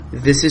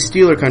This is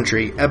Steeler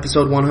Country,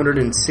 episode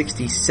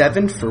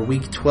 167 for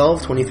week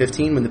 12,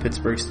 2015, when the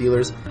Pittsburgh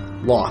Steelers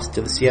lost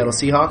to the Seattle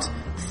Seahawks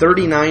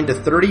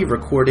 39-30,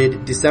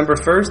 recorded December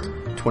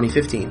 1st,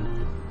 2015.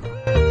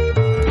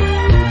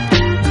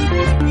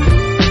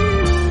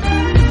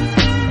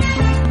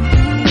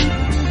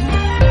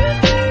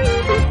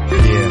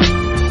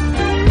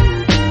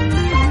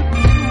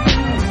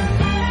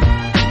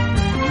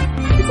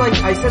 Like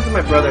I said to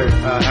my brother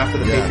after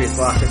the Patriots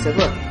lost, I said,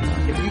 look,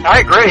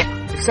 I agree.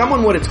 If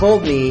someone would have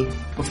told me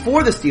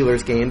before the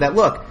Steelers game that,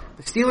 look,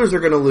 the Steelers are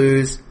going to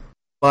lose,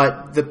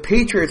 but the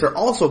Patriots are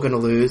also going to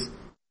lose,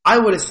 I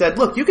would have said,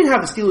 look, you can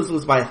have the Steelers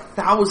lose by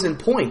 1,000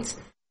 points.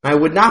 I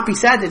would not be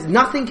sad.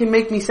 Nothing can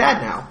make me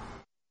sad now.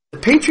 The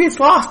Patriots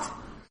lost.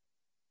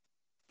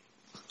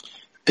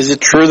 Is it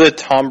true that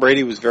Tom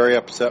Brady was very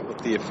upset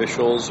with the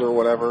officials or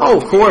whatever? Oh,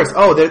 of course.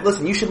 Oh,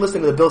 listen, you should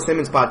listen to the Bill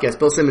Simmons podcast.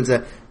 Bill Simmons,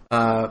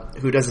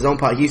 who does his own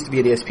podcast, he used to be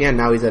at ESPN,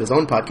 now he's at his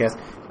own podcast.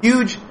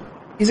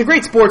 He's a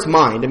great sports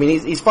mind. I mean,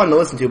 he's fun to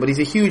listen to, but he's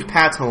a huge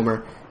Pats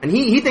homer. And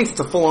he thinks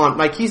it's a full-on,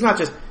 like, he's not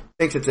just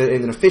thinks it's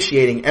an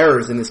officiating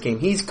errors in this game.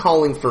 He's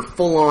calling for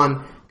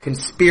full-on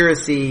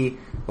conspiracy,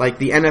 like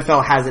the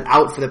NFL has it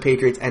out for the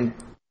Patriots and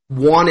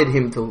wanted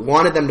them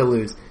to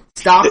lose.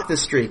 Stop the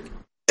streak.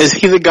 Is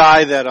he the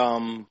guy that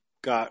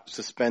got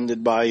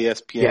suspended by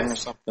ESPN or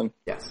something?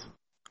 Yes.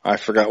 I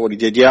forgot what he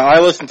did. Yeah, I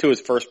listened to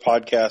his first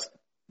podcast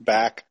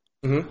back,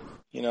 and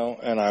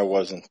I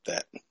wasn't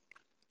that.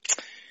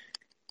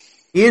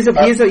 He's a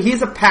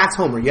Pats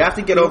homer. You have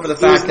to get over the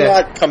fact that he's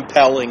not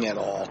compelling at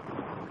all.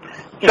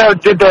 So,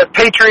 did the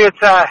Patriots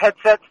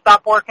headset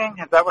stop working?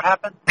 Is that what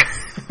happened?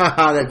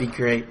 That'd be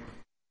great.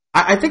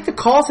 I think the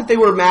calls that they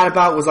were mad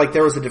about was like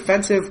there was a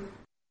defensive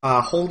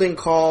holding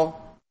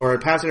call or a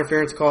pass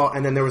interference call,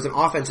 and then there was an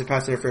offensive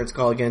pass interference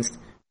call against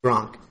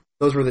Gronk.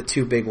 Those were the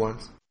two big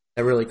ones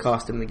that really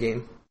cost him the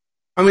game.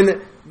 I mean,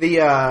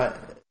 the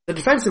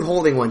defensive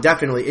holding one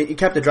definitely it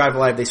kept the drive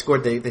alive. They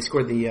scored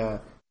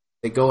the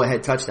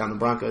go-ahead touchdown, the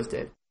Broncos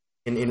did,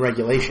 in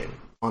regulation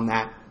on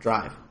that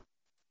drive.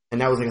 And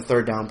that was like a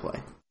third down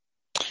play.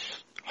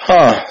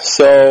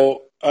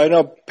 So, I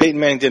know Peyton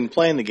Manning didn't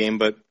play in the game,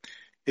 but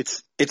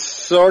it's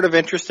sort of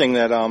interesting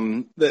that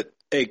that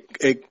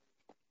a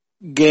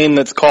game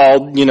that's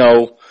called,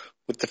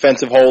 with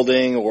defensive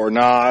holding or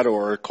not,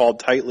 or called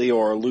tightly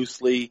or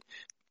loosely,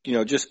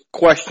 just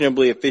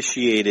questionably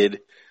officiated,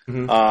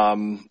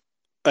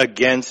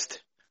 against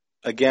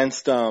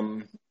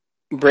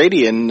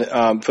Brady, and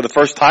for the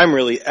first time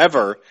really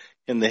ever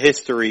in the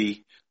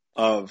history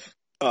of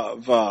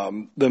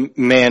the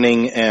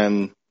Manning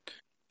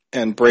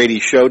and Brady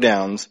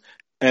showdowns,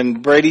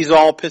 and Brady's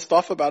all pissed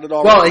off about it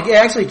all. Well,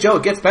 actually, Joe,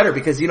 it gets better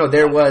because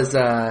there was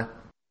I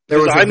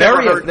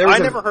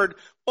never heard.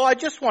 Well, I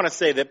just want to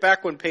say that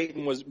back when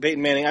Peyton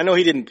Manning, I know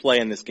he didn't play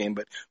in this game,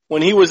 but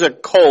when he was a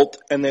Colt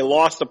and they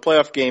lost a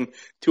playoff game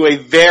to a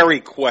very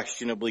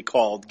questionably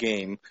called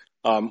game,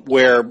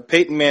 where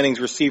Peyton Manning's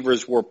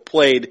receivers were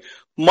played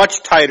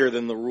much tighter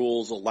than the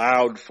rules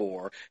allowed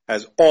for,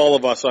 as all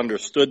of us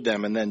understood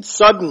them. And then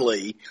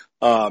suddenly,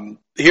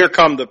 here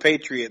come the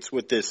Patriots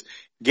with this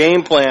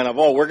game plan of,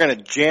 we're going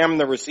to jam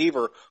the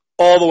receiver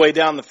all the way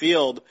down the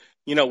field,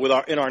 in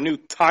our new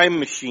time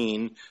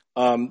machine,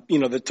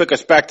 that took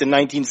us back to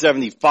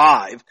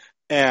 1975.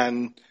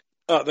 And,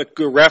 the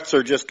refs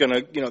are just going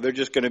to, they're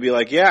just going to be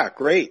like, yeah,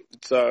 great.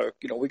 It's,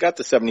 we got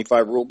the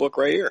 75 rule book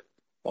right here.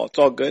 Well, it's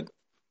all good.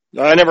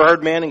 I never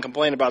heard Manning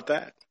complain about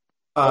that.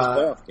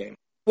 Playoff game.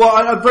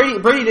 Well,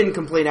 Brady didn't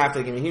complain after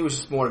the game. He was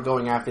just more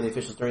going after the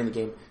officials during the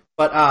game.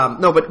 But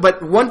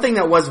but one thing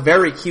that was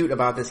very cute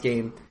about this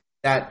game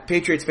that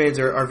Patriots fans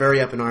are very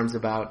up in arms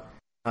about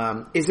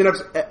is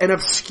an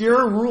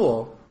obscure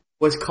rule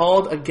was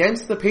called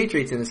against the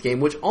Patriots in this game,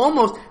 which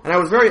almost, and I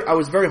was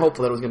very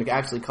hopeful that it was going to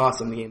actually cost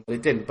them the game, but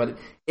it didn't. But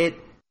it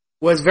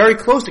was very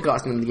close to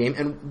costing them the game.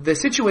 And the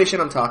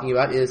situation I'm talking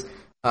about is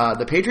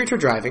the Patriots are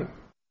driving.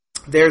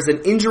 There's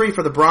an injury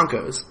for the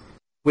Broncos,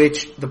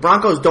 which the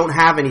Broncos don't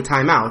have any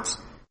timeouts.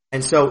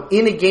 And so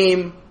in a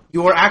game,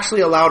 you are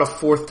actually allowed a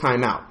fourth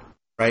timeout,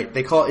 right?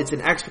 It's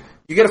an extra,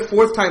 you get a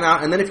fourth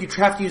timeout, and then if you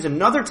have to use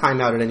another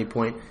timeout at any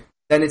point,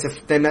 then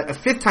then a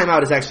fifth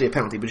timeout is actually a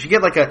penalty. But you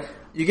get like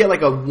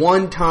a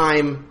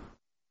one-time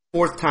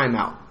fourth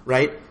timeout,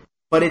 right?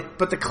 But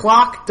the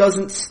clock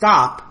doesn't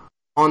stop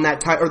on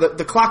that time, or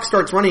the clock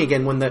starts running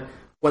again when the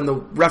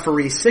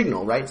referees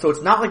signal, right? So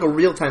it's not like a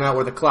real timeout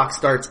where the clock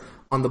starts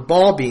on the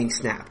ball being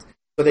snapped.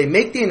 So they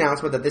make the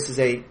announcement that this is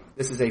a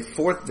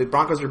fourth, the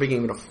Broncos are being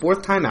given a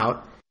fourth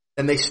timeout,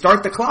 then they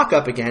start the clock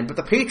up again, but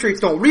the Patriots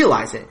don't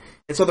realize it.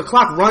 And so the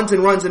clock runs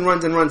and runs and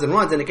runs and runs and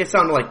runs, and it gets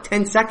down to like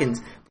 10 seconds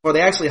before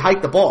they actually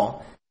hike the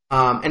ball.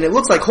 And it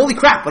looks like, holy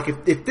crap, like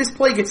if this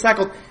play gets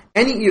tackled,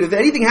 if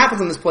anything happens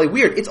on this play,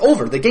 weird, it's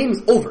over. The game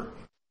is over.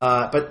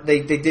 But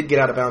they did get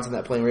out of bounds on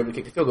that play and were able to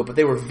kick the field goal, but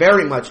they were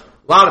very much, a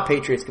lot of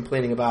Patriots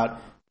complaining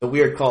about the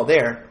weird call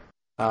there.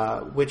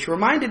 Which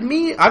reminded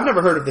me, I've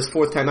never heard of this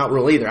fourth timeout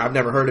rule either. I've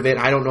never heard of it.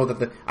 I don't know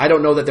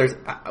that there's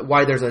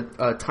why there's a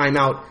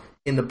timeout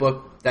in the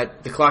book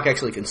that the clock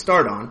actually can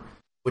start on.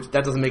 which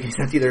that doesn't make any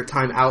sense either.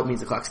 Time out means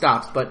the clock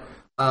stops, but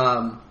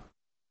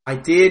I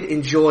did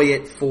enjoy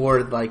it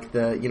for like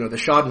the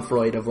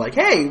Schadenfreude of like,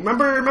 hey,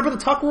 remember the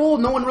tuck rule?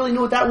 No one really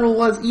knew what that rule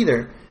was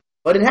either,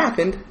 but it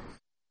happened.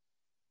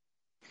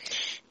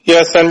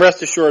 Yes, and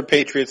rest assured,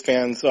 Patriots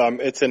fans,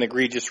 it's an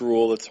egregious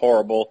rule. It's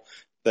horrible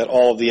that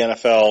all of the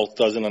NFL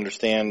doesn't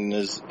understand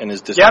and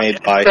is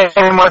dismayed by.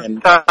 Same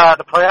with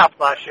the playoffs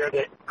last year,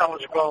 the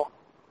eligible.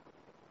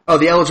 Oh,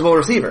 the eligible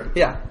receiver,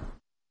 yeah.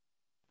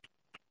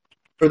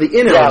 Or the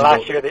ineligible. Yeah,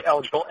 last year the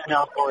ineligible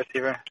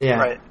receiver. Yeah.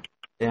 Right.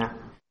 Yeah.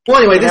 Well,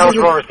 anyway, this is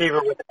eligible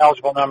receiver with an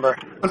eligible number.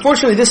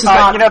 Unfortunately, this is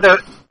not.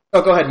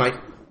 Oh, go ahead, Mike.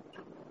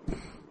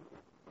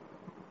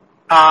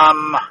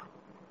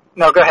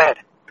 No, go ahead.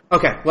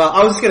 Okay. Well,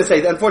 I was just going to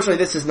say, unfortunately,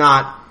 this is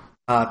not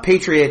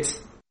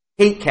Patriots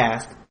hate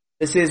cast.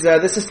 This is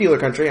Steeler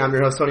country. I'm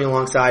your host, Tony,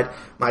 alongside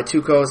my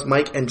two co-hosts,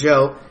 Mike and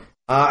Joe.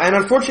 And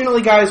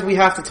unfortunately, guys, we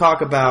have to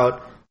talk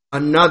about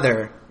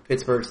another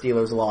Pittsburgh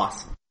Steelers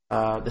loss.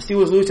 The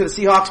Steelers lose to the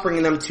Seahawks,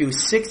 bringing them to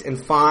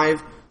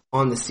 6-5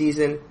 on the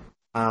season.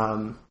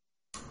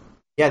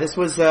 This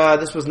was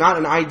not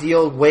an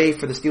ideal way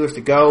for the Steelers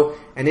to go,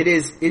 and it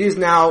is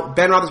now.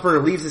 Ben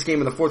Roethlisberger leaves this game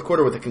in the fourth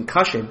quarter with a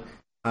concussion.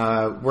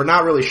 We're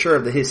not really sure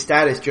of his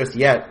status just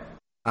yet,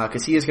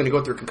 because he is going to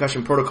go through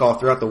concussion protocol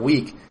throughout the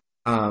week.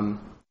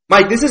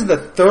 Mike, this is the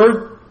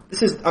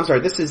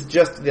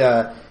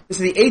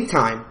 8th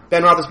time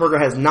Ben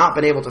Roethlisberger has not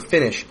been able to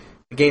finish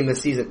a game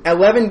this season.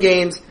 11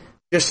 games,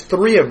 just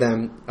 3 of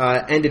them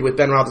ended with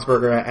Ben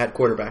Roethlisberger at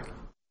quarterback.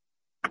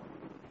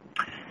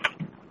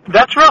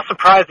 That's real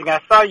surprising. I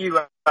saw you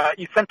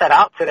sent that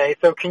out today.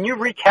 So can you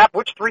recap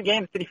which 3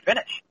 games did he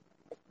finish?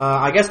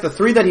 I guess the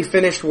 3 that he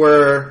finished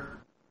were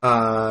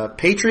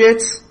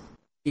Patriots.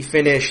 He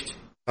finished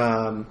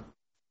the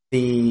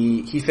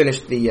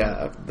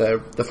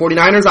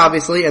 49ers,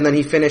 obviously, and then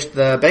he finished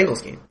the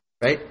Bengals game,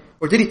 right?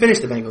 Or did he finish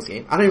the Bengals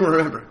game? I don't even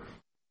remember.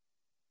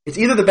 It's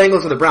either the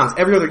Bengals or the Browns.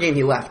 Every other game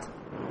he left.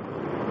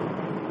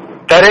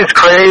 That is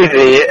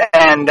crazy.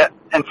 And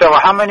so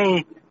how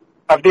many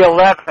of the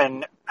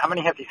 11? How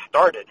many has he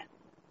started?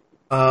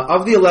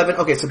 Of the 11,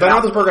 okay, so Ben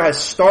Roethlisberger has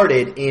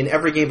started in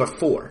every game but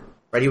 4,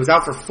 right? He was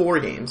out for 4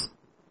 games.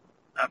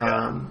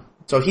 Okay.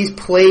 So he's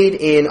played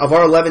of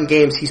our 11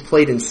 games, he's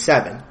played in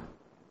 7.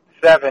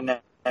 7,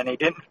 and he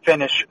didn't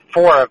finish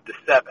 4 of the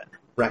 7.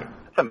 Right.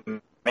 That's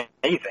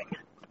amazing.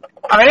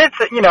 I mean, it's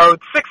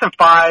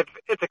 6-5.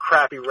 It's a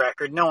crappy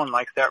record. No one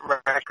likes that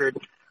record.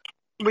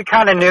 We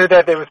kind of knew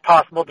that it was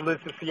possible to lose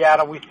to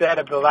Seattle. We said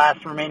of the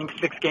last remaining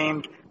 6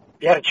 games,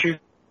 you had to choose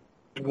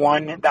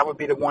one. That would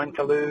be the one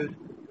to lose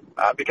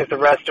because the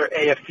rest are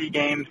AFC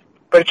games.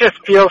 But it just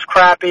feels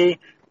crappy.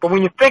 But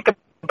when you think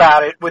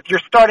about it, with your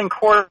starting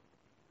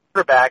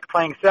quarterback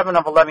playing 7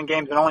 of 11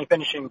 games and only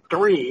finishing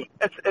 3,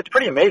 it's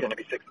pretty amazing to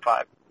be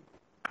 6-5.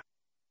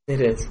 It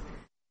is.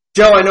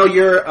 Joe, I know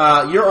you're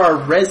our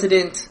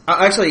resident.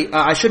 I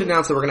should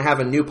announce that we're going to have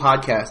a new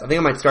podcast. I think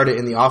I might start it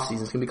in the off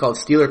season. It's going to be called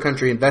Steeler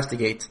Country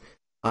Investigates,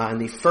 and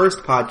the first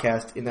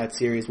podcast in that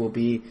series will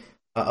be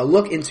a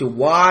look into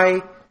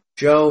why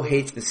Joe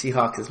hates the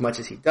Seahawks as much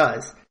as he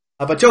does.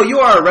 But Joe, you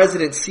are a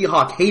resident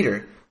Seahawk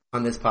hater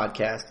on this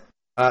podcast,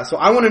 so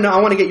I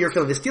want to get your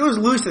feeling. The Steelers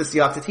lose to the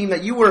Seahawks, a team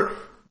that you were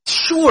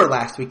sure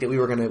last week that we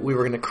were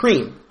gonna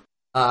cream.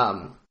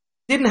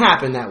 Didn't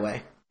happen that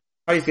way.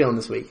 How are you feeling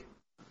this week?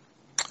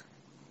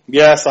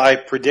 Yes, I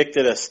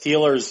predicted a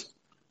Steelers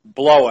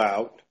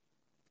blowout,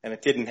 and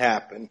it didn't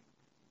happen.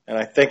 And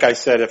I think I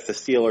said if the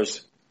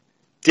Steelers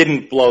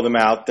didn't blow them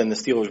out, then the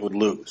Steelers would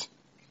lose.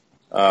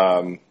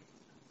 I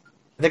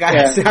think I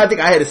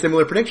had a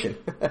similar prediction.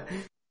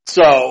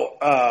 So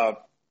I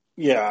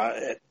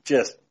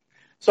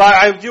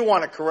do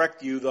want to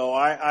correct you, though.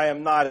 I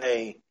am not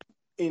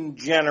in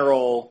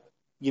general,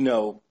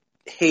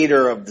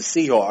 hater of the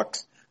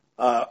Seahawks.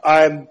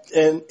 I'm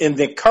in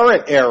the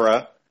current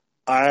era.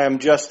 I'm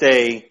just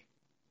a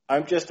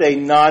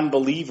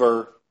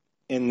non-believer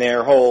in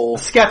their whole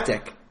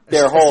skeptic.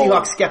 Their whole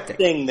Seahawks skeptic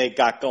thing they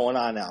got going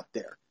on out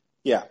there.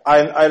 Yeah,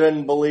 I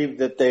didn't believe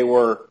that they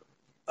were,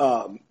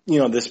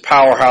 this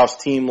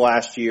powerhouse team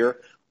last year.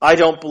 I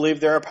don't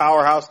believe they're a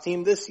powerhouse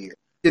team this year.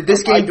 Did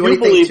this game do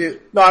anything to?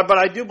 No, but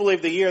I do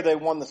believe the year they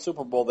won the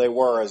Super Bowl, they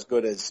were as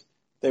good as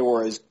they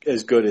were as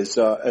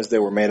they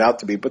were made out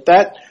to be. But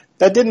that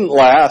didn't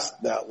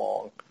last that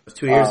long. It was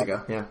 2 years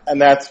ago, yeah.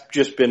 And that's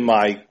been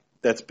my,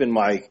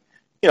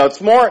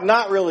 it's more,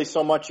 not really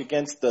so much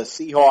against the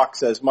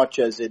Seahawks as much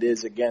as it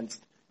is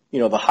against,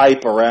 the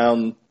hype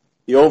around,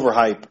 the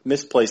overhype,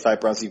 misplaced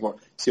hype around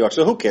Seahawks.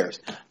 So who cares?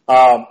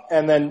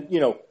 And then,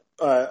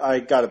 I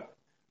got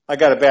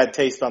a bad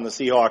taste on the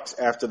Seahawks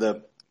after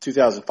the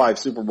 2005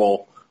 Super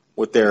Bowl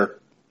with their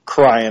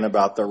crying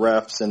about the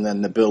refs, and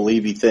then the Bill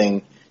Levy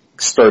thing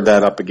stirred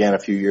that up again a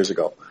few years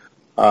ago.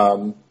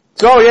 The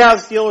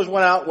Steelers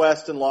went out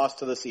west and lost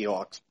to the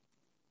Seahawks.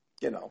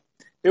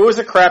 It was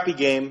a crappy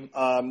game.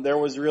 There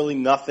was really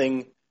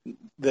nothing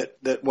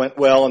that went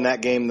well in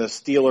that game. The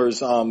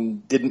Steelers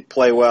didn't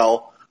play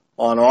well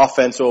on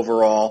offense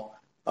overall.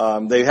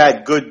 They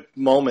had good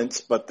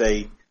moments, but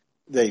they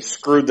they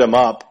screwed them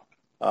up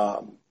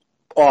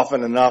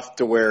often enough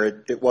to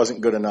where it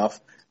wasn't good enough,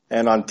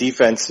 and on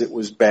defense it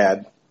was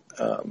bad.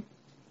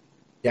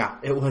 Yeah,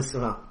 it was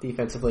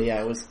defensively.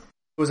 Yeah, it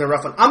was a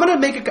rough one. I'm gonna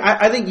make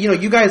I think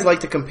you guys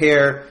like to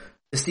compare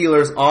the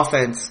Steelers'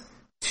 offense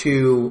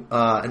to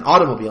an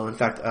automobile. In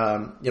fact,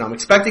 I'm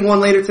expecting one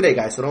later today,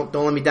 guys. So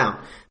don't let me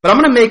down. But I'm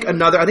gonna make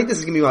another. I think this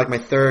is gonna be like my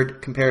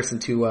third comparison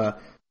to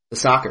the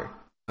soccer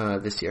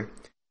this year.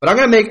 But I'm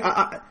gonna make.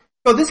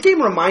 So this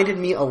game reminded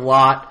me a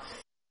lot.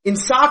 In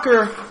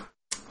soccer,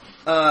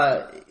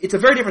 it's a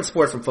very different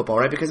sport from football,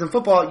 right? Because in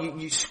football,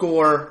 you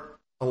score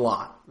a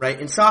lot, right?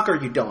 In soccer,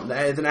 you don't.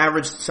 An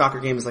average soccer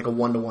game is like a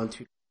 1-to-1,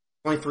 2,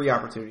 only 3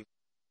 opportunities.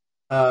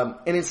 And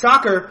in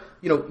soccer,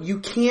 you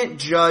can't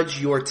judge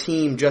your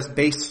team just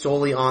based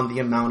solely on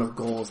the amount of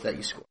goals that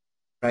you score,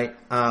 right?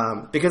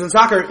 Because in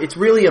soccer, it's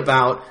really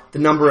about the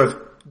number of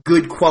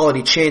good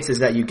quality chances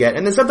that you get,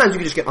 and then sometimes you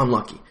can just get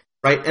unlucky,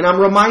 right? And I'm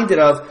reminded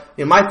of,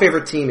 my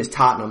favorite team is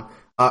Tottenham.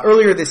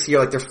 Earlier this year,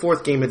 like their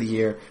 4th game of the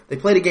year, they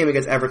played a game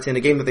against Everton, a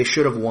game that they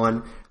should have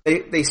won.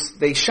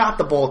 They shot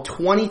the ball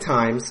 20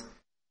 times.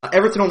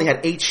 Everton only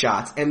had 8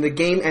 shots, and the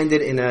game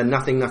ended in a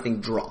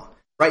 0-0 draw.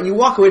 Right? And you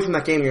walk away from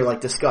that game and you're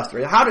like disgusted.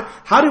 Right?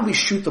 How did we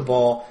shoot the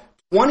ball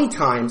 20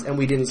 times and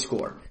we didn't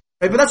score?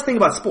 Right? But that's the thing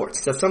about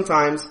sports. That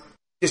sometimes you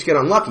just get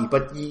unlucky,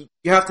 but you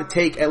have to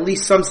take at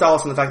least some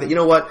solace in the fact that,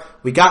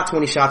 we got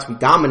 20 shots, we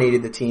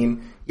dominated the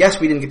team. Yes,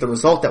 we didn't get the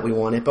result that we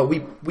wanted, but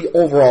we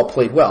overall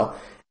played well.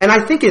 And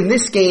I think in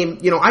this game,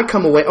 I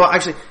come away,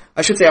 actually,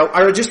 I should say,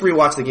 I just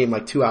rewatched the game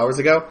like 2 hours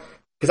ago,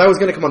 because I was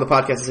going to come on the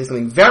podcast and say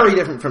something very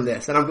different from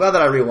this, and I'm glad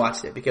that I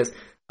rewatched it, because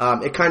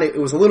it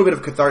was a little bit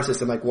of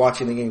catharsis in like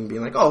watching the game and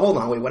being like, oh, hold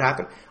on, wait, what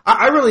happened?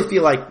 I really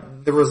feel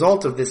like the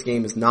result of this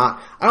game is I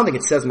don't think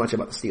it says much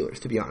about the Steelers,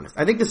 to be honest.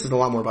 I think this is a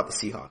lot more about the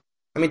Seahawks.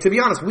 I mean, to be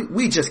honest,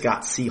 we just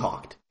got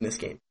Seahawked in this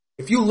game.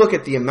 If you look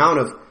at the amount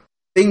of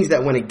things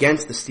that went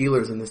against the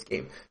Steelers in this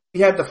game,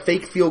 we had the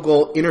fake field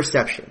goal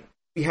interception.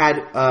 We had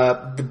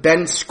the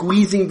Ben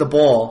squeezing the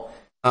ball,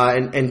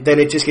 and then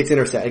it just gets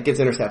intercepted. It gets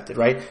intercepted,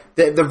 right?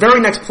 The very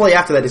next play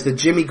after that is the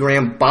Jimmy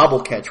Graham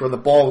bobble catch, where the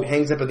ball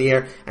hangs up in the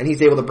air and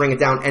he's able to bring it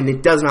down, and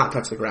it does not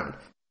touch the ground.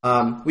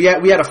 We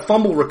had a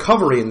fumble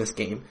recovery in this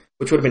game,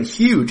 which would have been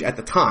huge at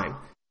the time,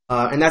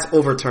 and that's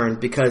overturned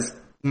because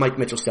Mike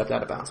Mitchell stepped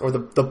out of bounds, or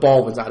the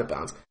ball was out of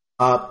bounds.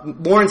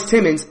 Lawrence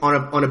Timmons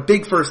on a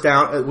big first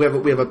down. We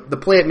have the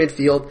play at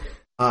midfield.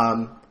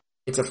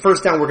 It's a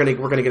first down. We're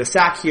gonna get a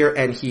sack here,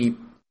 and he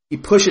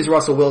pushes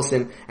Russell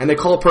Wilson, and they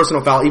call a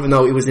personal foul even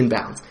though it was in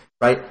bounds,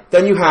 right?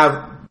 Then you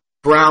have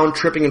Brown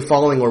tripping and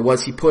falling, or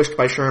was he pushed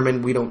by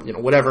Sherman? We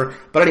don't, whatever.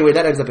 But anyway,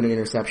 that ends up in an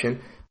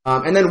interception.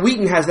 And then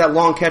Wheaton has that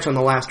long catch on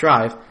the last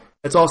drive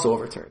that's also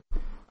overturned.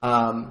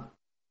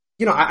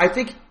 I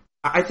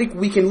think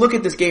we can look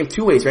at this game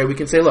 2 ways, right? We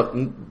can say, look,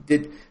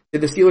 did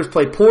the Steelers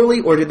play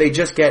poorly, or did they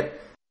just get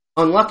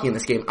unlucky in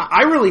this game?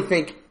 I really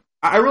think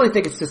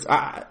it's just,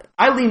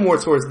 I lean more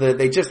towards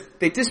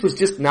this was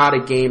just not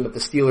a game that the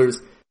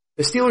Steelers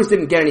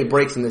didn't get any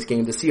breaks in this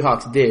game. The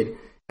Seahawks did.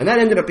 And that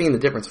ended up being the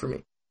difference for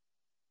me.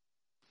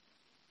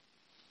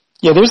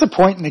 Yeah, there's a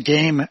point in the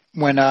game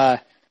when,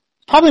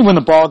 probably when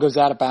the ball goes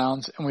out of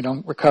bounds and we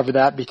don't recover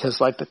that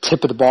because like the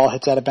tip of the ball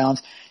hits out of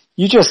bounds,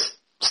 you just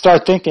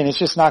start thinking it's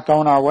just not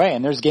going our way.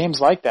 And there's games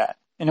like that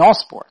in all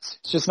sports.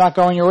 It's just not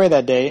going your way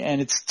that day,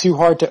 and it's too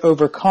hard to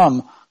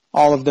overcome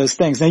all of those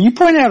things. Now, you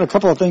pointed out a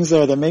couple of things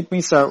there that make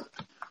me start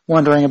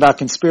wondering about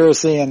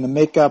conspiracy and the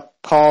makeup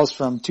calls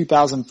from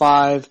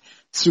 2005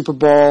 Super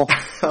Bowl.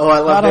 Oh,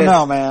 I don't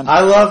know, man.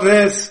 I love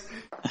this.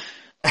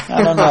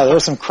 I don't know. There were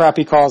some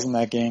crappy calls in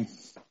that game.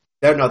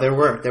 There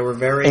were. There were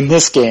very... In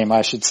this game,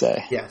 I should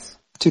say. Yes.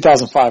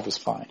 2005 was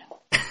fine.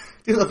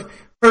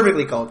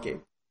 Perfectly called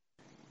game.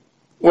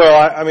 Well,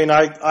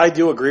 I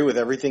do agree with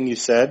everything you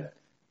said,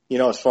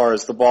 as far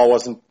as the ball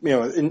wasn't,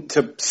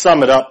 to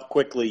sum it up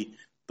quickly,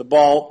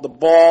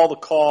 the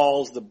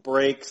calls, the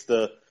breaks,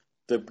 the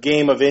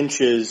game of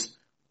inches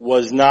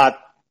was not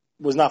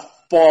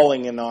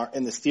falling in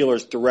the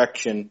Steelers'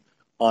 direction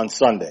on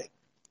Sunday.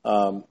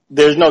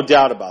 There's no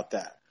doubt about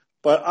that.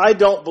 But I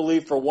don't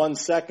believe for 1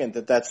 second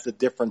that that's the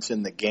difference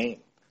in the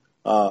game.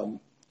 The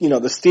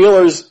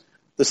Steelers,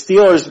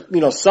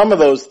 some of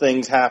those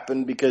things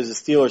happened because the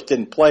Steelers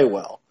didn't play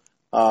well.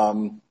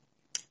 And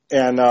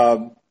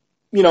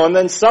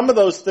then some of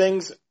those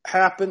things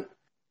happened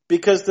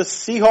because the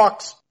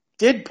Seahawks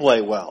did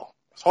play well.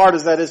 As hard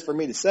as that is for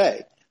me to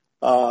say.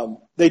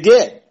 They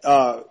did.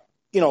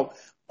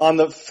 On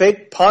the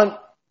fake punt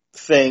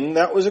thing,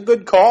 that was a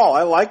good call.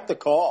 I liked the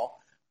call.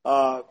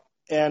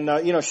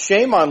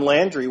 Shame on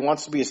Landry. He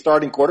wants to be a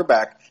starting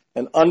quarterback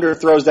and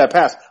underthrows that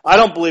pass. I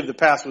don't believe the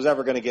pass was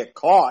ever going to get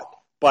caught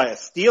by a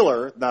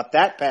Steeler. Not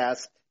that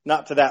pass,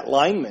 not to that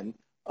lineman.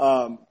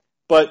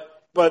 But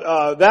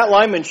that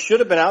lineman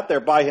should have been out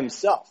there by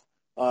himself,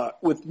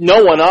 with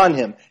no one on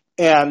him.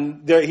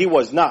 And he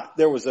was not.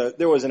 There was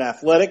an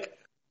athletic,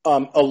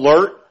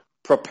 alert,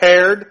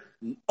 prepared,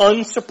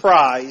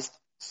 unsurprised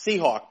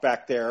Seahawk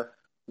back there,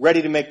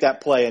 ready to make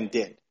that play, and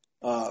did.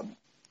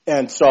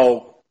 And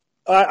so,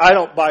 I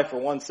don't buy for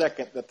 1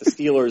 second that the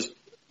Steelers,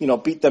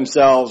 beat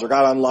themselves or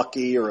got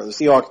unlucky or the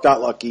Seahawks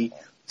got lucky.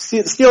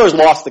 The Steelers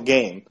lost the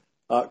game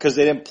because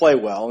they didn't play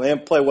well, and they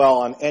didn't play well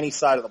on any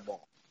side of the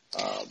ball.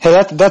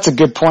 Hey, that's a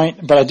good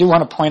point, but I do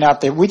want to point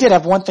out that we did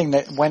have one thing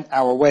that went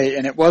our way,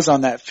 and it was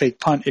on that fake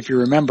punt, if you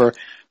remember,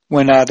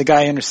 when the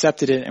guy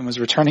intercepted it and was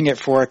returning it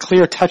for a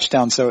clear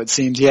touchdown, so it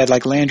seems. He had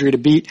Landry to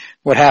beat.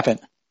 What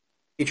happened?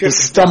 He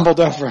stumbled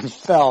over and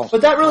fell.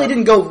 But that really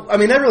didn't go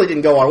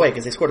our way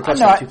because they scored a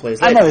touchdown 2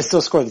 plays later. I know they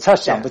still scored the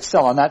touchdown, but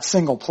still on that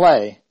single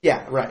play.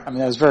 Yeah, right. I mean,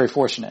 that was very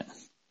fortunate.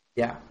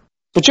 Yeah.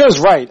 But Joe's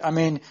right. I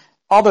mean,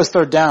 all those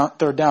third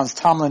downs,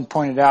 Tomlin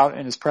pointed out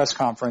in his press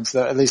conference,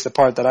 at least the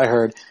part that I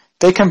heard,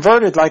 they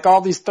converted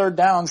all these third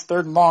downs,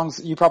 third and longs.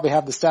 You probably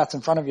have the stats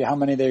in front of you, how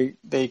many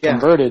they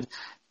converted.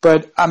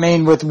 But I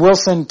mean, with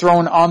Wilson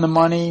thrown on the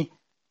money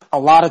a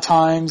lot of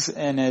times,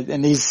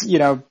 and these,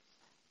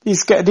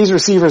 these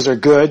receivers are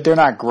good. They're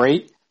not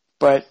great,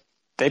 but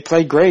they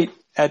played great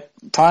at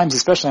times,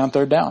 especially on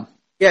third down.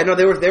 Yeah, no,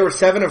 they were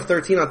 7 of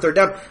 13 on third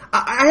down.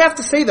 I have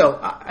to say though,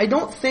 I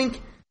don't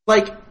think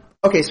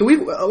okay, so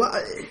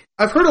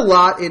I've heard a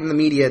lot in the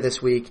media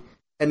this week,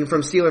 and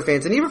from Steeler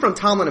fans, and even from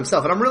Tomlin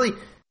himself, and I'm really,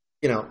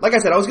 like I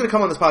said, I was going to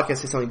come on this podcast and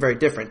say something very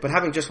different, but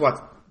having just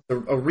watched a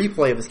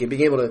replay of this game,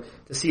 being able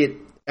to see it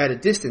at a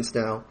distance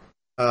now,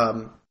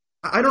 I'm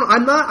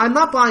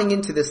not buying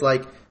into this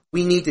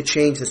we need to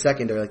change the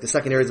secondary. The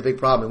secondary is a big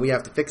problem and we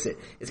have to fix it.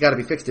 It's got to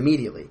be fixed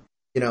immediately.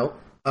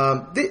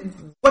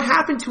 What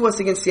happened to us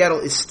against Seattle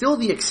is still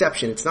the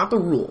exception. It's not the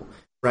rule,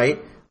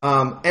 right?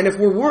 And if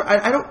we're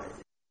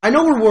I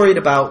know we're worried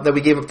about that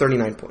we gave up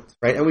 39 points,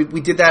 right? And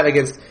we did that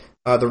against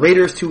the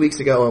Raiders 2 weeks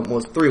ago,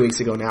 almost 3 weeks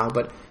ago now,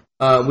 but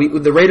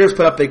the Raiders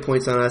put up big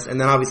points on us, and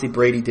then obviously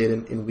Brady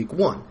did in week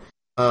 1.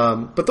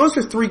 But those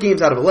are 3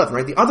 games out of 11,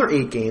 right? The other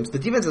 8 games, the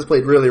defense has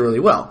played really,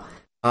 really well.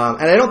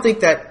 And I don't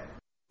think that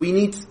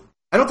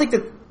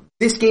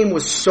this game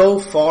was so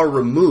far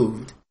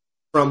removed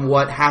from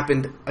what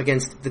happened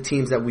against the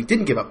teams that we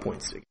didn't give up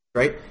points to,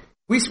 right?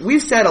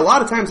 We've said a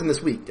lot of times in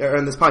this week, or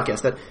in this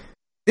podcast, that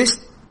this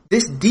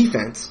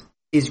defense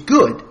is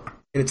good,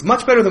 and it's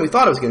much better than we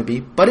thought it was going to be,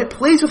 but it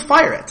plays with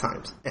fire at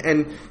times.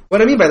 And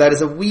what I mean by that is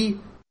that we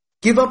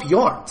give up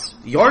yards.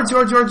 Yards.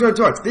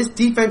 This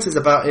defense is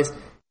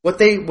what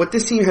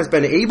this team has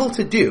been able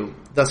to do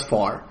thus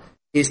far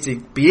is to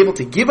be able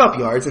to give up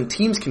yards, and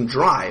teams can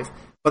drive,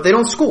 but they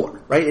don't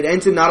score, right? It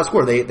ends in not a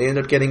score. They end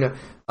up getting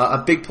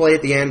a big play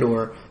at the end,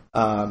 or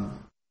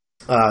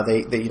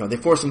they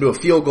force them to a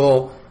field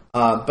goal,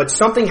 but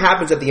something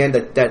happens at the end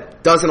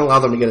that doesn't allow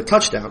them to get a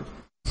touchdown.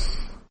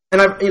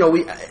 And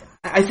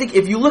I think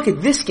if you look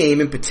at this game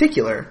in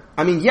particular,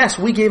 I mean, yes,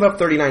 we gave up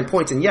 39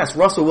 points, and yes,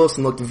 Russell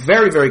Wilson looked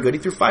very, very good. He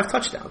threw 5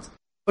 touchdowns.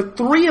 But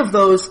 3 of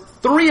their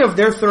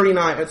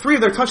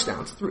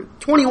touchdowns,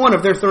 21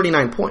 of their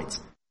 39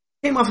 points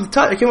came off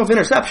of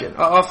interception,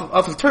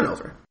 off of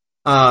turnover.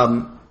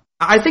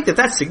 I think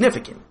that's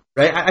significant,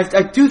 right?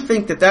 I do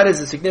think that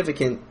is a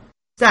significant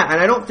stat, and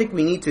I don't think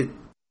we need to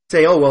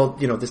say, oh, well,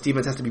 this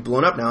defense has to be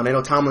blown up now. And I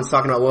know Tomlin's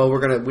talking about, well,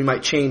 we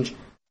might change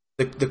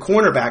the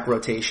cornerback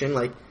rotation.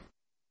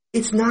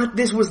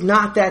 This was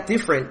not that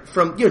different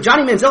from,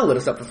 Johnny Manziel lit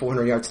us up for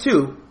 400 yards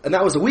too, and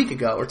that was a week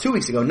ago or 2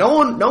 weeks ago. No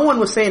one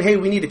was saying, hey,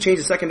 we need to change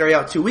the secondary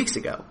out 2 weeks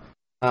ago.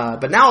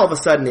 But now all of a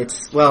sudden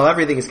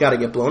everything has got to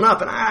get blown up,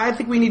 and I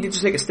think we need to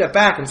just take a step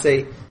back and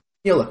say,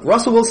 look,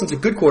 Russell Wilson's a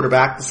good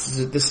quarterback.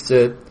 This is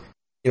a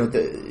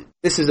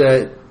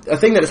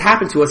thing that has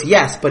happened to us,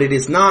 yes, but it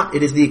is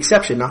the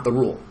exception, not the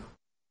rule.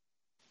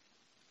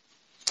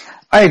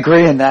 I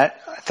agree in that.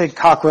 I think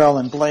Cockrell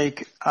and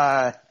Blake,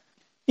 they're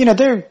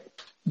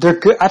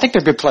good. I think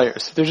they're good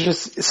players. They're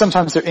just,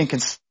 sometimes they're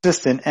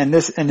inconsistent, and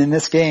in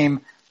this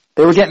game,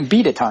 they were getting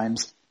beat at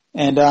times.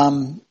 And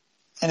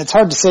it's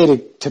hard to say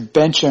to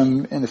bench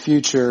them in the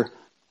future,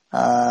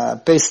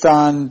 based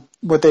on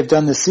what they've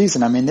done this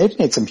season. I mean, they've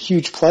made some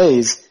huge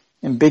plays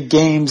in big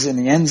games, in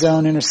the end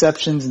zone,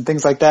 interceptions and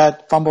things like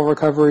that, fumble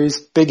recoveries,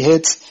 big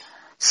hits.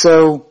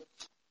 So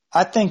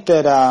I think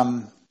that,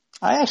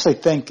 I actually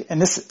think, and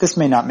this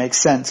may not make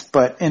sense,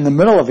 but in the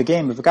middle of a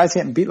game, if a guy's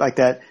getting beat like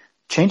that,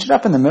 change it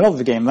up in the middle of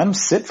the game. Let him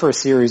sit for a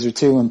series or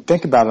two and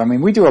think about it. I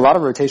mean, we do a lot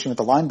of rotation with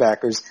the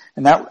linebackers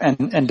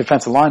and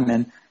defensive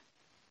linemen.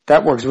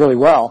 That works really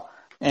well.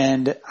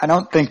 And I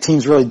don't think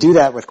teams really do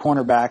that with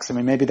cornerbacks. I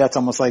mean, maybe that's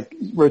almost like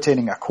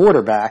rotating a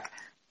quarterback,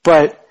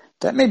 but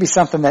that may be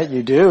something that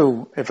you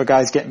do if a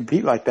guy's getting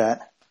beat like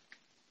that.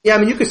 Yeah, I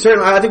mean, you could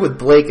certainly, I think with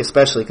Blake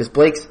especially, because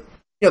Blake's,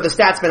 the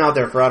stat's been out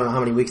there for I don't know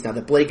how many weeks now,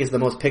 that Blake is the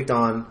most picked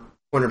on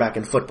cornerback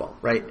in football,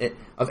 right?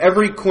 Of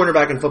every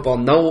cornerback in football,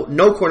 no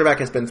cornerback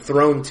has been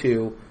thrown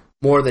to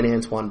more than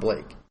Antoine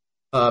Blake.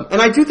 And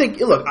I do think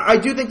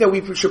that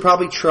we should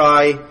probably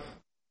try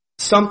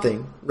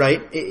something,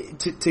 right,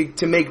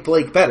 to make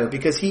Blake better,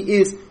 because he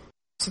is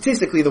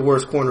statistically the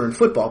worst corner in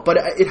football, but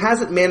it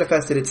hasn't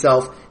manifested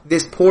itself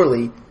this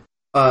poorly,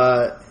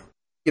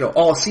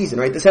 all season,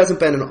 right? This hasn't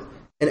been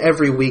an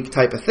every week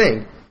type of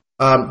thing.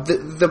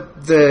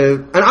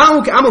 and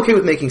I'm okay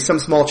with making some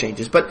small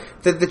changes, but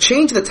the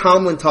change that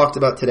Tomlin talked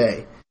about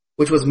today,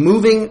 which was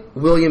moving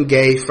William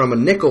Gay from a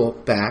nickel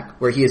back,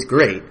 where he is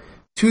great,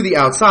 to the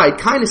outside,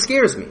 kind of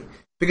scares me.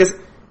 Because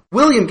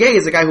William Gay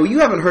is a guy who you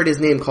haven't heard his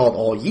name called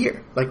all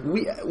year. Like,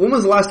 when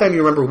was the last time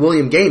you remember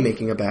William Gay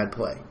making a bad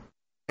play?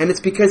 And it's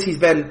because we've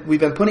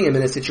been putting him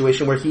in a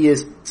situation where he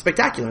is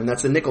spectacular, and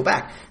that's the nickel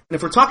back. And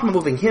if we're talking about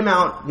moving him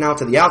out now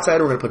to the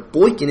outside, we're going to put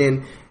Boykin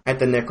in at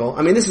the nickel.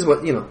 I mean, this is what,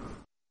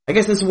 I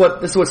guess this is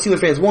what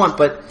Steelers fans want,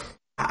 but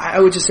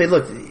I would just say,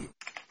 look,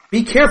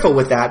 be careful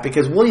with that,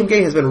 because William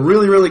Gay has been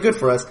really, really good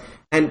for us,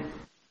 and,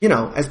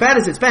 as bad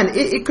as it's been,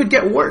 it could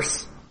get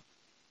worse.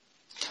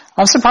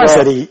 I'm surprised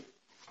that he,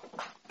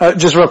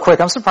 just real quick,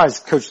 I'm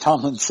surprised Coach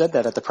Tomlin said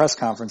that at the press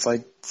conference,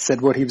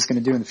 said what he was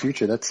going to do in the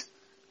future, or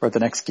at the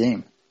next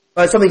game.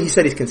 It's something he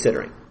said he's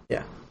considering,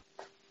 yeah.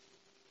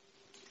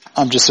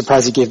 I'm just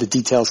surprised he gave the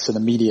details to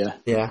the media.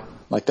 Yeah.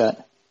 Like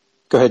that.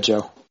 Go ahead,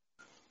 Joe.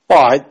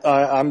 Well,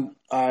 I'm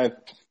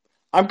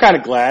kind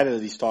of glad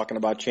that he's talking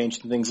about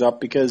changing things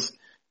up, because,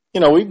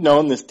 we've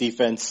known this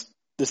defense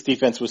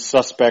was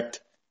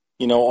suspect,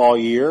 all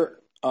year.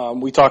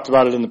 We talked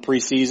about it in the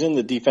preseason.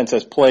 The defense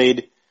has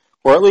played,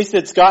 or at least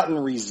it's gotten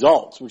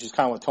results, which is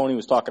kind of what Tony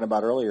was talking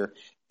about earlier.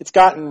 It's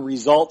gotten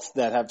results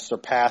that have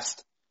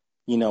surpassed,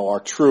 our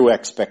true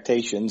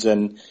expectations.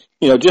 And,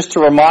 just to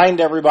remind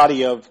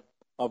everybody of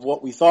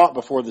what we thought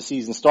before the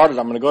season started,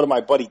 I'm going to go to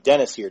my buddy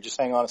Dennis here. Just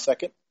hang on a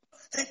second.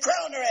 They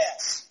crowned their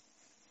ass.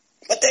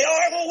 But they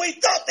are who we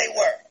thought they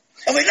were.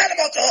 And we let them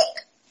off the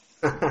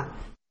hook.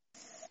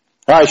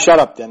 All right, shut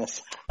up,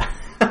 Dennis.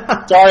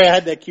 Sorry I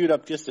had that queued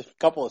up just a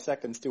couple of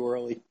seconds too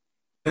early.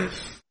 So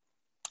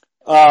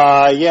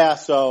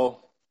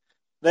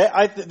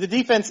the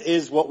defense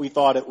is what we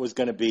thought it was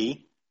going to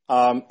be.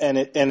 And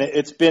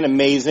it's been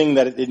amazing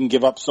that it didn't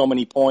give up so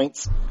many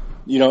points,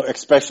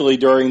 especially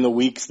during the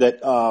weeks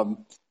that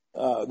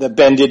that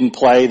Ben didn't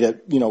play,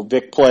 that,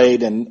 Vic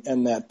played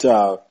and that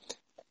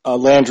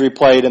Landry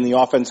played, and the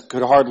offense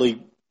could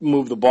hardly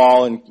move the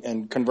ball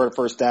and convert a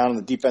first down, and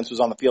the defense was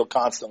on the field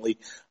constantly.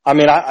 I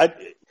mean,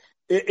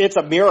 it's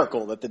a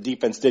miracle that the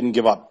defense didn't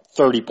give up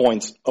 30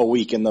 points a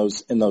week in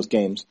those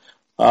games.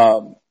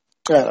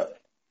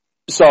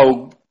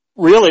 So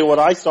really what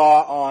I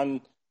saw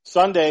on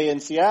Sunday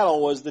in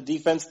Seattle was the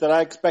defense that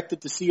I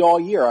expected to see all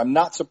year. I'm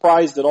not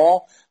surprised at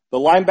all. The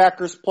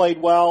linebackers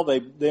played well.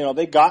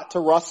 They got to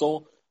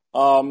Russell,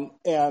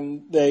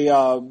 and they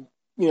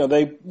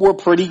were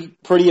pretty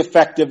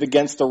effective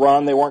against the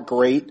run. They weren't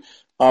great,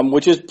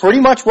 which is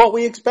pretty much what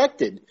we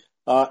expected.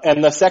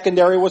 And the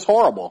secondary was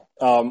horrible,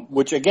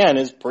 which again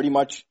is pretty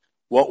much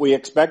what we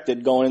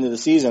expected going into the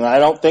season. I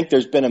don't think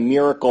there's been a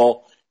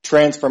miracle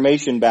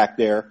transformation back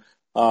there,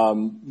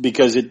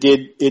 because it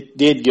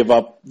did give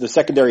up, the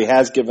secondary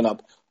has given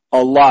up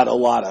a lot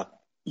of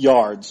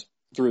yards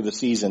through the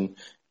season.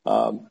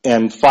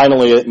 And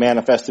finally it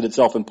manifested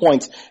itself in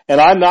points.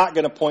 And I'm not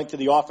going to point to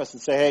the offense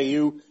and say, hey,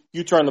 you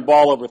turn the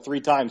ball over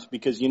 3 times,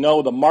 because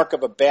the mark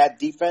of a bad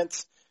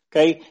defense,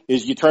 okay,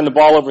 is you turn the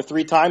ball over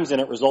 3 times and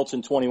it results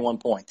in 21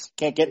 points.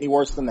 Can't get any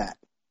worse than that.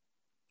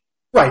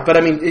 Right, but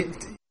I mean,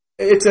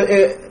 it's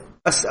a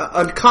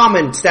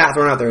common stat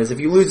thrown out there is if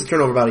you lose the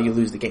turnover battle, you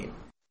lose the game.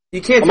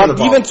 You can't turn the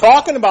ball. I'm not even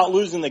talking about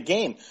losing the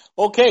game.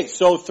 Okay,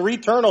 so 3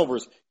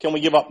 turnovers. Can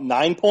we give up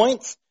 9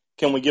 points?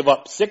 Can we give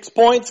up 6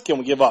 points? Can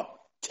we give up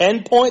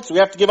 10 points? Do we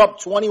have to give up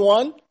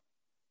 21?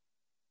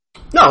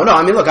 No.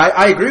 I mean, look,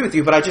 I agree with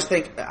you, but I just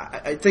think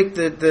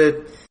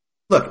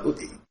look,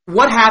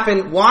 what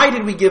happened? Why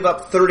did we give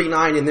up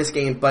 39 in this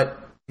game, but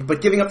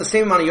giving up the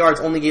same amount of yards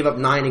only gave up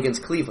 9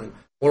 against Cleveland,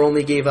 or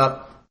only gave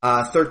up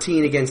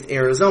 13 against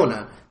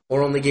Arizona,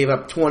 or only gave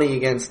up 20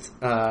 against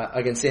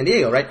San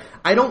Diego, right?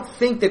 I don't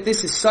think that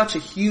this is such a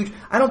huge.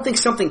 I don't think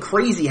something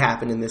crazy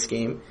happened in this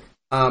game,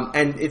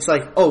 and it's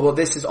like, oh well,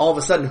 this is all of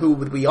a sudden who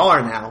we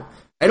are now.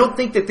 I don't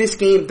think that this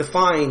game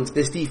defines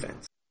this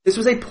defense. This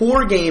was a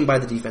poor game by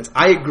the defense.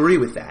 I agree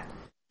with that.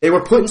 They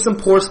were put in some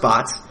poor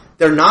spots.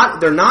 They're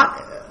not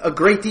a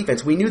great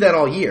defense. We knew that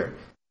all year.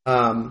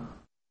 But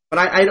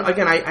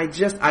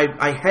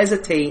I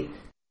hesitate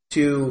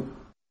to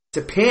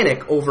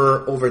panic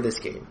over this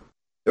game.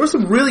 There were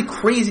some really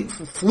crazy,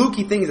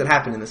 fluky things that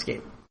happened in this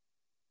game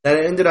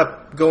that ended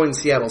up going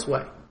Seattle's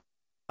way.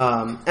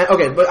 But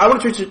I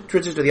want to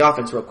transition to the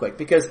offense real quick,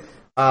 because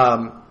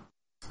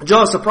Joe,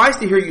 I was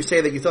surprised to hear you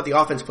say that you thought the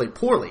offense played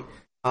poorly,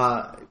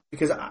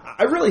 because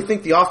I really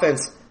think the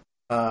offense.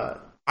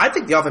 I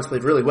think the offense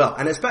played really well,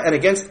 and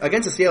against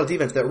a Seattle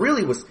defense that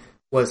really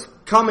was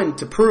coming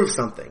to prove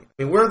something.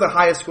 I mean, we're one of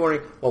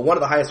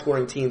the highest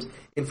scoring teams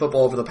in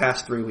football over the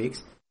past 3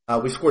 weeks.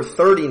 We've scored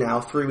 30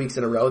 now, 3 weeks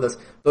in a row.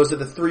 Those are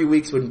the 3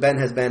 weeks when Ben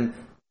has been,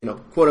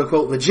 quote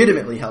unquote,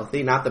 legitimately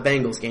healthy. Not the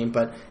Bengals game,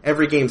 but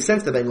every game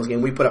since the Bengals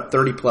game, we put up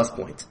 30 plus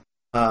points.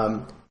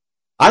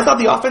 I thought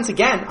the offense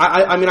again.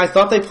 I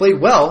thought they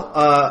played well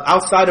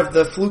outside of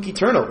the fluky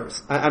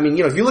turnovers.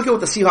 If you look at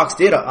what the Seahawks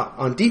did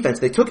on defense,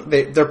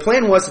 their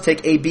plan was to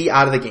take AB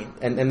out of the game,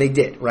 and they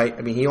did, right?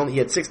 I mean, he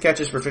had 6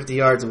 catches for 50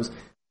 yards. It was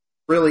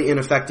really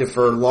ineffective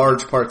for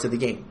large parts of the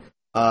game.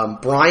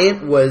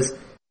 Bryant was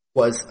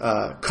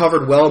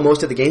covered well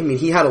most of the game. I mean,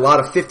 he had a lot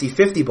of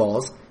 50-50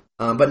 balls,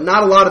 but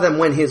not a lot of them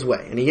went his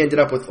way. And he ended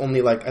up with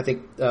only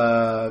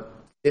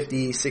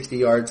 50, 60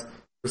 yards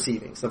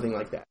receiving, something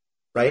like that,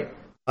 right?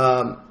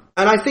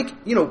 And I think,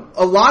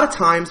 a lot of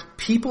times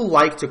people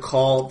like to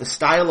call the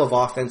style of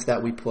offense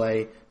that we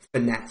play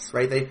finesse,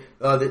 right?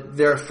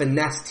 They're a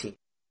finesse team,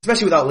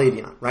 especially without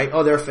Le'Veon, right?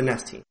 Oh, they're a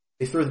finesse team.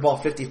 They threw the ball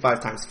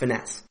 55 times,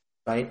 finesse,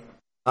 right?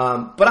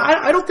 But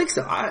I don't think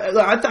so.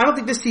 I don't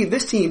think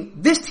this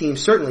team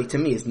certainly to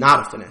me is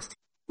not a finesse team.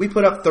 We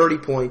put up 30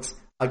 points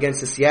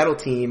against a Seattle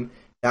team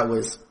that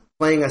was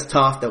playing us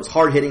tough, that was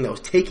hard hitting, that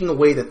was taking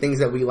away the things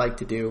that we like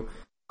to do.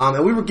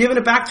 And we were giving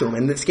it back to them.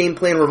 And this game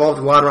plan revolved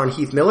a lot around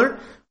Heath Miller,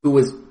 who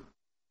was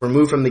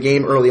removed from the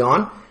game early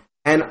on.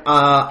 And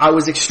I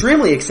was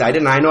extremely excited,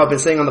 and I know I've been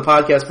saying on the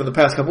podcast for the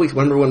past couple weeks,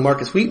 remember when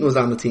Marcus Wheaton was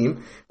on the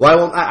team?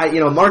 Well,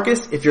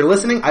 Marcus, if you're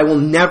listening, I will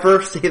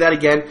never say that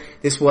again.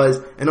 This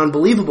was an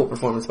unbelievable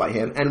performance by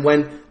him. And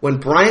when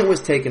Bryant was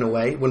taken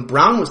away, when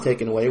Brown was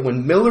taken away,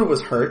 when Miller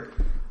was hurt,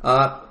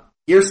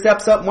 here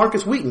steps up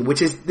Marcus Wheaton,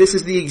 this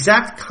is the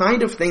exact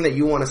kind of thing that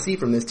you want to see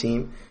from this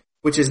team,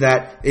 which is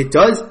that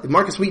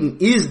Marcus Wheaton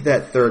is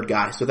that third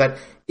guy, so that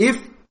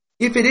if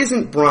it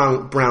isn't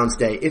Brown's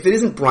day, if it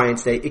isn't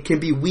Bryant's day, it can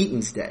be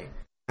Wheaton's day.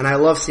 And I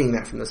love seeing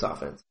that from this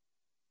offense.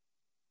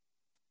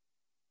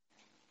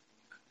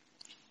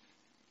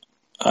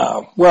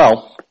 The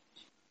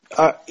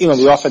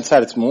offense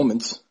had its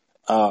moments.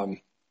 The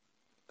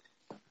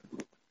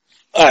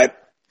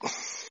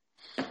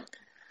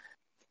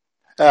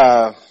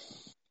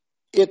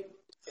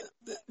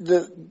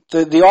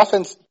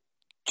offense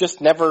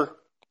just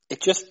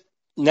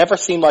never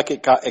seemed like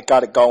it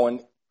got it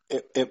going.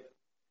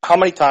 How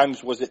many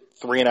times was it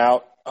 3 and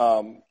out?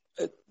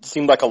 It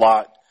seemed like a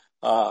lot.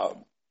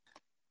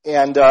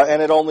 And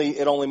it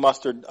only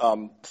mustered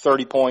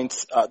 30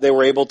 points. They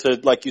were able to,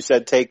 like you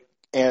said, take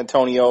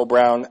Antonio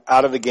Brown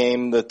out of the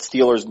game, the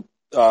Steelers'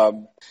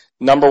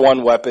 number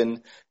one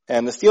weapon.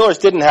 And the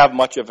Steelers didn't have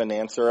much of an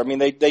answer. I mean,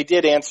 they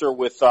did answer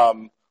with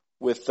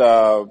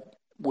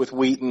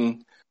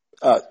Wheaton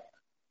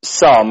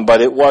some,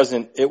 but it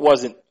wasn't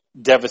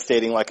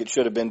devastating like it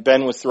should have been.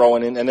 Ben was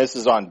throwing in, and this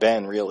is on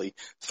Ben really,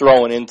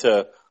 throwing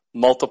into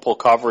multiple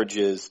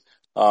coverages.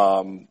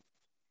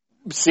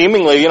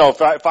 Seemingly,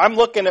 if I'm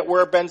looking at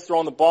where Ben's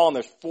throwing the ball and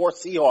there's 4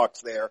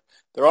 Seahawks there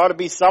ought to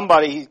be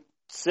somebody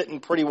sitting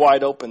pretty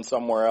wide open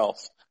somewhere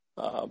else.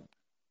 I'm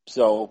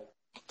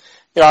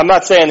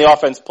not saying the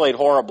offense played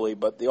horribly,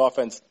 but the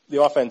offense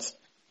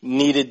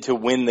needed to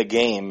win the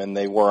game, and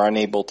they were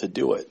unable to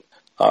do it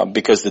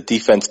because the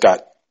defense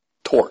got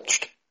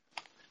torched.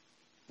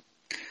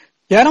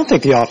 Yeah, I don't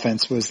think the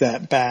offense was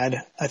that bad.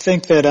 I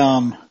think that,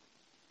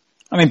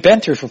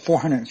 Ben threw for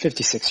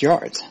 456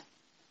 yards.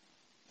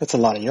 That's a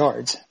lot of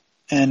yards.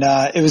 And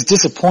it was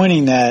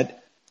disappointing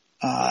that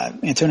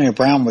Antonio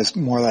Brown was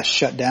more or less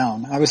shut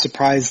down. I was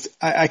surprised.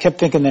 I kept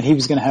thinking that he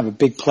was going to have a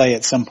big play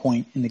at some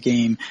point in the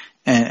game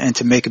and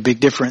to make a big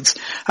difference.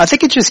 I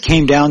think it just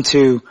came down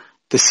to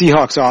the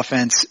Seahawks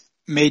offense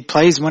made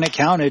plays when it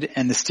counted,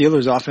 and the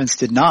Steelers offense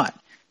did not.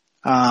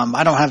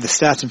 I don't have the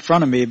stats in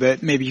front of me,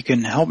 but maybe you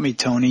can help me,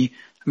 Tony.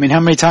 I mean, how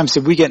many times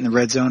did we get in the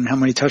red zone? How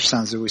many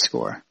touchdowns did we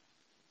score?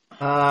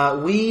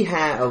 We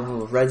had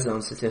red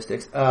zone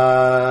statistics.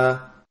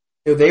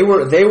 They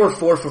were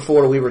 4 for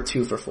 4. We were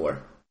 2 for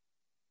 4.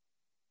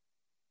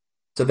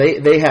 So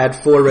they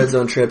had 4 red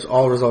zone trips,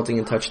 all resulting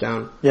in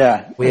touchdown.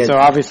 Yeah. We had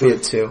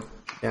 2.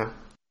 Yeah.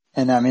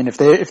 And I mean, if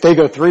they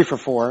go 3 for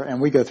 4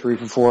 and we go 3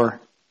 for 4,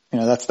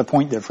 that's the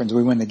point difference.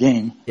 We win the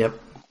game. Yep.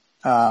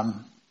 I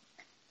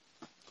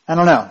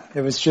don't know.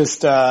 It was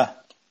just,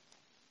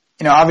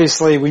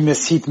 obviously we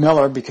missed Heath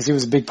Miller because he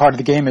was a big part of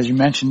the game, as you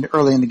mentioned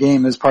early in the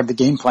game, as part of the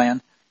game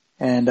plan.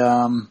 And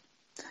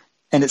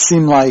it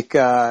seemed like,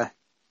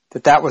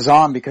 that was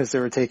on because they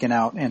were taking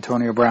out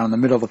Antonio Brown and the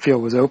middle of the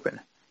field was open.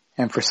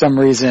 And for some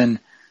reason,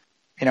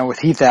 with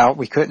Heath out,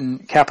 we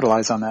couldn't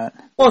capitalize on that.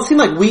 Well, it seemed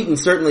like Wheaton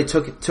certainly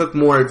took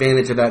more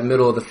advantage of that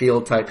middle of the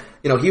field type.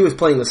 He was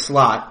playing the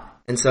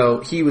slot, and so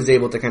he was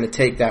able to kind of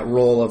take that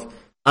role of,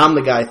 I'm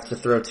the guy to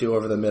throw to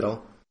over the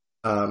middle.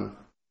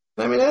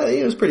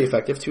 He was pretty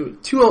effective. 9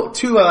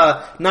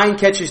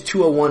 catches,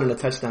 201, and a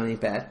touchdown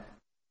ain't bad.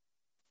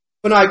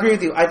 But no, I agree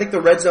with you. I think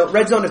the red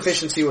zone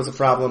efficiency was a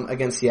problem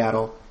against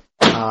Seattle.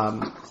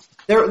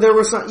 There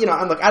was some,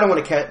 I don't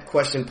want to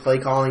question play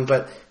calling,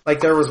 but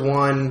there was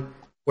one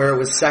where it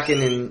was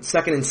second and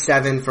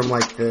 7 from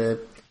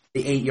the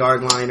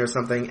 8-yard line or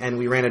something, and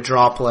we ran a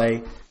draw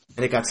play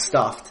and it got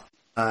stuffed.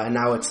 And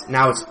now it's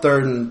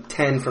 3rd and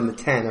 10 from the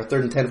 10 or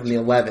 3rd and 10 from the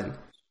 11.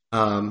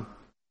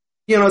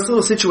 It's a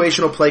little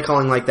situational play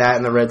calling like that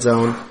in the red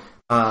zone.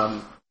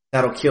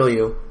 That'll kill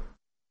you.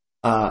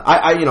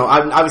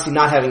 I'm obviously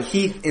not having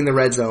Heath in the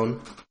red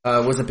zone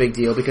was a big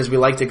deal because we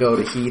like to go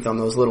to Heath on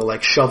those little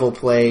shovel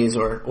plays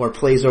or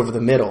plays over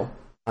the middle.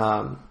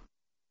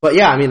 But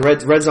yeah,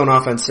 red zone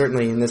offense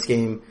certainly in this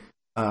game,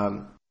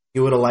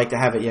 you would have liked to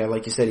have it. Yeah,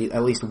 like you said,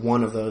 at least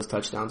one of those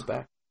touchdowns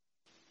back.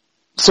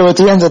 So at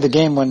the end of the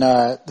game when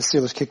the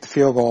Steelers kicked the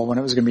field goal, when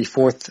it was going to be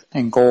 4th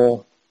and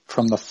goal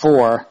from the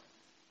 4,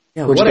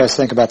 what do you guys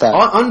think about that?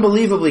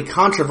 Unbelievably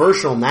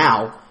controversial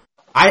now.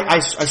 I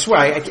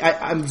swear,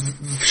 I'm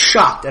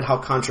shocked at how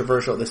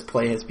controversial this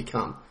play has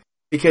become.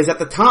 Because at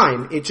the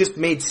time, it just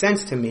made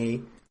sense to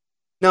me.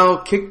 No,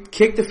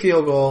 kick the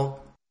field goal,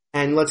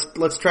 and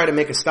let's try to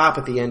make a stop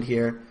at the end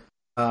here,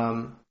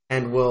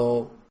 and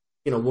we'll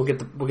get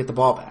the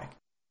ball back.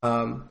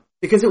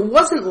 Because it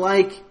wasn't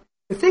like,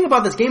 the thing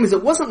about this game is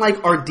it wasn't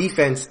like our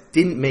defense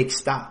didn't make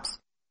stops,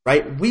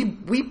 right?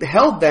 We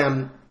held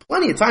them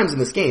plenty of times in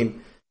this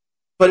game,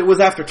 but it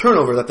was after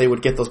turnover that they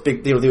would get those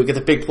big, they would get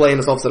the big play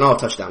and all of a sudden,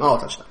 touchdown.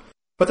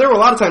 But there were a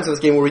lot of times in this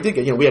game where we did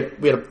get, we had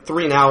a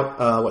 3 and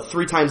out,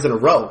 3 times in a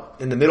row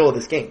in the middle of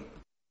this game.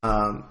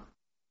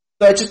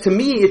 But just, to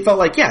me, it felt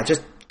like,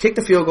 just kick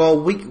the field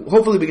goal.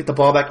 Hopefully we get the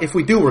ball back. If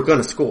we do, we're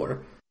gonna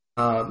score.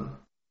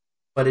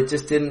 But it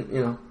just did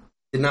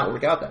not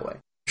work out that way.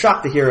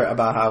 Shocked to hear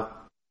about how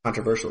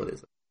controversial it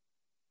is.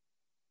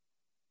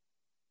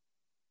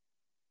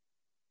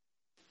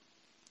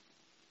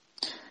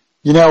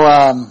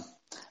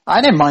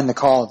 I didn't mind the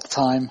call at the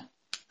time.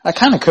 I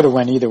kind of could have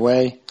went either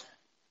way.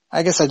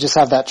 I guess I just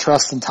have that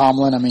trust in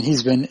Tomlin. I mean,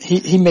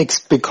 he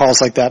makes big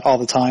calls like that all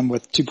the time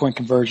with 2-point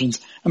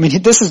conversions. I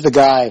mean, this is the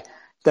guy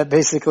that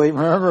basically,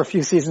 remember a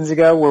few seasons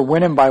ago, we're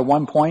winning by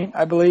 1 point,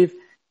 I believe,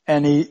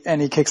 and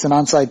he kicks an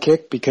onside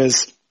kick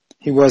because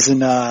he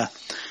wasn't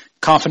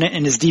confident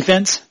in his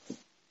defense.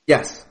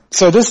 Yes.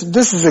 So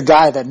this is a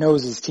guy that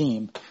knows his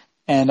team,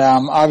 and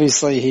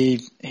obviously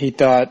he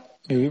thought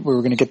we were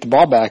going to get the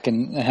ball back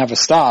and have a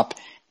stop,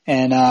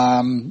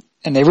 and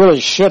they really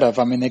should have.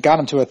 I mean, they got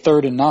him to a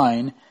 3rd and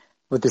 9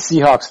 with the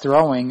Seahawks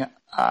throwing.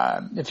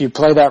 If you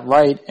play that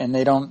right and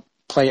they don't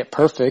play it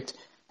perfect,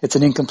 it's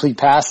an incomplete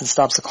pass. It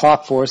stops the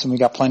clock for us, and we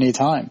got plenty of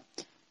time.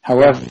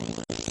 However,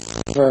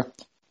 it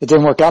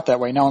didn't work out that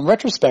way. Now, in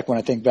retrospect, when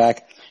I think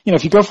back,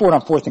 if you go for it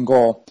on 4th and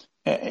goal,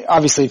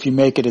 obviously if you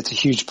make it, it's a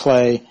huge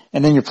play,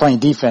 and then you're playing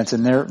defense,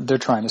 and they're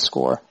trying to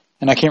score.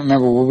 And I can't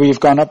remember, would we have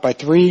gone up by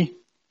 3?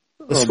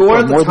 The score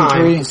at the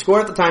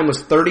time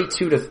was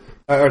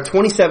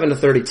 27 to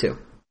 32.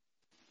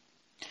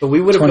 So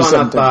we would have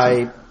gone up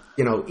by,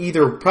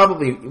 either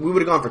probably, we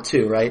would have gone for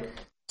 2, right?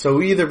 So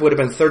we either would have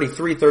been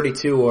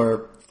 33-32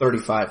 or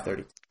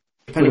 35-32.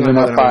 Depending on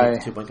whether or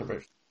not 2-point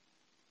conversion.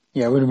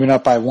 Yeah, it would have been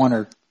up by 1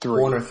 or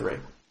 3. 1 or 3.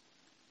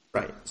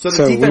 Right. So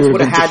the defense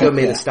would have had to have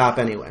made a stop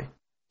anyway.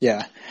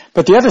 Yeah.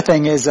 But the other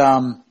thing is,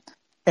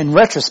 in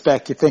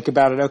retrospect, you think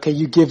about it, okay,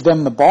 you give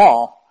them the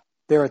ball,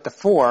 they're at the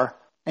 4,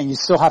 and you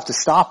still have to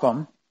stop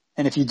them.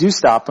 And if you do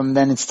stop them,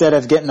 then instead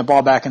of getting the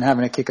ball back and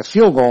having to kick a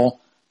field goal,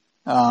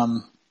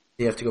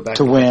 you have to go back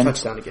to and win. Get the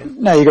touchdown again.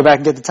 No, you go back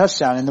and get the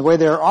touchdown. And the way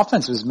their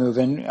offense was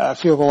moving,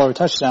 field goal or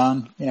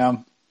touchdown,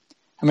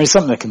 it's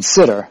something to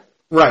consider.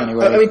 Right.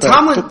 Anyway,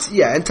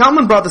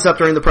 Tomlin brought this up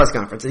during the press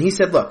conference, and he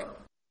said, look,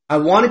 I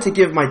wanted to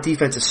give my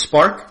defense a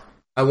spark.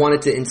 I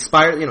wanted to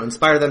inspire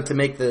them to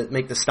make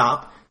the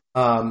stop.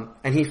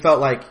 And he felt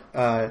like,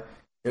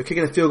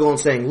 kicking the field goal and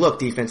saying, look,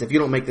 defense, if you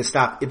don't make this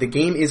stop, the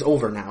game is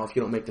over now if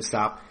you don't make the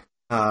stop,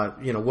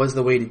 was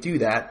the way to do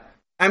that.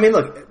 I mean,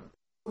 look,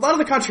 a lot of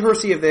the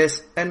controversy of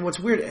this, and what's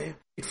weird,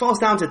 it falls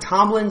down to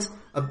Tomlin's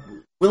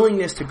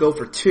willingness to go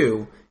for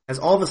 2 has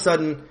all of a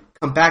sudden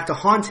come back to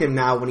haunt him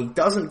now when he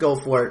doesn't go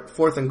for it,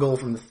 4th and goal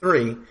from the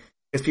 3,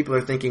 because people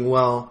are thinking,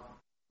 well,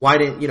 why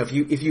didn't,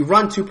 if you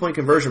run 2-point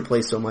conversion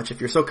plays so much, if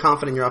you're so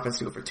confident in your offense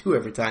to go for 2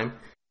 every time,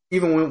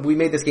 even when we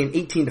made this game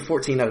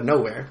 18-14 out of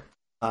nowhere,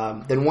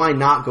 then why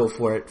not go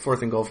for it,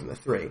 4th and goal from the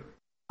 3?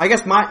 I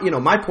guess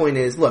my point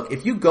is, look,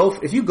 if you go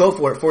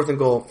for it, 4th and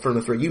goal from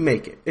the 3, you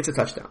make it. It's a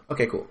touchdown.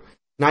 Okay, cool.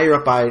 Now you're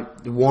up by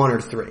 1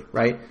 or 3,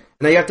 right?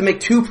 And now you have to make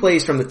 2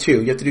 plays from the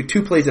 2. You have to do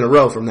 2 plays in a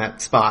row from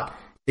that spot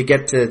to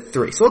get to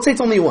 3. So let's say it's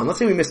only 1. Let's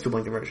say we missed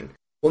 2-point conversion.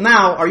 Well,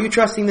 now, are you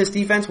trusting this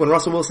defense when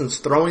Russell Wilson's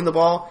throwing the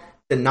ball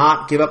to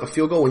not give up a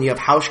field goal when you have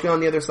Hauschka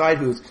on the other side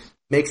who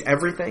makes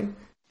everything?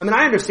 I mean,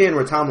 I understand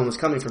where Tomlin was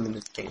coming from in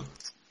this game.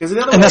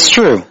 And that's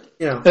true.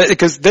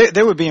 Because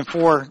they would be in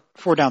four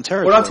down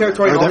territory. 4 down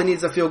territory, all they need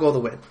is a field goal to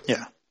win.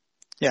 Yeah.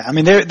 Yeah, I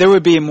mean, they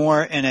would be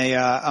more in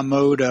a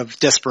mode of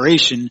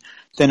desperation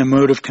than a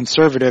mode of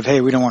conservative,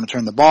 hey, we don't want to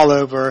turn the ball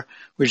over,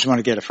 we just want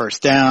to get a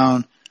first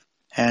down.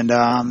 And,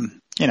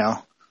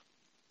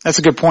 that's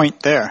a good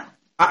point there.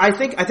 I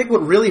think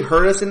what really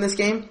hurt us in this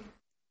game,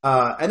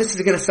 and this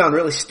is going to sound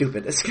really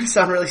stupid.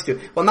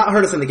 Well, not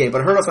hurt us in the game,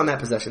 but hurt us on that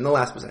possession, the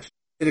last possession.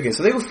 Okay,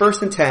 so they go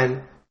 1st and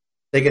 10,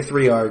 they get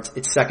 3 yards,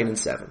 it's 2nd and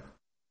 7.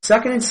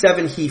 2nd and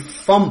 7, he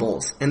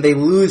fumbles, and they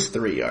lose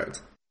 3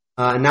 yards.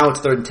 And now it's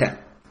 3rd and 10.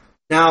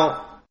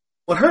 Now,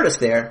 what hurt us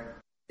there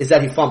is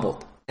that he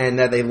fumbled, and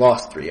that they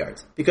lost 3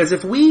 yards. Because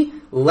if we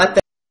let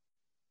that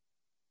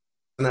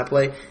in that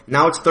play,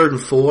 now it's 3rd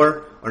and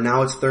 4, or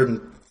now it's 3rd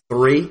and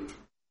 3,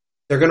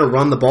 they're going to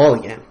run the ball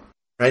again,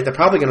 right? They're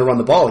probably going to run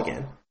the ball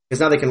again, because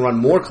now they can run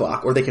more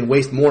clock, or they can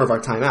waste more of our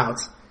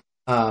timeouts.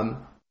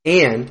 Our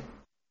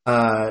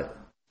front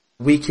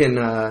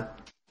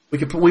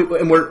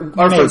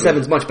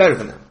 7's much better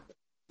than them.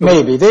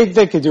 Maybe.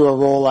 They could do a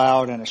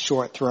rollout and a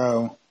short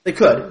throw. They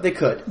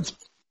could.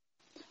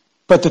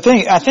 But the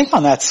thing, I think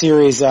on that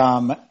series,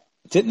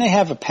 didn't they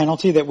have a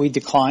penalty that we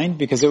declined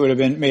because it would have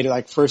been made it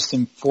like 1st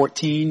and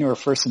 14 or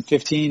 1st and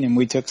 15 and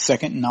we took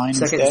 2nd and 9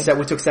 instead?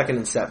 We took 2nd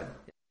and 7.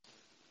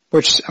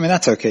 Which, I mean,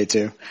 that's okay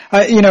too.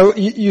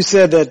 You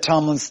said that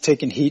Tomlin's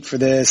taking heat for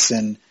this,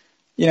 and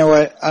you know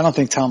what? I don't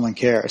think Tomlin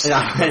cares.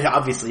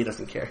 Obviously he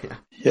doesn't care,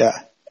 Yeah.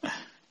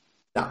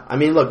 No, I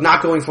mean, look,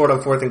 not going for it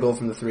on 4th and goal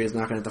from the 3 is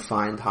not going to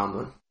define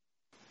Tomlin.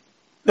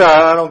 No,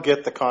 I don't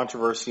get the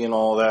controversy and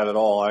all that at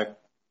all. I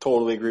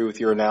totally agree with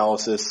your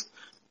analysis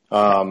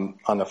on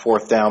the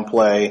 4th down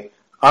play.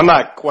 I'm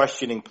not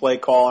questioning play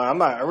calling. I'm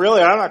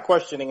not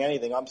questioning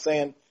anything. I'm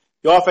saying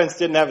the offense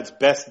didn't have its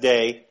best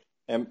day,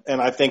 and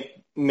I think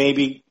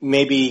maybe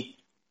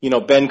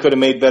Ben could have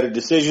made better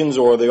decisions,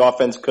 or the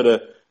offense could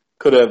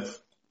have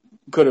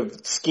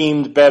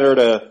schemed better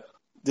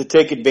to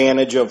take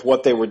advantage of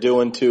what they were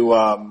doing to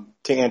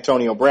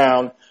Antonio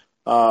Brown.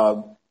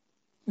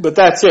 But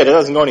that's it. It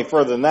doesn't go any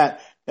further than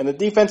that. And the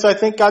defense, I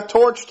think, got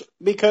torched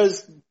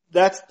because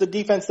that's the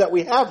defense that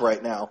we have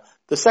right now.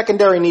 The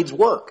secondary needs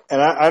work,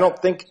 and I don't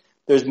think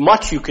there's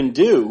much you can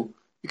do.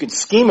 You can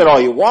scheme it all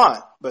you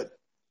want, but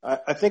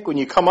I think when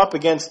you come up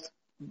against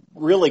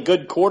really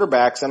good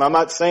quarterbacks, and I'm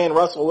not saying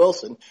Russell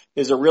Wilson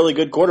is a really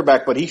good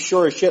quarterback, but he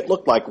sure as shit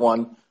looked like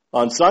one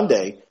on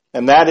Sunday,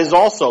 and that is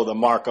also the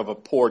mark of a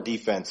poor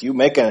defense. You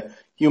make a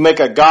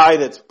guy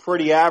that's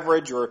pretty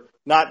average or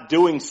not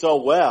doing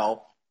so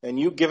well, and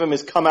you give him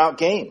his come out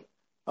game,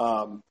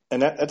 and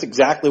that's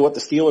exactly what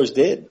the Steelers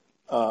did.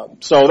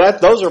 So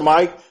those are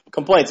my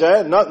complaints. I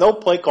had no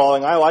play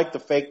calling. I like the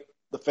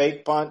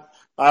fake punt.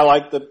 I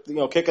like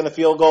the kicking the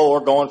field goal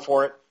or going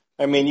for it.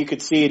 I mean, you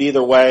could see it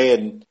either way,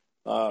 and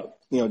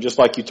just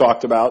like you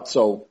talked about.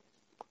 So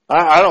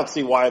I don't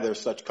see why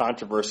there's such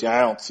controversy.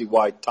 I don't see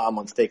why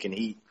Tomlin's taking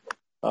heat.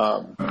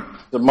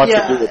 There's much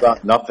to do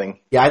about nothing.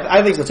 Yeah,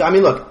 I think so too. I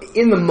mean, look,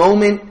 in the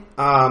moment,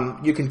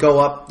 you can go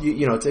up.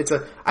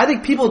 I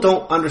think people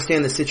don't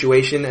understand the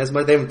situation as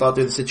much. They haven't thought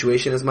through the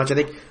situation as much. I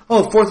think,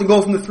 4th and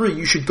goal from the 3,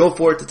 you should go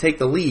for it to take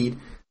the lead.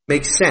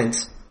 Makes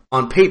sense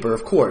on paper,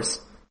 of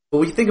course. But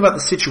when you think about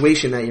the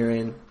situation that you're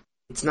in,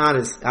 I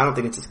don't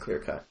think it's as clear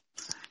cut.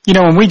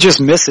 When we just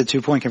missed a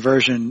 2-point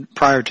conversion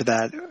prior to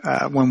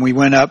that, when we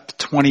went up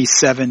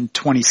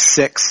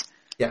 27-26.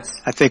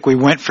 Yes. I think we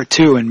went for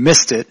 2 and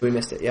missed it. We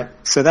missed it, yeah.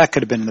 So that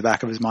could have been in the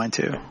back of his mind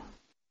too.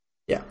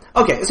 Yeah.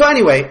 Okay, so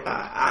anyway,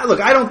 look,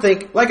 I don't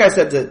think, like I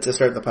said to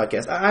start the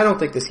podcast, I don't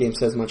think this game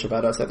says much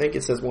about us. I think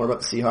it says more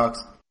about the Seahawks.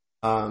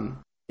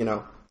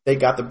 They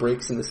got the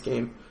breaks in this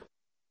game.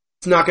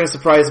 It's not going to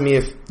surprise me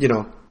if,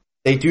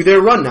 they do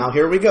their run now.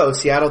 Here we go.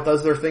 Seattle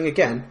does their thing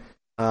again.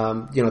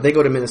 They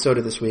go to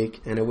Minnesota this week,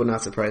 and it would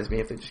not surprise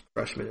me if they just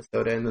crush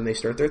Minnesota and then they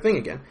start their thing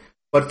again.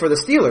 But for the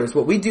Steelers,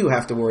 what we do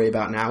have to worry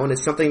about now, and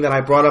it's something that I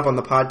brought up on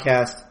the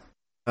podcast,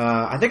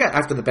 I think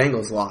after the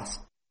Bengals loss,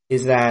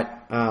 is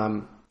that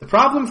the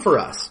problem for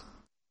us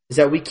is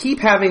that we keep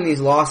having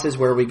these losses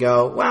where we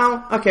go,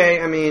 well,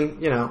 okay, I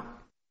mean,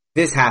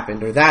 this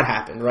happened or that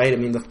happened, right? I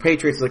mean, the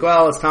Patriots are like,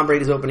 well, it's Tom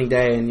Brady's opening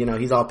day, and,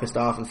 he's all pissed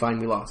off, and fine,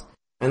 we lost.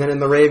 And then in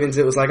the Ravens,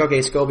 it was like, okay,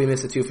 Scobie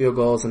missed the 2 field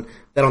goals, and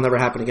that'll never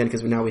happen again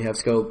because now we have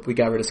we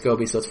got rid of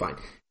Scobie, so it's fine.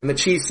 And the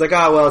Chiefs like,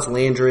 well, it's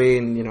Landry,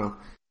 and,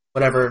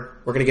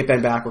 whatever, we're going to get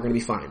Ben back, we're going to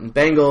be fine. And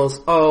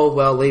Bengals,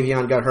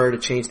 Le'Veon got hurt,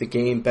 it changed the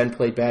game, Ben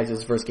played bad, it was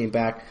his first game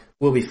back,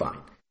 we'll be fine.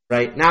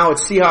 Right? Now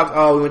it's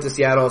Seahawks, we went to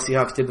Seattle,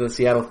 Seahawks did the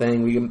Seattle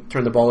thing, we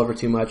turned the ball over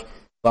too much,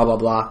 blah, blah,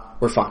 blah,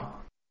 we're fine.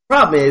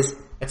 Problem is,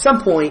 at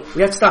some point,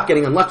 we have to stop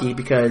getting unlucky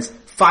because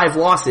 5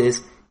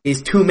 losses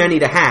is too many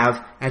to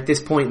have at this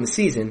point in the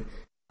season.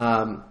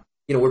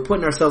 We're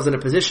putting ourselves in a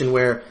position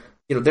where,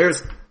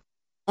 there's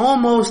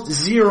almost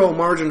zero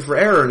margin for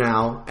error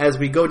now as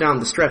we go down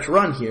the stretch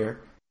run here.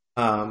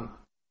 I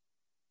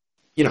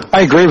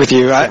agree with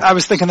you. I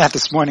was thinking that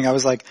this morning. I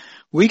was like,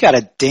 we got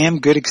a damn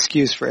good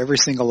excuse for every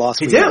single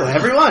loss we do,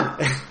 everyone.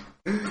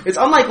 It's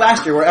unlike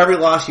last year where every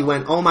loss you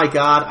went, oh my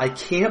god, I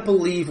can't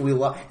believe we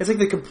lost. It's like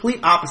the complete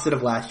opposite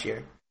of last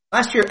year.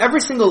 Last year, every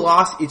single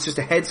loss, it's just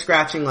a head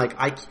scratching like,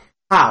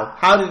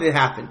 how did it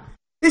happen?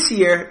 This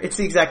year, it's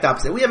the exact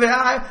opposite. We have you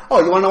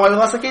want to know why we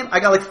lost that game? I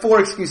got like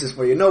 4 excuses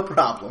for you, no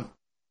problem.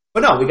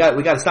 But no, we got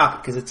to stop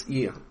it because it's,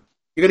 you're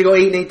going to go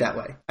 8-8 that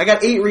way. I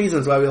got 8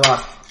 reasons why we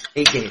lost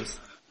 8 games.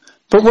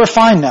 But we're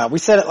fine now. We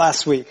said it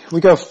last week. We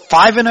go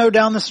 5-0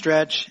 down the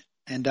stretch,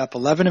 end up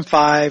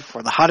 11-5.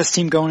 We're the hottest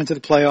team going into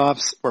the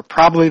playoffs. We're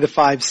probably the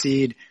 5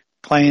 seed,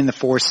 playing the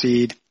 4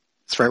 seed.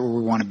 That's right where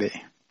we want to be.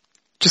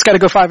 Just got to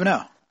go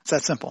 5-0. It's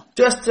that simple.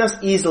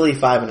 Just easily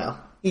 5-0.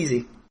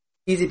 Easy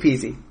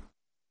peasy.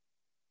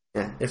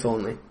 Yeah, if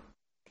only.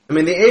 I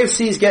mean, the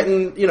AFC is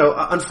getting,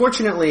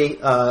 unfortunately,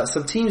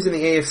 some teams in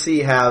the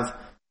AFC have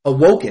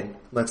awoken,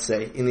 let's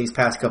say, in these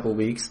past couple of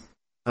weeks,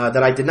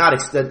 that I did not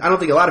I don't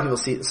think a lot of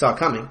people saw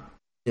coming.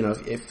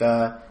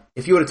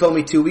 If you would have told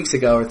me 2 weeks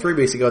ago or 3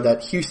 weeks ago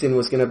that Houston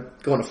was going to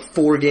go on a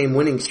 4-game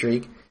winning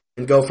streak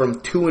and go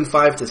from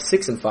 2-5 to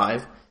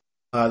 6-5,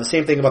 The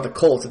same thing about the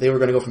Colts, that they were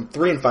going to go from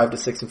 3-5 to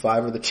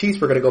 6-5, or the Chiefs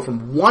were going to go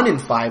from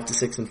 1-5 to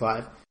 6-5.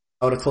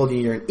 I would have told you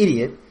you're an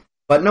idiot.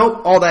 But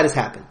nope, all that has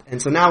happened.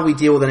 And so now we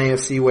deal with an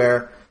AFC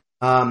where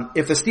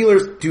if the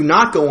Steelers do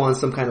not go on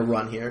some kind of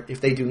run here,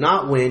 if they do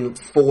not win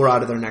 4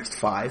 out of their next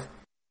 5,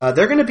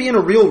 they're going to be in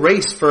a real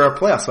race for a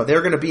playoff spot.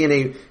 They're going to be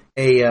in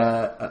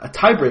a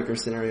tiebreaker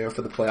scenario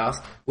for the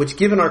playoffs, which,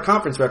 given our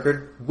conference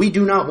record, we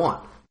do not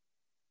want.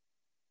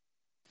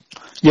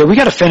 Yeah, we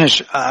got to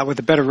finish with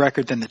a better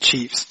record than the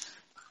Chiefs,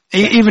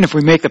 even if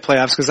we make the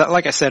playoffs. Because,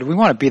 like I said, we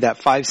want to be that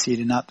 5 seed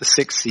and not the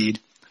 6 seed.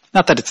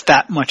 Not that it's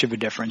that much of a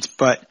difference,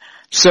 but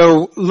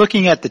so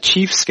looking at the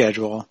Chiefs'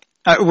 schedule,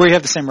 we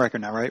have the same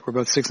record now, right? We're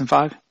both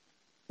 6-5.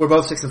 We're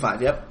both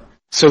 6-5. Yep.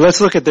 So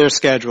let's look at their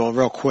schedule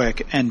real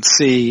quick and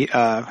see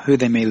who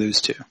they may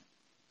lose to.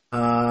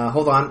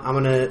 Hold on. I'm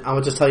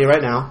gonna just tell you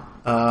right now.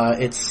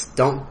 It's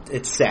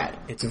sad.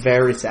 It's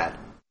very sad.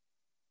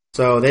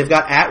 So they've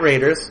got at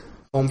Raiders,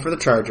 home for the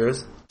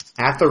Chargers,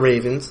 at the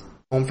Ravens,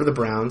 home for the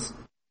Browns,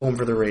 home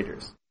for the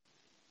Raiders.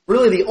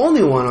 Really, the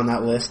only one on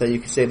that list that you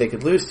could say they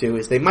could lose to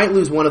is they might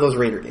lose one of those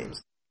Raider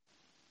games.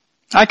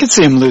 I could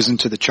see them losing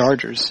to the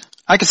Chargers.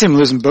 I could see them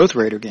losing both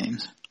Raider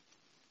games.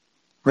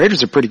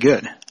 Raiders are pretty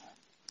good.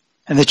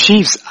 And the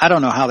Chiefs, I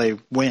don't know how they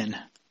win.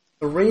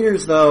 The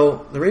Raiders,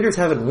 though,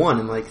 haven't won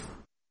in like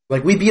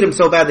we beat them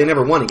so bad they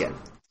never won again.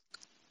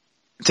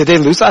 Did they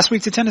lose last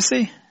week to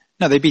Tennessee?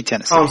 No, they beat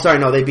Tennessee. Oh, I'm sorry,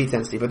 no, they beat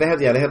Tennessee, but they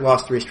had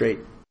lost 3 straight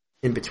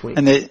in between.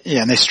 And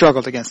they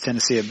struggled against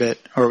Tennessee a bit,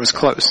 or it was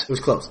close. It was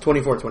close,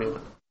 24-21.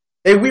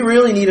 We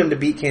really need them to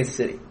beat Kansas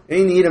City.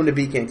 We need them to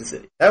beat Kansas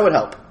City. That would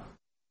help.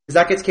 Because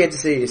that gets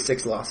Kansas City to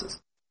 6 losses.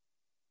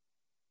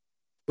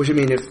 Which would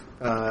mean if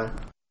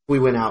we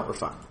win out, we're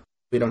fine.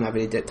 We don't have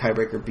any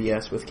tiebreaker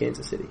BS with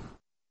Kansas City.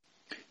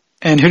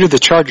 And who did the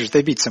Chargers?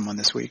 They beat someone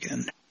this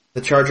weekend.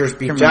 The Chargers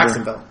beat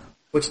Jacksonville.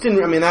 Which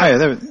didn't, I mean,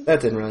 that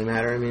didn't really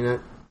matter. I mean,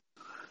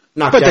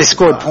 but they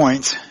scored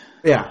points.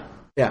 Yeah.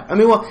 I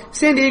mean, well,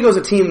 San Diego's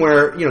a team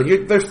where,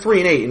 they're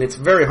 3-8, and it's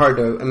very hard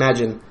to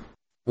imagine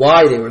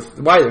why they're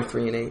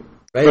 3-8. Right?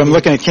 But I'm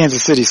looking at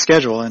Kansas City's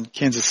schedule, and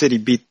Kansas City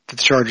beat the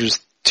Chargers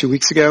 2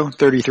 weeks ago,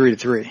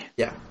 33-3.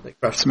 Yeah, they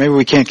crushed them. So maybe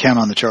we can't count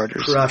on the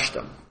Chargers. Crushed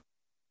them.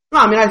 No,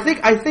 I mean,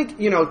 I think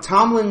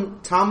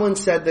Tomlin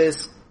said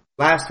this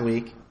last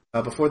week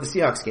before the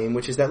Seahawks game,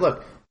 which is that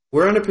look,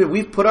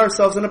 we've put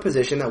ourselves in a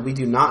position that we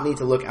do not need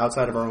to look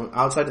outside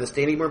of the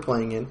stadium we're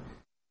playing in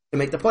to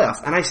make the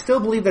playoffs, and I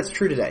still believe that's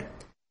true today.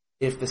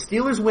 If the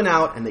Steelers win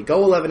out and they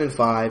go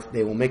 11-5,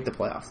 they will make the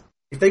playoffs.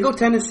 If they go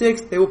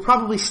 10-6, they will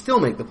probably still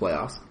make the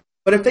playoffs.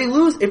 But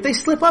if they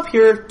slip up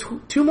here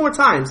 2 more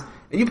times,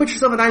 and you put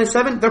yourself at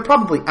 9-7, they're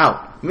probably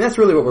out. I mean, that's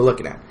really what we're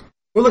looking at.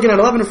 We're looking at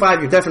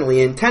 11-5, you're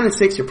definitely in.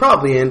 10-6, you're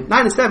probably in.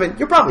 9-7,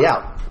 you're probably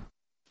out.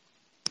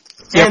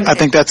 Yep, I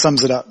think that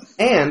sums it up.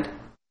 And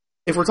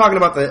if we're talking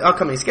about the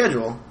upcoming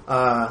schedule,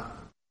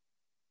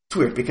 it's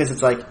weird because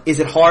it's like, is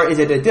it hard? Is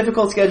it a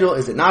difficult schedule?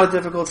 Is it not a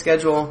difficult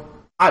schedule?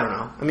 I don't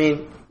know. I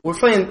mean, we're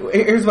playing.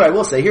 Here's what I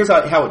will say. Here's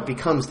how it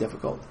becomes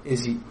difficult.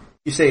 Is you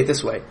say it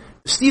this way: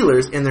 the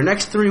Steelers in their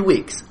next 3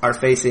 weeks are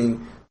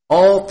facing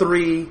all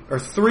 3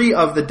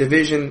 of the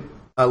division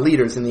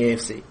leaders in the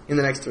AFC in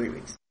the next 3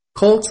 weeks.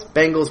 Colts,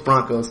 Bengals,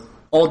 Broncos,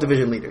 all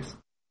division leaders.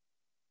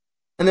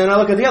 And then I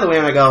look at the other way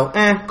and I go,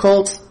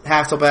 Colts,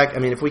 Hasselbeck. I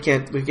mean, if we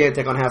can't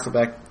take on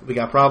Hasselbeck, we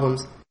got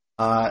problems.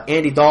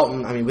 Andy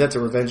Dalton, I mean, that's a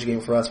revenge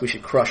game for us. We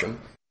should crush him.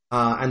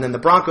 And then the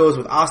Broncos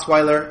with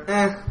Osweiler,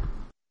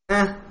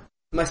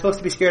 Am I supposed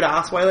to be scared of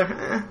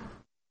Osweiler?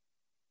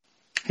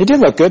 He did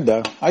look good,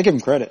 though. I give him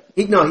credit.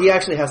 He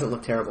actually hasn't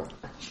looked terrible.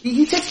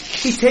 He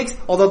takes,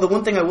 although the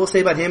one thing I will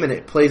say about him, and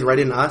it plays right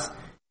into us,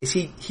 is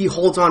he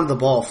holds on to the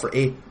ball for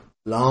a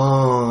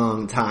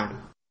long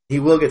time. He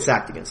will get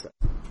sacked against it.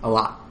 A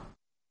lot.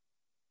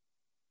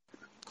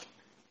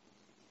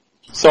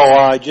 So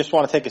I just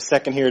want to take a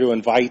second here to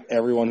invite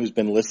everyone who's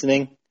been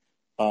listening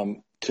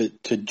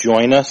to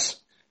join us.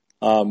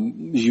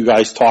 You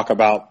guys talk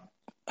about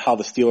how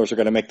the Steelers are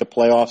going to make the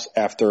playoffs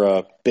after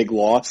a big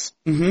loss.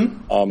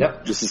 Mm-hmm.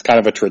 Yep. This is kind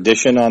of a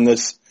tradition on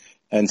this.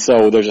 And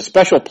so there's a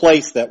special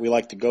place that we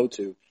like to go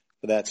to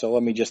for that. So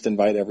let me just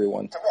invite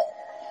everyone.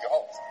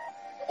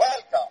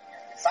 Welcome,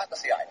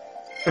 Fantasy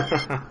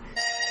Island.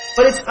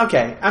 But it's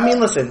okay. I mean,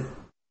 listen.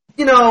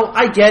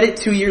 I get it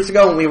 2 years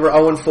ago when we were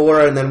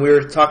 0-4 and then we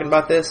were talking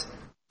about this.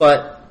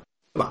 But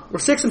come on, we're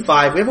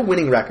 6-5. We have a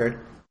winning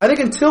record. I think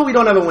until we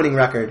don't have a winning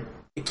record,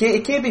 it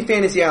can't be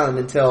Fantasy Island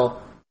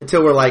until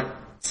we're like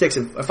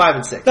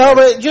 5-6. No,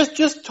 but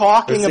just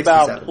talking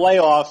about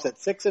playoffs at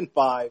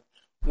 6-5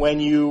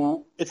 when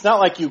it's not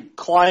like you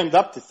climbed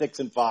up to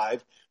 6-5.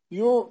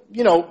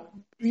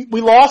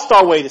 We lost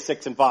our way to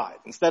 6-5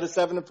 instead of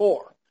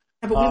 7-4.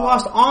 Yeah, but we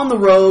lost on the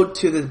road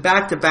to the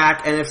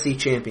back-to-back NFC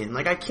champion.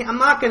 Like I'm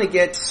not going to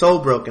get so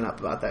broken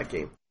up about that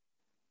game.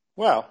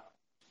 Well,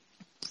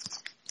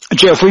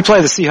 Joe, if we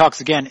play the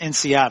Seahawks again in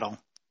Seattle,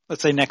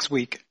 let's say next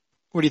week,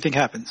 what do you think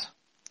happens?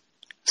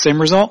 Same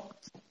result?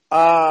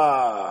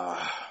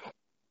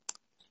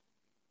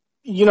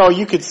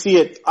 you could see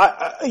it.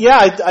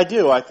 I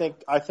do. I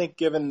think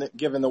given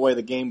the way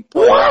the game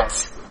played out.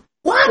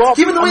 What? Well,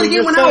 given the way the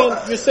game went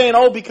out? You're saying,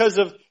 because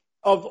of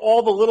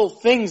all the little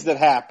things that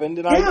happened,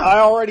 and I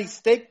already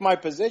staked my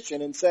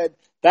position and said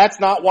that's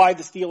not why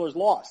the Steelers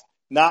lost.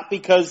 Not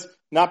because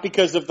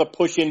of the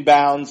push in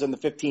bounds and the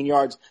 15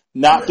 yards.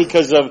 Not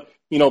because of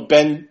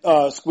Ben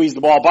squeezed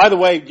the ball. By the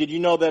way, did you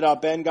know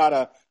that Ben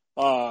got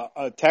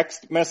a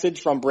text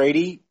message from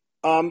Brady?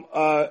 And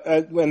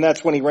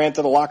that's when he ran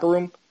to the locker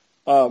room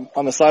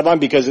on the sideline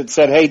because it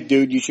said, "Hey,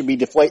 dude, you should be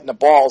deflating the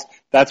balls.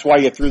 That's why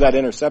you threw that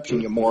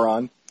interception, you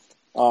moron."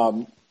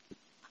 By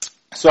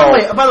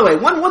the way,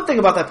 one thing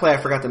about that play I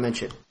forgot to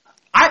mention.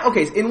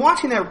 In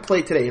watching that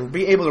play today and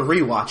be able to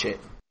rewatch it,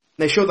 and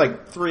they showed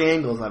like 3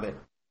 angles of it.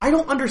 I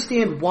don't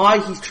understand why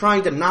he's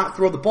trying to not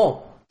throw the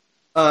ball.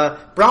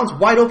 Brown's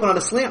wide open on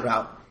a slant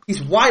route.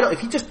 He's wide open.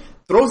 If he just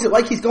throws it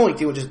like he's going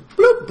to and just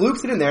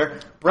bloops it in there,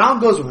 Brown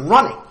goes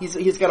running.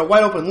 He's got a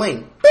wide open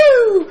lane.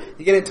 Boo!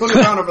 You get Antonio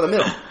Brown over the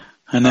middle.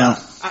 I know.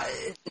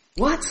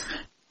 What?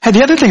 Hey,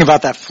 the other thing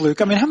about that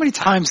fluke, I mean, how many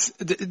times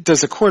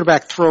does a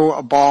quarterback throw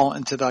a ball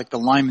into the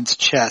lineman's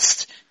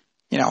chest,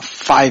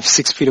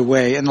 5-6 feet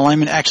away, and the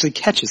lineman actually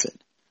catches it?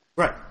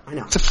 Right, I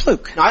know. It's a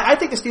fluke. No, I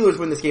think the Steelers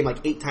win this game like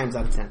 8 times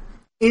out of 10.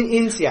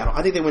 In Seattle,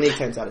 I think they win 8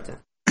 times out of 10.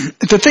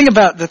 After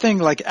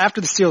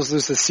the Steelers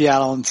lose to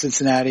Seattle and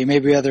Cincinnati,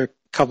 maybe other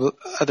couple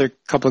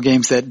of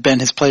games that Ben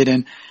has played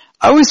in,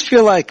 I always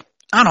feel like,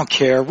 I don't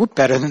care, we're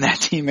better than that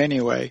team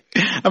anyway.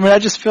 I mean, I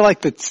just feel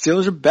like the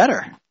Steelers are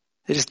better.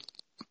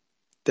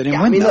 They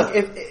didn't win. Look,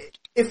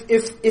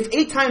 if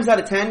 8 times out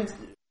of 10,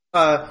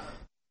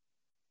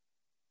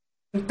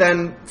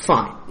 then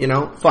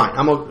fine, fine.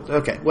 I'm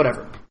okay,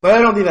 whatever. But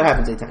I don't think that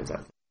happens 8 times out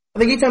of 10. I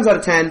think 8 times out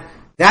of 10,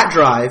 that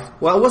drive,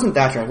 well, it wasn't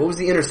that drive. What was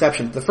the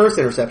interception? The first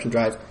interception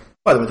drive.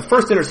 By the way, the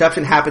first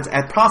interception happens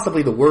at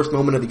possibly the worst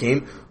moment of the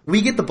game.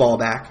 We get the ball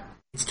back.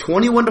 It's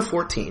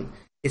 21-14.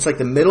 It's like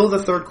the middle of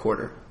the third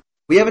quarter.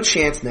 We have a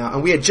chance now,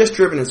 and we had just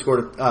driven and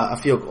scored a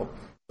field goal.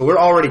 So we're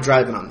already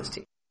driving on this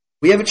team.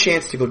 We have a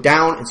chance to go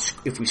down, and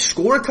if we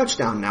score a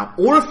touchdown now,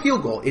 or a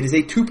field goal, it is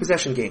a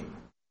 2-possession game.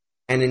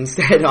 And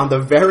instead, it wasn't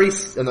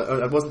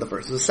the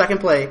first, it was the second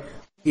play,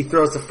 he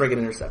throws the friggin'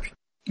 interception.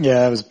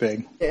 Yeah, that was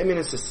big. I mean,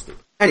 it's just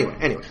stupid.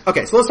 Anyway.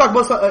 Okay, so let's talk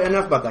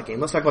enough about that game.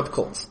 Let's talk about the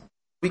Colts.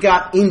 We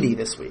got Indy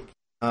this week,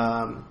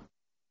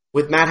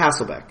 with Matt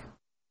Hasselbeck.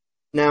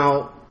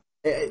 Now,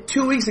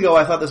 2 weeks ago,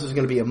 I thought this was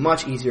going to be a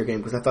much easier game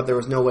because I thought there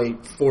was no way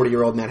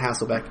 40-year-old Matt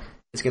Hasselbeck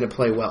is going to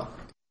play well.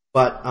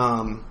 But,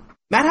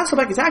 Matt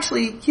Hasselbeck is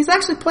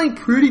actually playing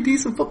pretty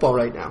decent football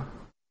right now.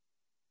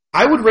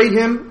 I would rate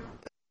him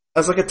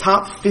as like a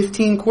top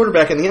 15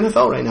 quarterback in the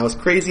NFL right now, as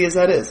crazy as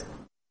that is.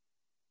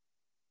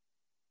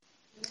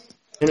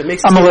 And it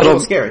makes it a little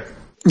scary.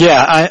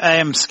 Yeah, I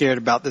am scared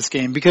about this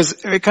game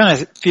because it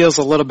kind of feels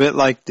a little bit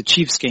like the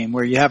Chiefs game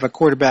where you have a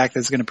quarterback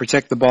that's going to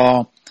protect the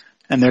ball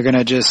and they're going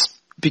to just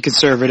be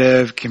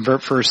conservative,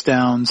 convert first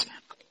downs,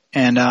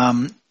 and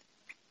we're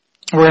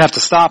going to have to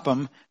stop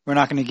them. We're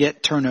not going to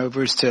get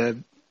turnovers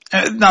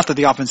not that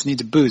the offense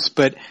needs a boost,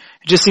 but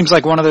it just seems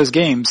like one of those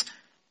games.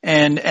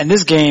 And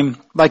this game,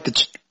 like the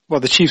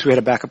Chiefs, we had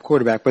a backup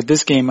quarterback, but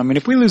this game, I mean,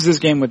 if we lose this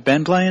game with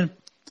Ben playing,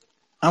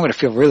 I'm going to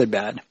feel really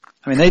bad.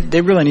 I mean, they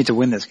really need to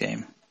win this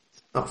game.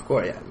 Oh, of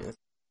course, yeah. I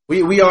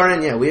mean, we are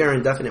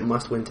in definite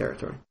must-win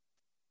territory.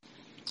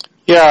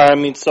 Yeah, I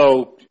mean,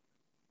 so,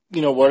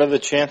 what are the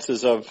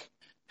chances of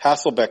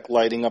Hasselbeck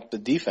lighting up the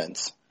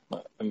defense?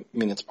 I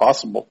mean, it's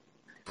possible.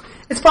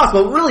 It's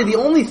possible. Really, the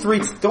only three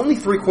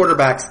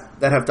quarterbacks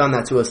that have done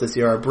that to us this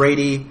year are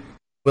Brady,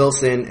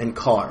 Wilson, and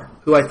Carr,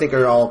 who I think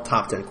are all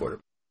top 10 quarterbacks.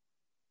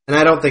 And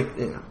I don't think,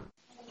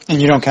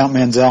 And you don't count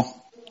Manziel?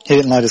 He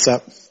didn't light us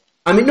up.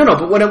 I mean, no.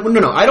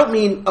 I don't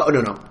mean. Oh,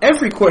 no.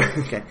 Every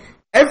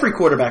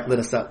quarterback lit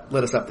us up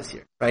this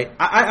year, right?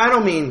 I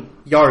don't mean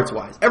yards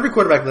wise. Every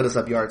quarterback lit us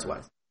up yards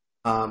wise.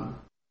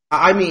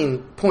 I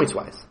mean points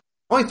wise.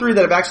 Only 3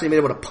 that have actually been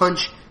able to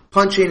punch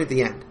in at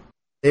the end.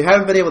 They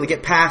haven't been able to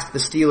get past the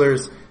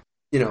Steelers,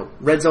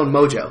 red zone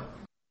mojo.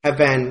 Have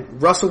been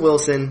Russell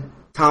Wilson,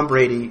 Tom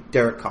Brady,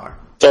 Derek Carr.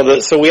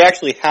 So we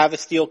actually have a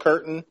steel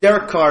curtain.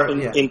 Derek Carr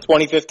in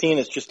 2015.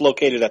 It's just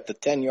located at the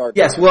 10-yard.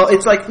 Yes, well,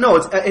 it's like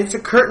it's a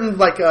curtain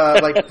like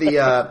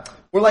the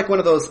we're like one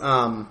of those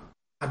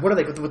what are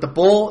they with the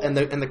bull and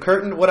the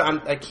curtain?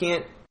 I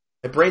can't.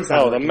 My brain's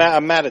not. A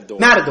matador.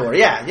 Matador,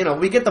 yeah.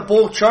 We get the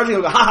bull charging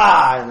and we go ha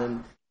ha,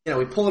 and then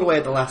we pull it away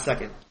at the last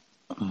second.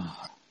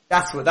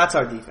 That's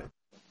our defense.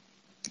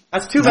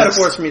 That's 2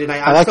 metaphors for me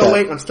tonight. I'm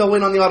still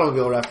waiting on the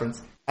automobile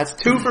reference. That's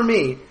 2 for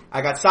me.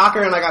 I got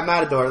soccer and I got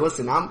matador.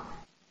 Listen,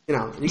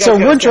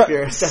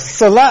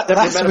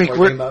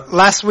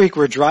 last week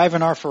we're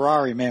driving our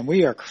Ferrari, man.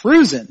 We are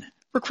cruising.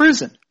 We're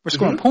cruising. We're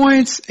scoring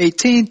points,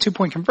 18,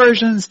 2-point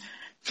conversions,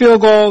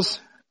 field goals.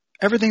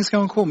 Everything's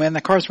going cool, man.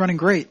 The car's running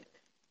great.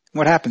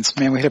 What happens,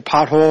 man? We hit a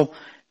pothole,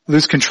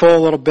 lose control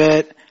a little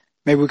bit.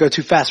 Maybe we go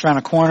too fast around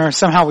a corner.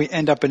 Somehow we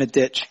end up in a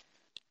ditch.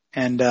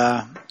 And,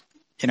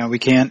 we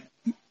can't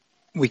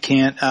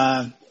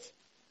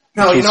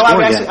No, you know,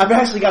 I've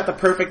actually got the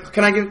perfect.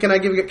 Can I give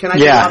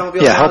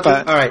automobile analogy?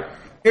 All right.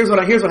 Here's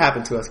what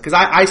happened to us, because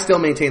I still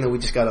maintain that we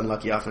just got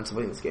unlucky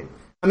offensively in this game.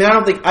 I mean,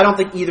 I don't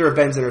think either of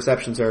Ben's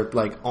interceptions are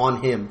like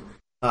on him.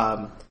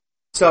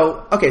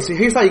 So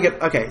here's how you get.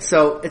 Okay,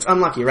 so it's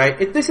unlucky,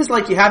 right? This is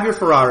like you have your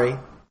Ferrari,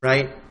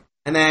 right?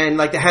 And then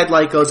like the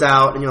headlight goes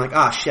out, and you're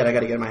like, shit, I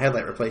got to get my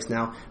headlight replaced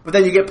now. But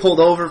then you get pulled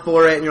over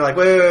for it, and you're like,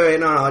 wait,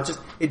 no,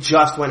 it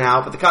just went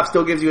out. But the cop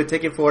still gives you a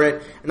ticket for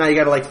it, and now you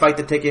got to like fight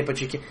the ticket,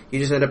 but you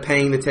just end up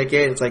paying the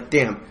ticket. It's like,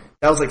 damn,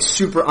 that was like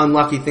super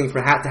unlucky thing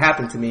to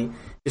happen to me,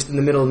 just in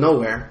the middle of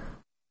nowhere.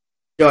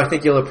 Joe, I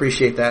think you'll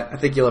appreciate that. I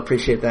think you'll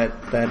appreciate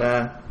that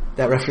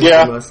reference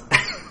to us.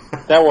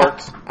 That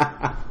works.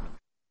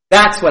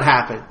 That's what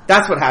happened.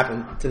 That's what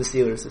happened to the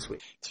Steelers this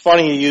week. It's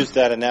funny you used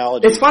that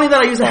analogy. It's funny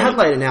that I use a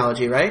headlight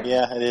analogy, right?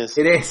 Yeah, it is.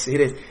 It is.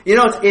 You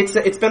know,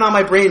 it's been on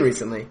my brain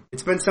recently.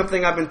 It's been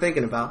something I've been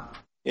thinking about.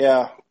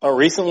 Yeah. Oh,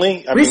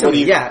 recently?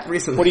 Recently.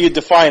 What do you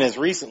define as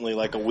recently?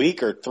 Like a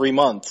week or 3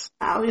 months?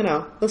 You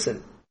know,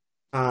 listen.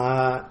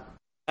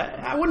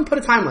 I wouldn't put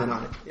a timeline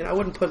on it. You know, I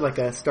wouldn't put like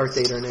a start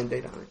date or an end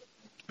date on it.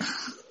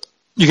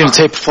 You gonna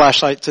tape a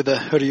flashlight to the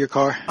hood of your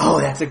car? Oh,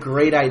 that's a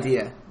great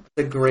idea.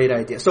 It's a great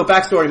idea. So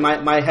backstory,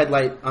 my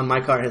headlight on my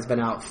car has been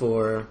out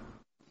for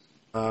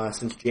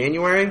since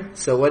January.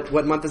 So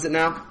what month is it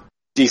now?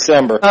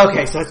 December.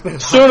 Okay, so it's been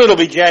soon. It'll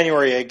be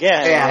January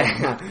again.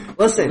 Yeah.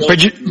 Listen,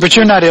 but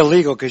you're not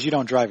illegal because you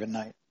don't drive at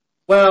night.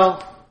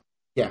 Well,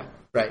 yeah,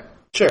 right.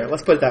 Sure,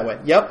 let's put it that way.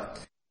 Yep.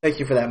 Thank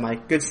you for that,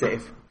 Mike. Good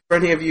save. For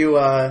any of you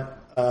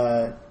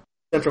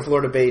Central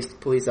Florida-based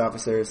police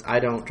officers, I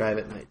don't drive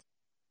at night.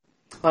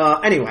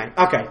 Anyway,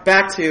 okay,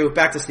 back to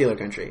Steeler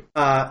country.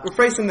 We're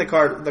facing the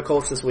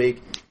Colts this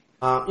week.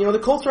 You know, the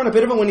Colts are on a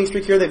bit of a winning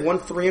streak here. They've won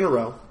 3 in a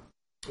row.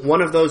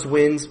 One of those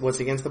wins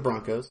was against the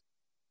Broncos.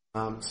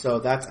 So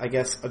that's, I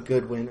guess, a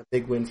good win, a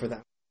big win for them.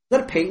 Is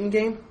that a Peyton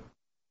game?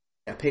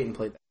 Yeah, Peyton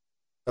played that.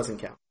 Doesn't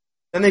count.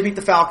 Then they beat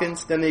the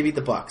Falcons. Then they beat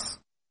the Bucs.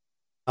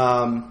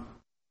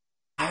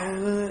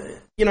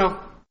 You know,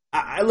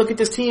 I look at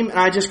this team and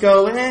I just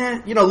go,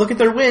 you know, look at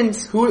their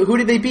wins. Who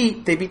did they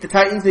beat? They beat the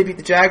Titans, they beat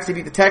the Jags, they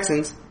beat the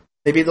Texans.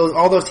 They beat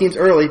all those teams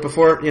early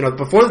before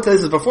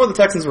the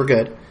Texans were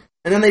good.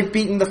 And then they've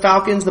beaten the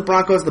Falcons, the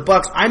Broncos, the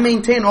Bucs. I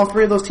maintain all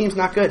 3 of those teams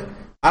not good.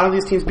 I don't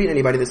think these teams beat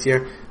anybody this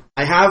year.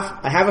 I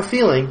have a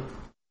feeling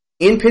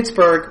in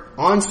Pittsburgh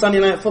on Sunday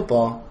Night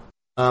Football,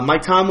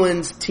 Mike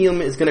Tomlin's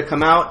team is going to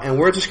come out and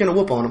we're just going to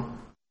whoop on them.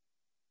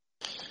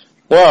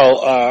 Well,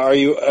 are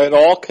you at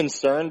all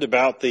concerned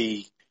about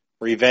the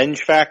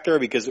revenge factor?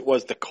 Because it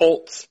was the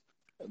Colts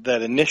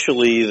that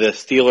initially the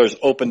Steelers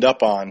opened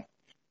up on,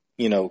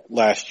 you know,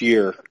 last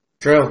year.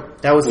 True.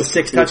 That was the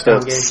 6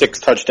 touchdown game. 6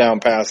 touchdown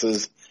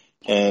passes,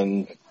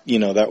 and, you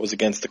know, that was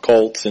against the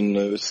Colts, and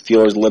the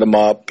Steelers lit them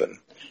up,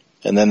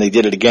 and then they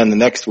did it again the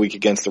next week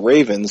against the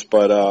Ravens,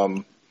 but,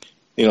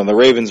 you know, the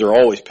Ravens are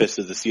always pissed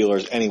at the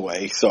Steelers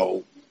anyway,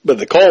 so, but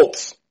the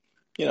Colts,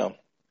 you know,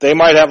 they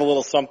might have a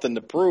little something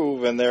to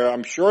prove, and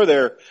I'm sure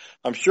they're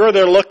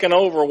looking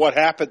over what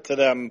happened to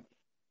them,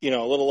 you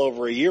know, a little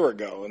over a year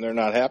ago, and they're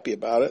not happy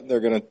about it.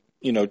 They're going to,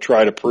 you know,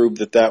 try to prove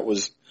that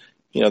was,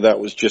 you know, that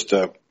was just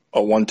a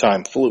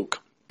one-time fluke.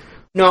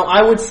 No,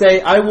 I would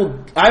say I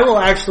will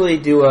actually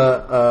do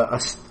a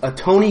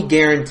Tony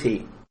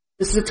guarantee.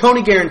 This is a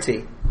Tony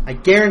guarantee. I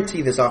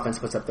guarantee this offense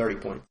puts up 30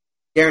 points.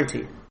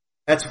 Guaranteed.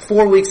 That's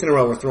 4 weeks in a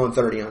row we're throwing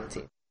 30 on the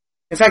team.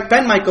 In fact,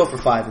 Ben might go for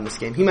 5 in this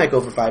game. He might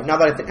go for 5. Now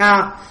that I think,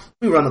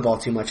 we run the ball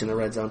too much in the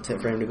red zone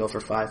for him to go for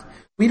 5.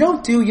 You know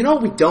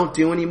what we don't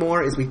do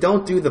anymore is we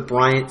don't do the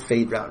Bryant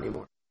fade route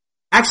anymore.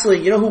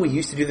 Actually, you know who we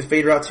used to do the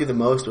fade route to the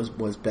most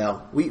was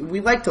Bell. We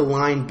like to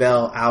line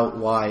Bell out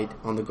wide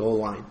on the goal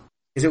line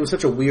because it was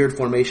such a weird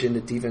formation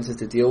to defenses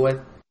to deal with.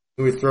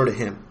 We would throw to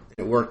him,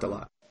 and it worked a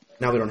lot.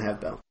 Now we don't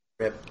have Bell.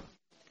 Rip.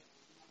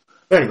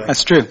 But anyway,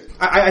 that's true.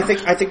 I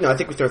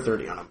think we throw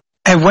 30 on him.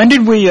 And when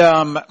did we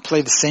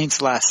play the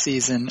Saints last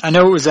season? I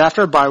know it was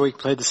after a bye week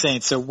played the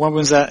Saints. So when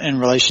was that in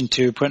relation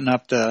to putting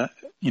up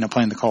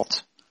playing the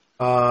Colts?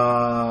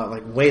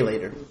 Like way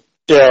later.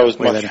 Yeah, it was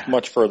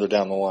much further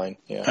down the line.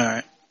 Yeah. All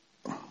right.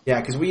 Yeah,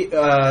 because we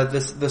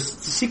the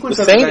sequence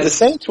of the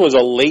Saints was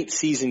a late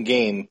season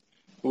game.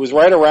 It was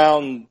right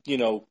around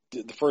the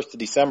 1st of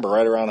December,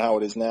 right around how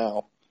it is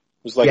now.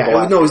 It was like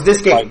it was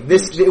this game.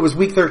 It was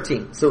week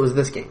 13, so it was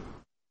this game,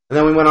 and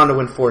then we went on to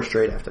win 4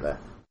 straight after that.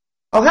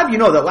 I'll have you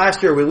know that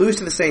last year we lose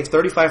to the Saints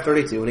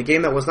 35-32 in a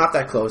game that was not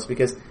that close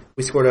because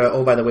we scored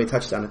a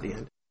touchdown at the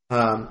end.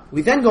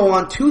 We then go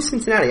on to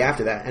Cincinnati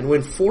after that and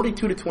win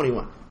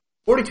 42-21.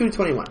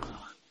 42-21.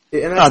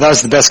 That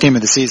was the best game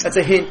of the season. That's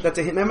a hint.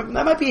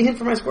 That might be a hint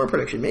for my score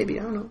prediction. Maybe.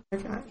 I don't know.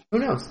 Who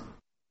knows?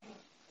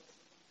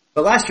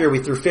 But last year we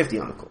threw 50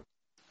 on the Colts.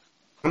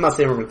 I'm not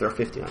saying we're going to throw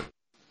 50 on it.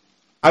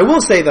 I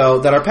will say, though,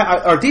 that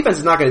our defense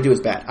is not going to do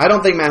as bad. I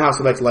don't think Matt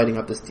Hasselbeck's lighting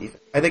up this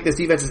defense. I think this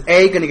defense is,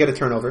 going to get a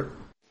turnover.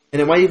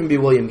 And it might even be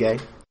William Gay.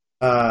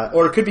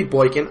 Or it could be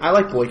Boykin. I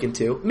like Boykin,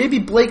 too. Maybe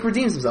Blake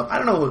redeems himself. I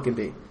don't know who it can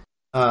be.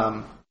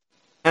 And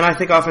I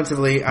think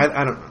offensively,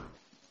 I don't know.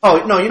 Oh,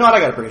 no, you know what? I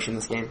got a prediction in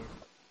this game.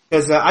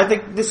 Because I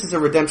think this is a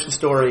redemption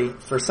story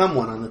for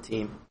someone on the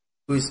team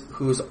who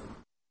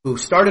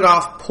started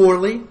off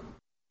poorly.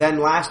 Then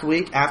last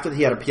week, after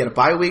he had a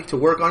bye week to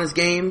work on his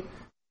game,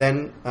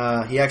 then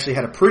he actually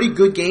had a pretty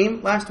good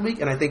game last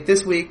week. And I think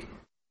this week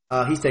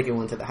he's taking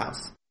one to the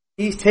house.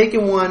 He's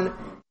taking one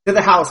to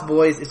the house,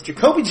 boys. It's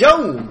Jacoby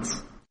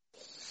Jones.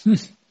 He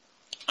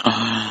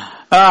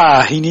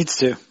needs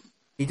to.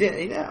 He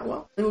did. Yeah.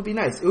 Well, it would be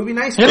nice. It would be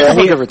nice. He had a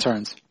couple good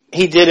returns.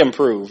 He did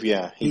improve,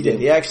 yeah. He did.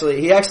 He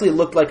actually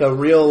looked like a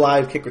real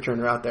live kick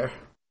returner out there.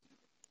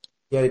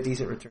 He had a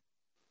decent return.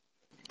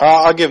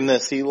 I'll give him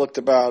this. He looked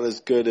about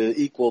as good,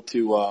 equal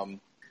to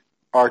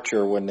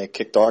Archer when they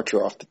kicked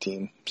Archer off the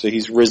team. So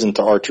he's risen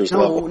to Archer's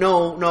level.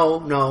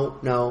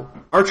 No.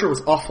 Archer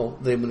was awful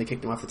when they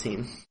kicked him off the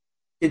team.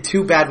 He had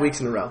 2 bad weeks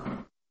in a row.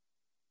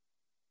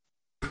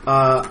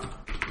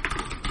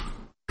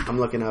 I'm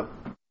looking up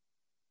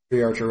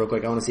Free Archer real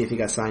quick. I want to see if he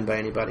got signed by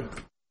anybody.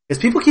 Because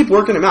people keep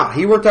working him out.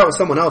 He worked out with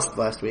someone else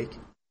last week. I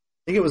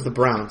think it was the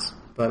Browns,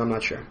 but I'm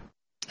not sure.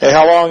 Hey,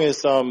 how long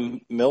is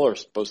Miller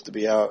supposed to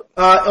be out?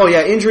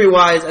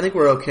 Injury-wise, I think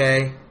we're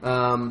okay.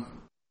 I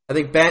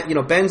think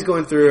Ben's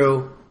going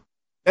through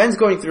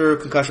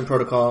concussion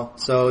protocol,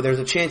 so there's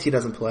a chance he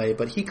doesn't play,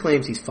 but he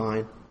claims he's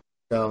fine.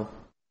 So,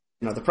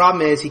 the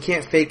problem is he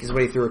can't fake his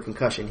way through a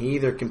concussion. He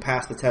either can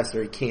pass the test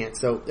or he can't.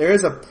 So there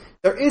is a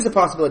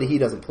possibility he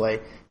doesn't play.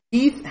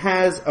 Heath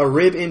has a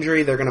rib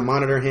injury. They're going to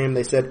monitor him.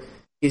 They said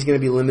he's going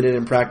to be limited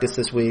in practice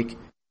this week.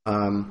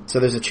 So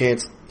there's a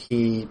chance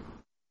he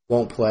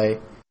won't play.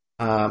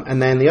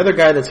 And then the other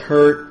guy that's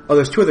hurt,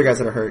 there's 2 other guys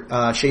that are hurt.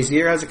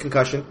 Shazier has a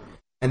concussion,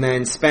 and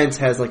then Spence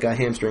has like a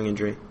hamstring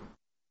injury.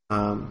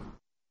 But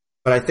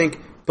I think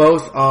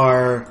both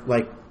are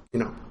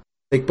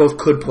they both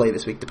could play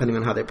this week depending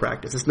on how they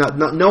practice. It's not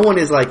no one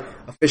is like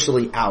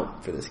officially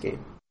out for this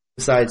game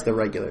besides the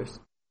regulars.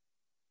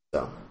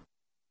 So,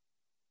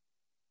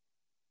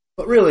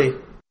 but really,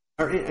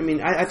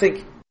 I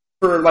think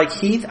for like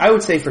Heath, I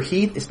would say for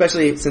Heath,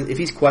 especially if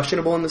he's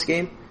questionable in this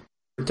game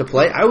to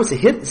play, I would say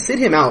sit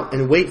him out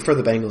and wait for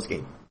the Bengals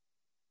game.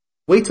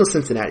 Wait till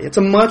Cincinnati. It's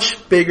a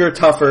much bigger,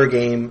 tougher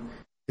game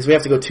because we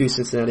have to go to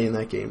Cincinnati in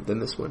that game than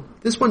this one.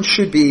 This one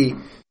should be,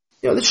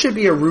 this should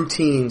be a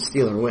routine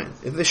Steeler win.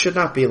 This should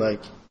not be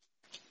like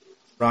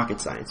rocket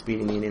science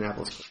beating the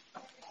Indianapolis Colts.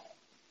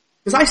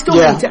 Because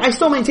I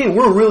still maintain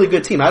we're a really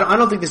good team. I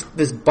don't think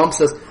this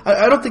bumps us.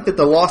 I don't think that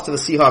the loss to the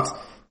Seahawks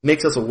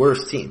makes us a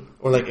worse team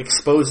or like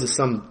exposes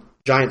some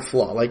giant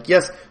flaw. Like,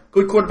 yes,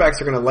 good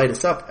quarterbacks are going to light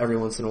us up every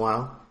once in a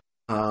while.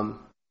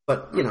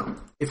 But,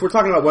 if we're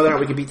talking about whether or not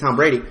we can beat Tom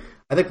Brady,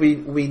 I think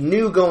we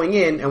knew going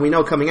in and we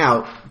know coming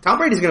out, Tom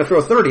Brady's going to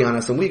throw 30 on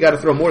us and we got to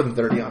throw more than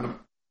 30 on him.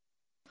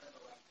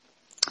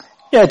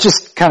 Yeah, it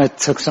just kind of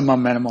took some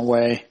momentum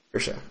away. For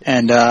sure.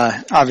 And,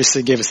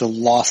 obviously gave us a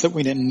loss that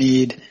we didn't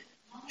need.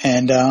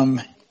 And,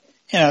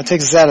 it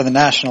takes us out of the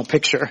national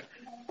picture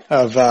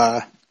of,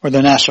 or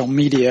the national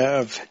media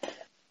of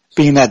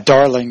being that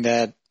darling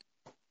that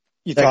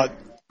you thought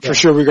for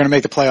sure we were going to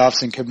make the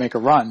playoffs and could make a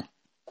run.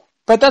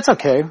 But that's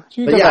okay. I'm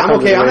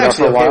okay. I'm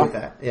actually okay with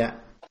that. Yeah.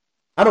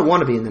 I don't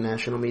want to be in the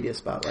national media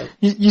spotlight.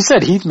 You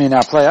said Heath may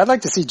not play. I'd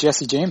like to see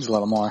Jesse James a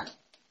little more.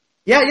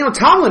 Yeah,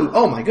 Tomlin.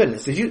 Oh my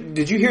goodness!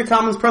 Did you hear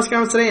Tomlin's press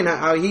conference today? And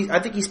I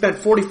think he spent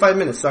 45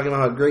 minutes talking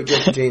about how great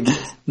Jesse James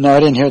is. No, I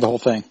didn't hear the whole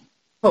thing.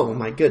 Oh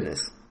my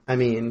goodness! I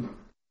mean,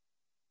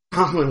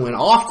 Tomlin went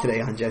off today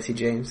on Jesse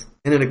James,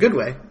 and in a good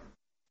way.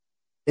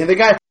 And the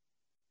guy,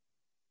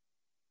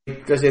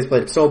 Jesse James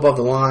played so above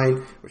the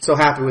line. We're so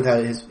happy with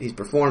how he's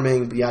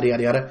performing. Yada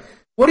yada yada.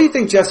 What do you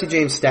think Jesse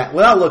James' stat?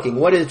 Without looking,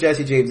 what is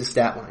Jesse James'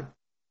 stat line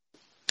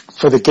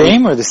for the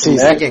game or the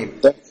season? That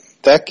game.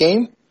 That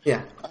game?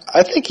 Yeah.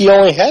 I think he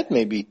only had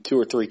maybe 2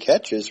 or 3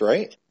 catches,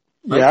 right?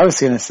 Yeah, I was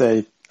going to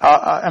say.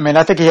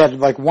 I think he had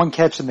like 1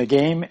 catch in the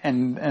game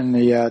and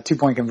the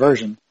 2-point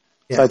conversion.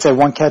 Yeah. So I'd say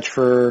 1 catch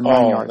for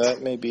 9 yards.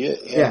 That may be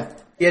it. Yeah.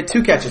 He had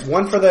 2 catches.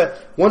 One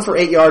for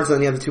 8 yards, and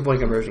then the other 2-point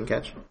conversion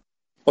catch.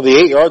 Well, the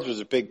 8 yards was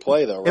a big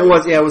play, though. Right? It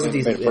was. Yeah, it was a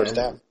decent first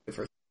down.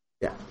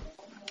 Yeah.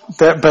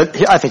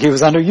 But I think he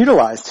was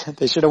underutilized.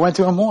 They should have went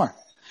to him more.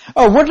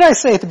 Oh, what did I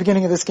say at the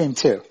beginning of this game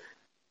too?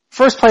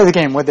 First play of the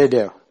game, what'd they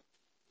do?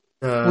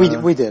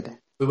 We did.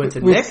 We went to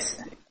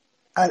Nix?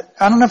 I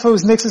don't know if it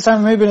was Nix this time.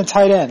 It may have been a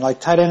tight end,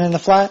 like tight end in the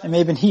flat. It may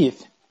have been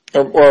Heath.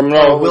 Or no,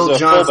 it was Will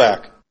Johnson.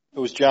 Fullback. It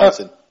was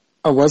Johnson.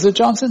 Was it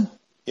Johnson?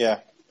 Yeah.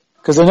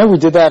 Because I know we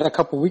did that a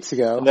couple weeks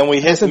ago. And then we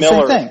hit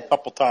Miller a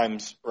couple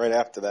times right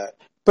after that.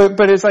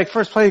 But it's like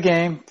first play of the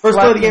game. First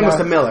play of the game was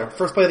to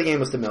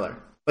Miller.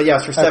 But yeah,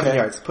 it's for 7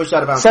 yards. Pushed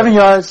out of bounds. 7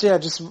 yards, yeah,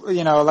 just,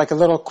 like a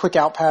little quick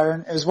out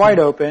pattern. It was wide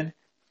open.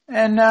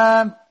 And,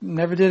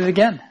 never did it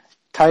again.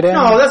 Tight end.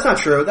 No, that's not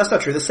true.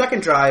 The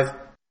second drive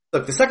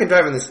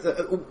in this,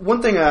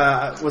 one thing,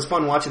 was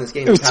fun watching this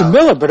game. It was to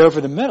Miller, but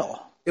over the middle.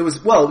 It was,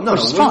 it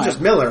wasn't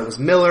just Miller. It was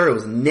Miller, it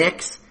was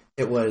Nix,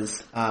 it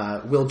was,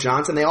 Will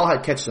Johnson. They all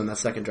had catches on that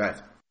second drive.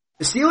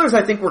 The Steelers,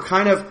 I think, were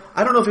kind of,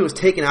 I don't know if it was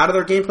taken out of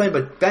their game plan,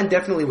 but Ben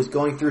definitely was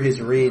going through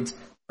his reads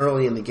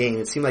early in the game.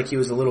 It seemed like he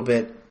was a little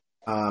bit,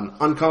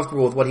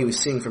 uncomfortable with what he was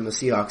seeing from the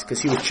Seahawks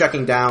because he was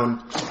checking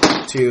down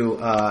to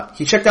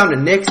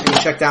Nix and he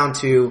checked down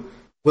to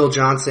Will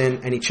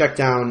Johnson and he checked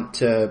down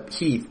to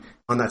Heath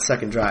on that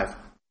second drive.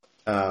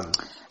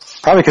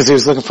 Probably because he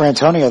was looking for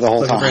Antonio the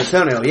whole time. Looking for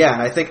Antonio, yeah.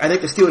 And I think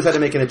the Steelers had to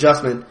make an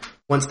adjustment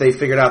once they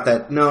figured out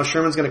that no,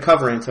 Sherman's going to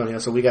cover Antonio,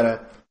 so we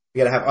gotta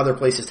have other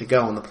places to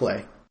go on the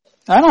play.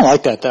 I don't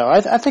like that though.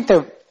 I think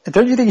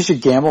don't you think you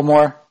should gamble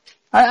more?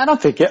 I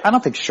don't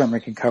think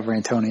Sherman can cover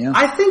Antonio.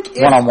 I think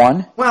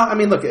one-on-one. Well, I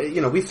mean, look,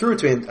 we threw it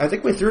to. I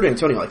think we threw it to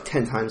Antonio like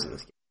 10 times in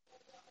this game.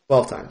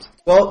 12 times.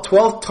 Well,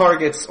 12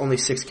 targets, only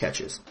 6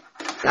 catches.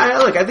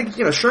 I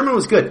think Sherman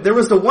was good. There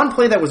was the one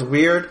play that was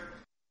weird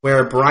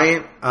where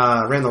Bryant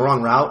ran the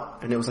wrong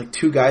route, and it was like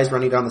 2 guys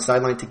running down the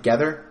sideline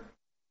together.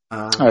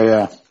 Oh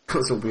yeah, that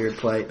was a weird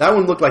play. That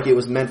one looked like it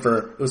was meant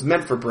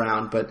for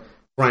Brown, but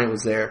Bryant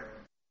was there.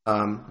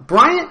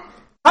 Bryant,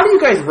 how do you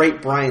guys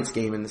rate Bryant's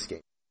game in this game?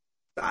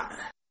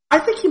 I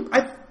think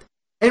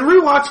and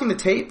rewatching the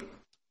tape,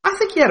 I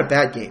think he had a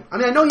bad game. I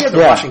mean, I know he had the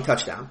rushing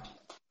touchdown,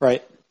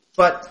 right?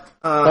 But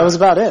that was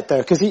about it, though,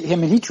 because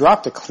he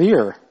dropped a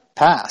clear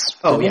pass.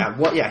 Oh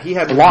yeah, he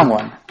had a long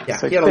one. Yeah,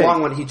 he had a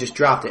long one. He just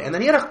dropped it, and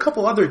then he had a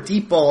couple other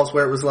deep balls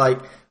where it was like,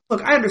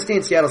 look, I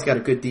understand Seattle's got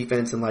a good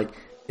defense and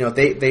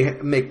they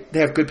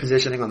have good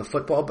positioning on the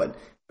football, but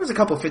there's a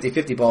couple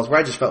 50-50 balls where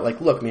I just felt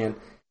like, look, man,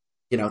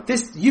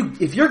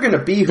 if you're going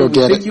to be who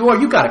you think you are,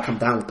 you got to come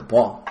down with the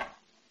ball.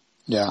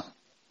 Yeah.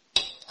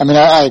 I mean,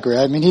 I agree.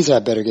 I mean, he's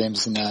had better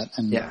games than that,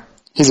 and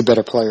he's a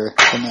better player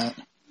than that.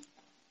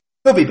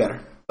 He'll be better.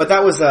 But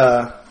that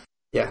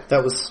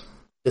was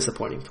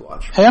disappointing to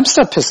watch. Hey, I'm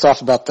still pissed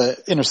off about the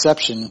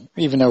interception,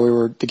 even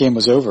though the game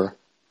was over.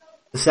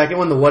 The second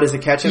one, the what is a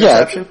catch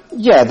interception?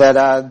 Yeah,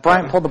 that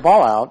Bryant pulled the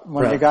ball out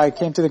when the guy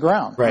came to the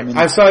ground. Right. I mean,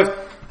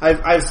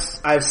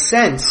 I've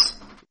since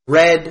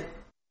read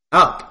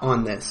up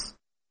on this,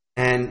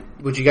 and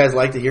would you guys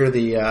like to hear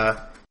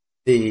the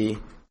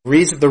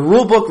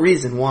rule book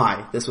reason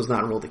why this was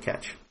not ruled a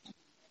catch?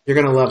 You're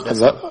gonna love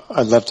this.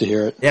 I'd love to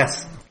hear it.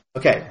 Yes.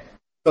 Okay.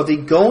 So the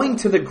going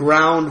to the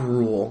ground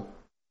rule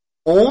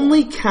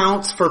only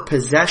counts for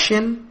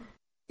possession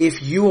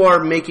if you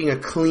are making a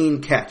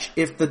clean catch.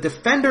 If the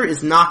defender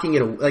is knocking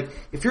it,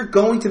 if you're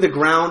going to the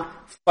ground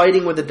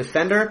fighting with a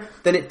defender,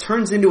 then it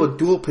turns into a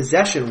dual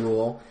possession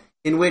rule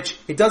in which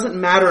it doesn't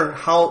matter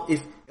all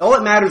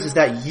it matters is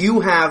that you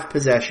have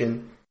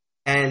possession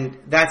and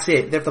that's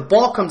it. If the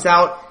ball comes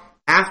out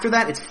after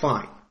that, it's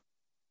fine.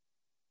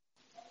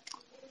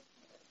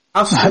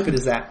 How stupid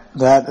is that?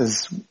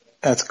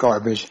 That's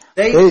garbage.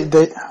 They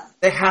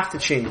have to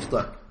change.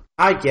 Look,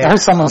 I heard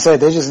someone say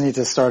they just need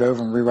to start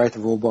over and rewrite the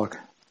rule book.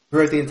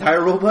 Rewrite the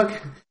entire rule book?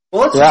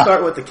 Well, let's just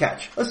start with the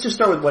catch. Let's just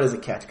start with what is a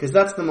catch, because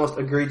that's the most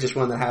egregious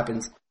one that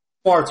happens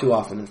far too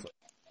often in football.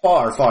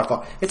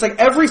 Far. It's like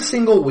every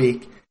single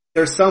week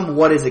there's some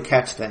what is a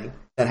catch thing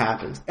that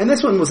happens. And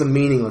this one was a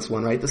meaningless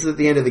one, right? This is at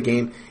the end of the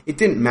game. It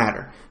didn't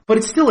matter. But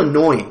it's still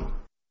annoying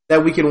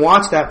that we can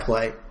watch that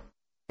play,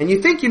 and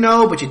you think you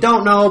know, but you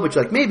don't know, but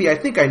you're like, maybe I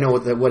think I know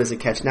what is a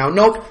catch now.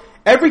 Nope.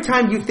 Every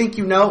time you think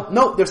you know,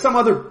 nope, there's some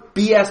other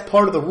BS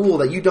part of the rule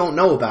that you don't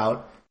know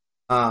about.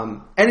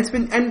 And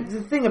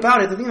the thing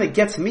about it, the thing that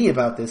gets me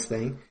about this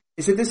thing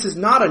is that this is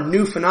not a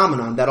new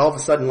phenomenon that all of a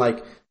sudden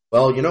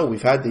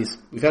we've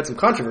had some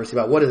controversy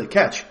about what is a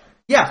catch.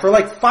 Yeah, for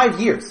 5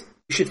 years.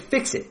 You should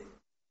fix it.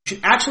 You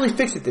should actually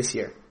fix it this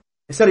year.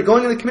 Instead of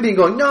going to the committee and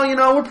going,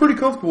 no, we're pretty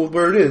comfortable with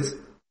where it is.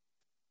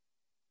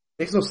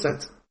 Makes no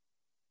sense.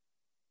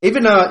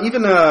 Even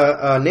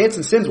Nance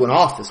and Sims went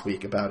off this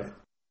week about it.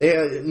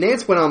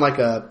 Nance went on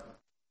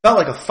felt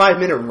like a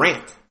 5-minute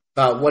rant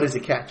about what is a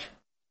catch.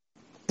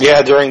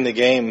 Yeah, during the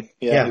game.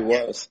 Yeah, he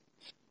was.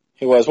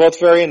 Well, it's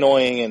very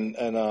annoying,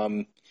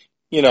 and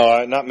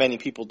not many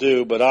people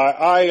do, but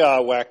I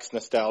wax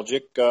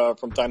nostalgic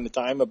from time to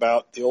time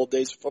about the old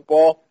days of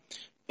football.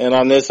 And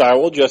on this, I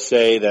will just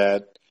say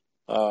that,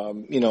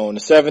 in the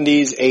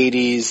 70s,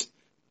 80s,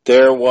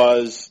 there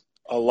was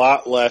a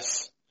lot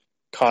less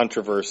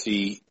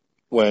controversy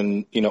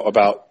when,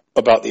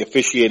 about the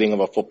officiating of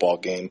a football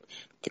game,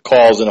 the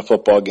calls in a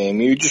football game.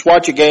 You just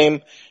watch a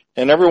game,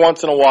 and every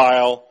once in a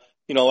while,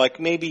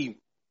 maybe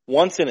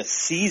once in a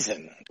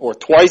season or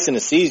twice in a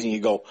season,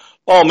 you go,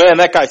 oh man,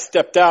 that guy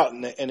stepped out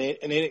and they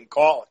didn't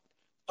call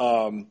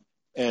it.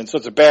 And so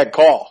it's a bad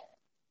call.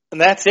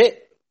 And that's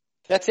it.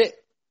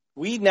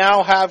 We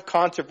now have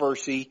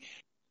controversy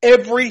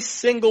every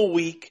single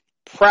week,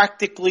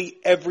 practically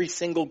every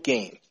single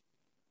game.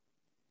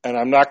 And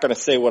I'm not going to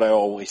say what I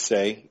always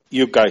say.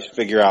 You guys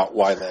figure out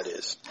why that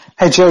is.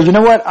 Hey, Joe, you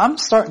know what? I'm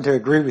starting to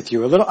agree with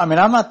you a little. I mean,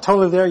 I'm not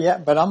totally there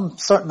yet, but I'm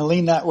starting to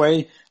lean that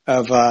way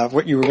of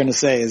what you were going to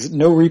say is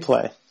no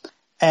replay.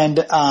 And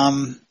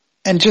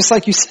just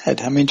like you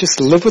said, I mean, just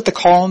live with the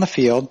call on the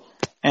field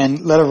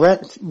and let a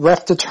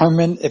ref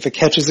determine if a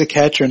catch is a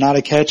catch or not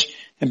a catch.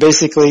 And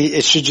basically,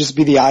 it should just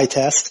be the eye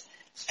test.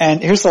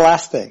 And here's the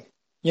last thing.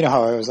 You know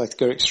how I always like to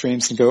go to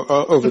extremes and go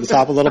over the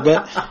top a little bit?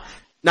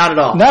 Not at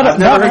all. I've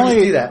never heard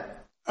you do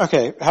that.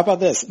 Okay, how about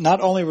this? Not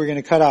only we're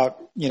going to cut out,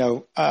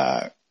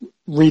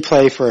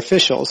 replay for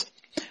officials.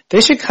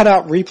 They should cut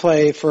out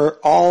replay for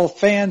all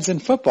fans in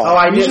football. Oh,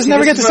 I You just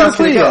never get to see a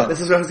play again. This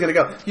is where I was going to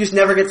go. You just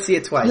never get to see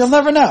it twice. You'll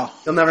never know.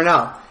 You'll never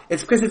know.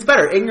 It's because it's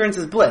better. Ignorance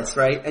is bliss,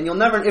 right? And you'll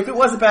never, if it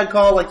was a bad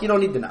call, like, you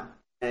don't need to know.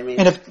 I mean,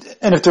 And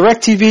if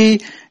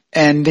DirecTV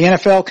and the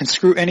NFL can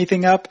screw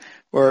anything up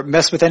or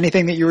mess with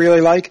anything that you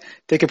really like,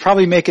 they could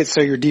probably make it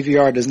so your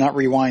DVR does not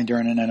rewind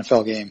during an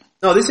NFL game.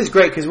 no, this is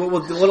great because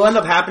what'll end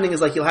up happening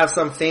is like you'll have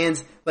some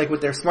fans like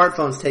with their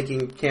smartphones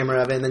taking camera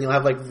of it, and then you'll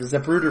have like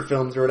Zapruder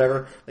films or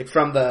whatever, like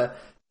from the,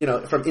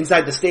 from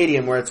inside the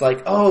stadium where it's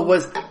like, oh,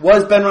 was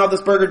Ben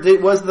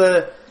Roethlisberger, was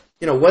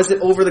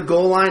it over the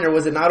goal line or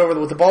was it not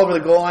was the ball over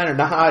the goal line or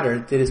not, or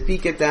did his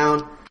feet get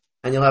down?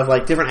 And you'll have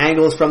like different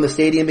angles from the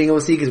stadium being able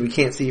to see because we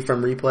can't see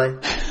from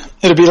replay.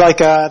 It'll be like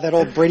that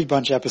old Brady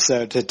Bunch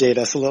episode to date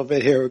us a little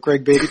bit here with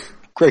Greg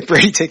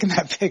Brady taking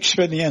that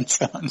picture in the end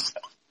zone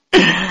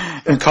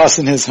and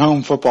costing his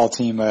home football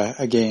team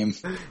a game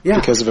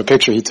because of a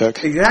picture he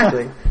took.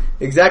 Exactly.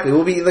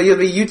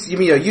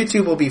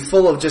 YouTube will be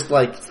full of just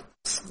like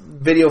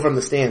video from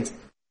the stands.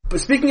 But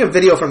speaking of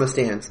video from the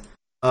stands,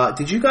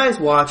 did you guys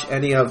watch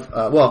any of,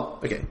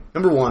 okay,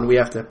 number one, we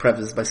have to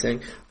preface this by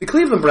saying the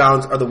Cleveland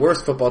Browns are the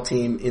worst football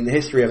team in the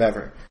history of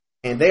ever.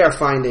 And they are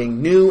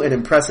finding new and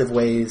impressive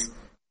ways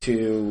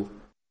to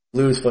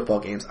lose football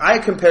games. I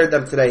compared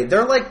them today.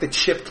 They're like the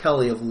Chip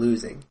Kelly of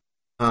losing.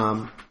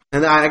 And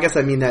I guess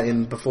I mean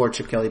that before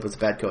Chip Kelly was a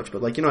bad coach.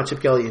 But like,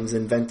 Chip Kelly is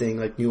inventing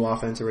like new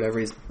offense or whatever.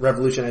 He's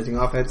revolutionizing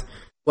offense.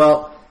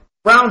 Well,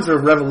 Browns are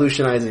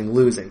revolutionizing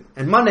losing.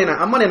 And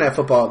on Monday Night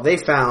Football, they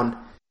found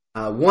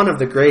one of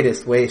the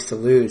greatest ways to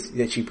lose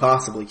that you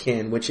possibly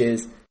can, which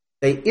is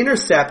they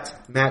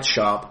intercept Matt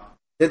Schaub.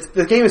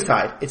 The game is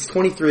tied. It's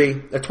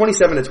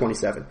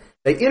 27-27.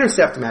 They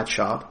intercept Matt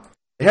Schaub.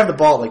 They have the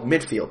ball at like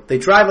midfield. They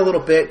drive a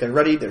little bit. They're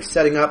ready. They're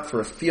setting up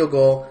for a field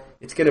goal.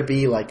 It's going to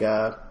be like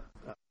a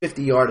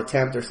 50-yard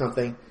attempt or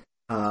something.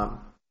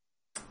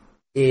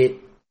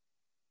 It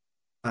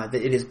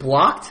is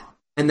blocked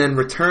and then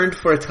returned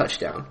for a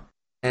touchdown.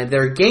 And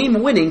their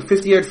game-winning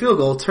 50-yard field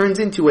goal turns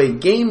into a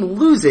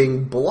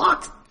game-losing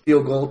blocked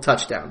field goal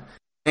touchdown.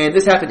 And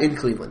this happened in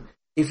Cleveland.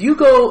 If you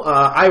go,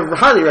 I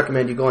highly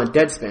recommend you go on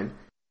Deadspin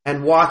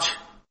and watch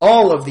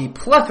all of the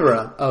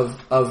plethora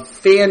of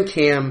fan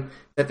cam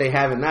that they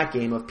have in that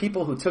game, of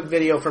people who took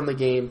video from the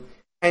game,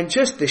 and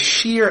just the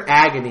sheer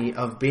agony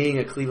of being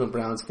a Cleveland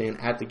Browns fan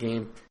at the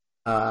game.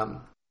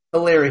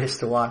 Hilarious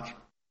to watch.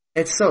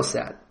 It's so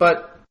sad,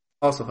 but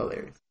also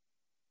hilarious.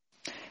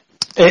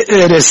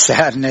 It is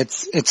sad, and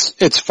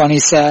it's funny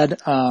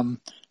sad. I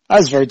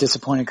was very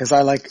disappointed because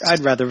I'd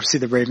rather see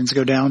the Ravens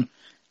go down.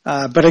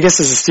 But I guess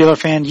as a Steeler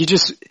fan,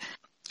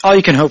 all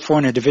you can hope for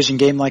in a division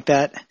game like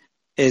that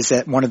is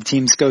that one of the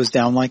teams goes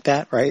down like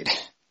that, right?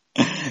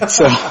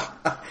 So,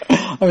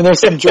 I mean, there's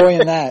some joy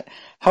in that.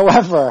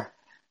 However,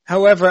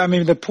 I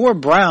mean, the poor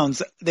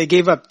Browns, they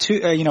gave up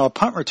a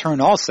punt return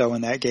also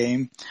in that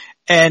game.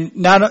 And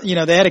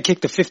they had to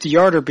kick the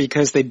 50-yarder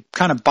because they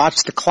kind of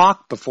botched the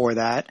clock before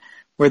that,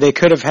 where they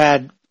could have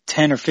had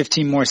 10 or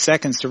 15 more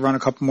seconds to run a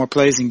couple more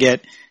plays and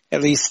get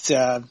at least,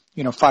 5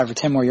 or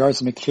 10 more yards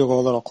to make the field goal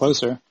a little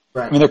closer.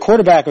 Right. I mean, their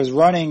quarterback was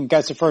running,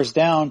 got to first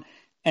down,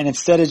 and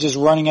instead of just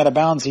running out of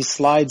bounds, he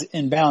slides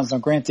in bounds. Now,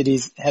 granted, he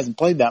hasn't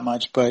played that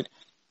much, and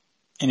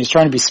he's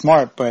trying to be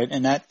smart, but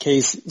in that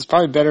case, it's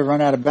probably better to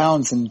run out of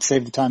bounds and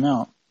save the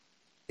timeout.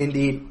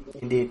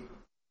 Indeed.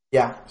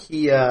 Yeah,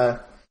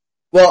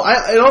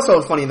 it also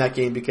was funny in that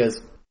game because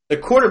the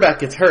quarterback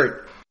gets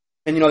hurt,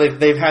 and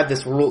they've had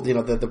this rule.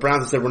 The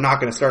Browns have said we're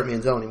not going to start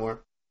Manziel anymore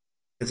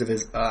because of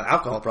his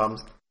alcohol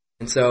problems,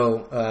 and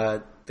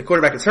so the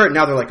quarterback gets hurt. And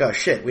now they're like, oh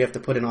shit, we have to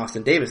put in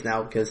Austin Davis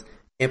now because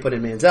can't put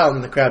in Manziel,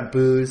 and the crowd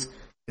boos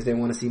because they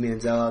want to see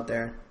Manziel out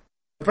there.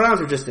 The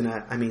Browns are just in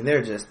that. I mean,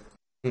 they're just.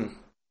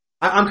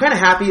 I'm kind of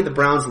happy the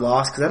Browns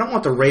lost because I don't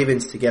want the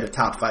Ravens to get a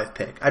top 5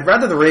 pick. I'd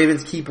rather the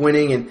Ravens keep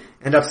winning and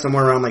end up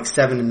somewhere around like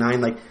 7-9,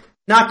 like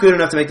not good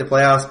enough to make the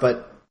playoffs,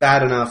 but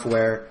bad enough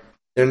where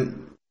they're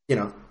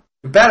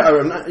bad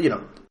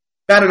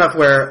enough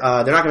where they're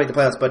not going to make the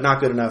playoffs, but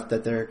not good enough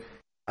that they're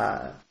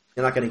not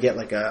going to get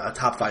like a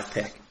top 5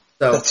 pick.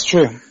 So that's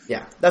true.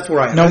 Yeah, that's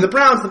where I am. No. And the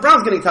Browns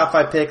getting top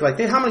 5 pick. Like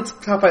how many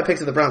top 5 picks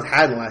have the Browns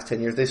had in the last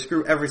 10 years? They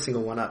screw every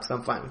single one up, so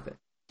I'm fine with it.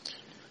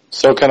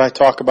 So can I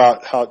talk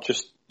about how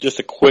just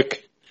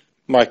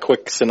my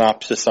quick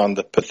synopsis on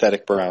the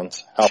pathetic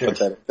Browns, how Sure.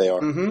 pathetic they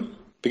are. Mm-hmm.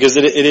 Because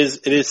it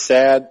is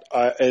sad.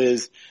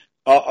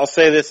 I'll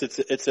say this,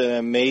 it's an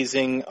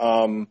amazing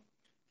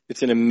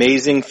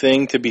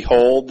thing to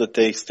behold that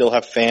they still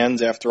have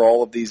fans after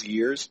all of these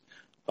years.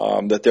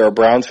 That there are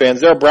Browns fans.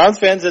 There are Browns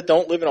fans that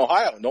don't live in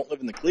Ohio, don't live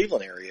in the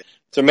Cleveland area.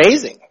 It's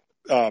amazing,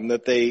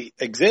 that they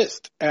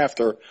exist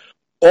after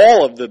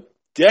all of the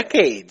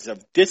decades of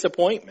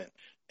disappointment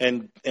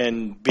and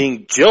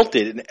being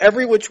jilted in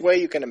every which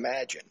way you can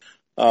imagine.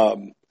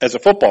 As a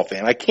football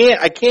fan, I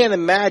can't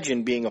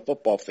imagine being a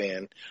football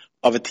fan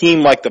of a team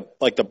like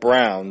the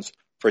Browns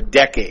for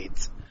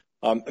decades.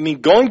 I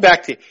mean, going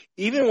back to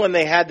even when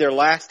they had their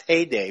last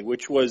heyday,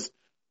 which was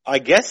I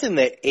guess in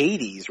the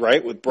 80s,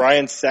 right, with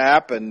Brian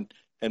Sapp and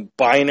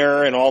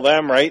Biner and all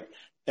them, right?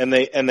 And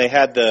they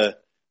had the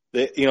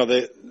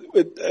Elway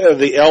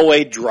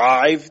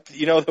Drive,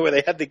 where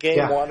they had the game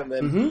on, and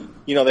then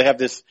they have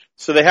this,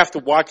 so they have to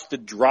watch the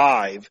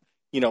Drive,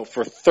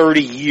 for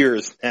 30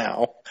 years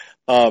now.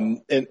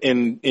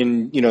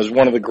 Is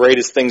one of the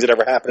greatest things that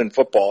ever happened in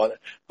football, and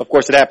of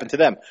course it happened to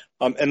them.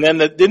 And then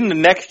didn't the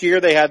next year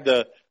they had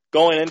the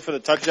going in for the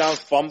touchdown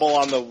fumble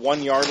on the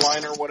 1 yard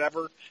line or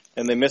whatever,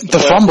 and they missed the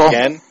fumble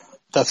again.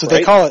 That's what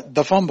they call it,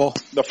 the fumble.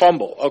 The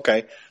fumble.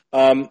 Okay.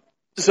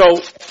 So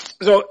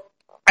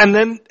and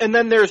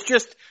then there's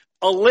just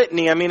a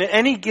litany. I mean,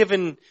 any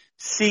given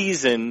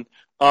season,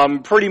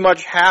 pretty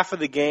much half of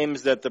the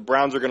games that the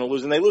Browns are going to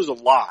lose, and they lose a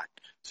lot.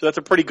 So that's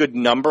a pretty good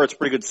number. It's a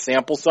pretty good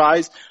sample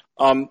size.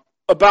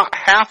 About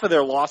half of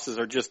their losses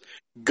are just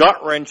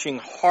gut-wrenching,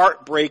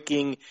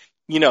 heartbreaking,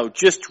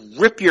 just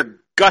rip your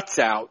guts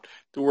out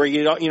to where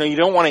you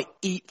don't want to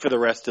eat for the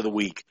rest of the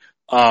week,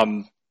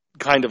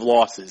 kind of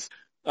losses.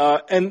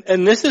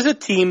 And this is a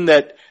team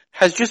that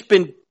has just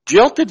been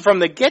jilted from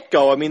the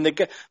get-go. I mean,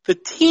 the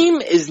team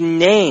is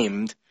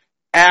named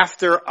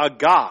after a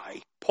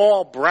guy,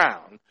 Paul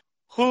Brown,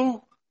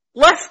 who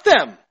left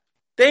them.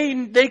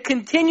 They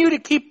continue to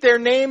keep their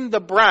name,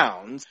 the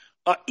Browns,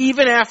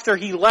 even after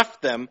he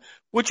left them,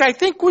 which I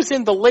think was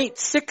in the late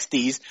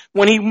 60s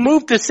when he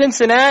moved to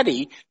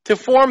Cincinnati to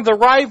form the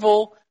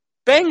rival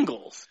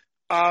Bengals.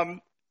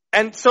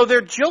 And so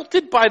they're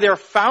jilted by their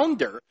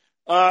founder,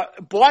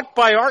 bought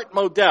by Art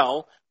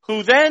Modell,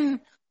 who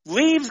then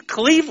leaves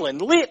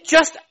Cleveland,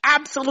 just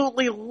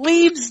absolutely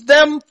leaves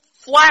them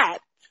flat,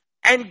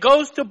 and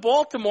goes to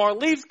Baltimore,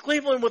 leaves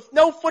Cleveland with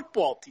no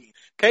football team.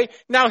 Okay,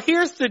 now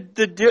here's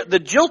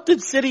the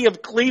jilted city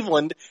of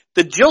Cleveland,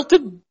 the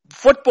jilted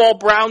football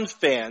Browns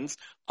fans,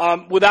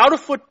 without a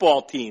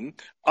football team,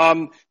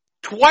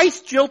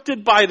 twice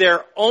jilted by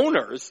their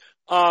owners,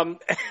 and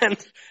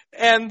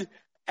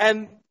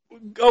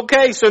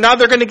okay, so now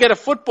they're going to get a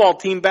football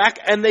team back,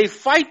 and they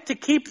fight to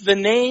keep the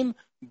name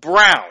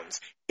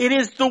Browns. It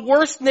is the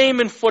worst name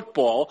in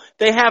football.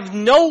 They have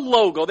no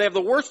logo. They have the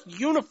worst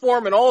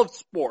uniform in all of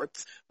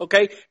sports.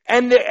 Okay,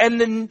 and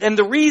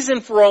the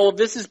reason for all of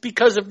this is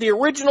because of the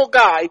original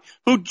guy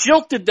who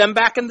jilted them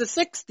back in the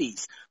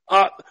 60s.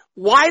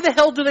 Why the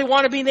hell do they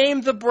want to be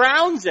named the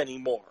Browns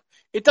anymore?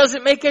 It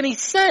doesn't make any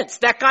sense.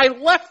 That guy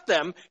left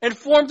them and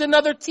formed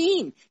another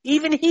team.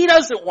 Even he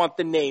doesn't want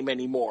the name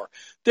anymore.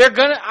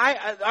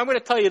 I'm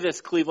gonna tell you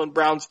this, Cleveland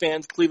Browns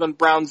fans, Cleveland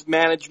Browns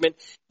management,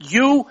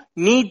 you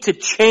need to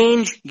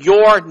change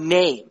your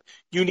name.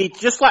 You need,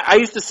 just like I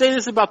used to say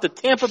this about the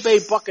Tampa Bay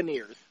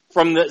Buccaneers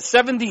from the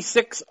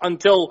 76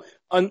 until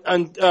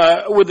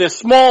with a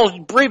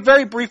small,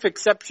 very brief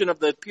exception of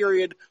the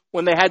period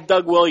when they had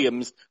Doug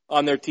Williams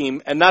on their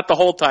team, and not the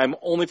whole time,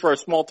 only for a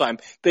small time.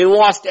 They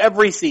lost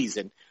every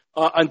season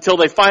until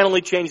they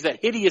finally changed that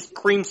hideous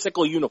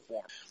creamsicle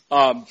uniform.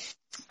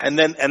 And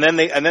then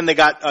they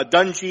got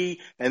Dungy,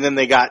 and then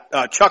they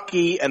got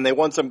Chucky, and they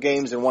won some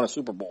games and won a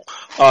Super Bowl.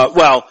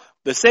 Well,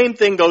 the same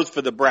thing goes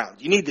for the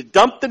Browns. You need to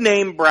dump the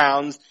name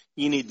Browns.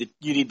 You need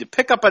to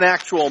pick up an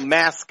actual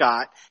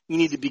mascot. You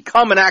need to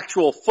become an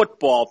actual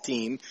football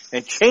team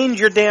and change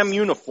your damn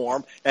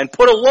uniform and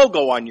put a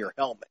logo on your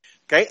helmet.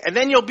 Okay? And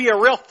then you'll be a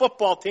real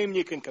football team.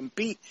 You can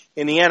compete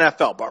in the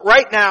NFL. But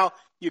right now,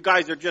 you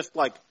guys are just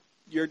like,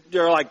 you're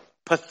like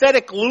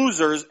pathetic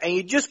losers, and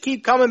you just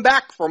keep coming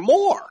back for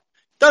more.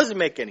 Doesn't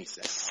make any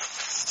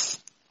sense.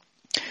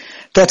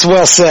 That's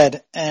well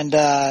said. And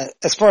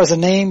as far as the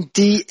name,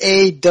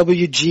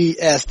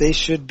 DAWGS, they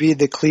should be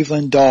the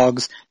Cleveland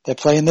Dogs that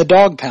play in the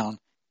Dog Pound.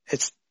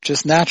 It's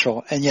just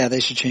natural. And yeah, they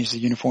should change the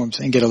uniforms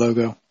and get a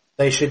logo.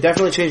 They should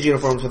definitely change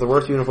uniforms for the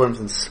worst uniforms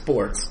in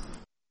sports,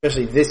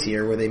 especially this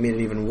year where they made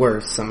it even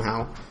worse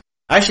somehow.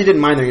 I actually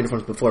didn't mind their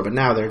uniforms before, but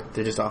now they're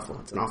just awful.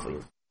 It's an awful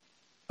uniform.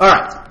 All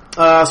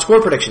right,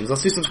 score predictions.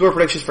 Let's do some score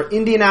predictions for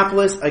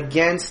Indianapolis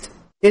against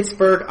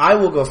Pittsburgh. I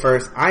will go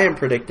first. I am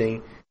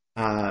predicting,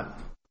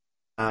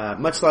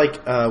 much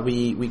like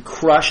we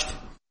crushed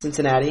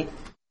Cincinnati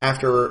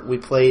after we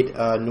played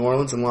New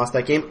Orleans and lost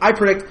that game, I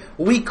predict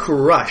we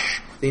crush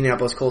the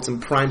Indianapolis Colts in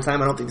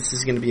primetime. I don't think this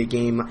is going to be a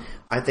game.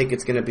 I think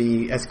it's going to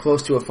be as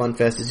close to a fun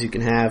fest as you can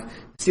have.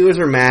 The Steelers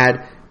are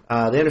mad.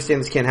 They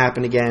understand this can't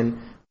happen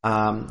again.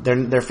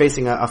 They're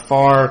facing a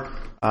far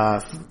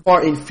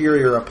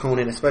inferior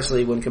opponent,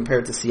 especially when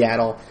compared to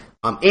Seattle.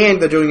 And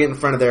they're doing it in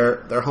front of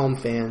their home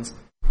fans.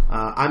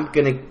 I'm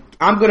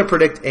gonna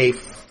predict a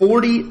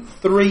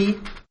 43,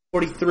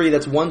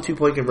 that's 1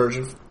 2-point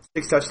conversion,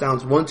 6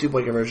 touchdowns, 1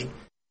 2-point conversion,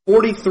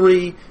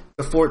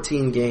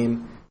 43-14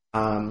 game.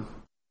 I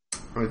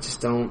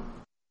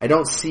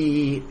don't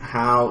see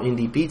how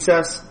Indy beats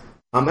us.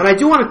 And I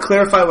do want to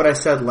clarify what I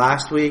said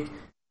last week,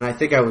 and I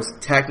think I was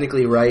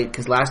technically right,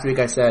 because last week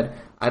I said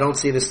I don't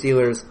see the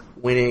Steelers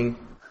winning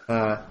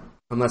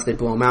unless they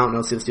blow them out, and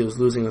I don't see the Steelers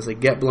losing unless they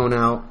get blown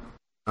out.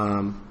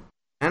 And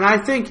I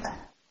think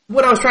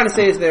what I was trying to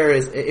say is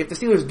if the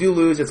Steelers do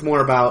lose, it's more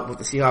about what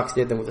the Seahawks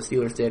did than what the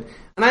Steelers did.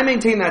 And I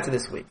maintain that to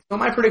this week. So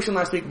my prediction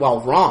last week,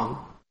 while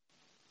wrong,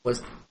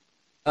 was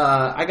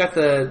I got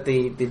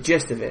the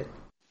gist of it.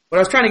 What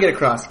I was trying to get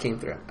across came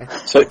through.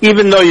 So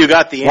even though you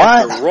got the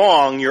answer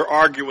wrong, you're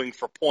arguing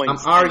for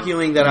points. I'm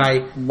arguing that I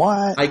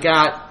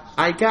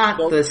got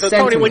the so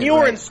sentiment. Tony, when you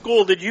were right. in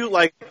school, did you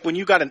when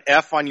you got an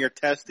F on your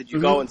test, did you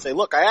go and say,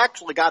 "Look, I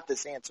actually got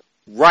this answer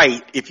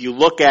right"? If you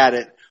look at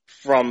it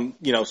from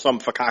some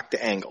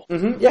fakakta angle.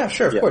 Mm-hmm. Yeah,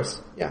 sure, of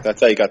course. Yeah,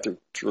 that's how you got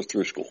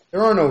through school.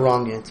 There are no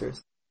wrong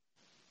answers.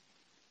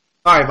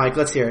 All right, Mike,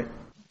 let's hear it.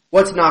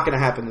 What's not going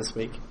to happen this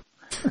week?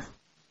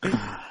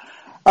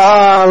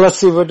 Let's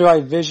see, what do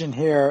I vision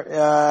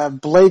here?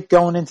 Blake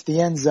going into the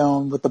end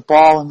zone with the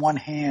ball in one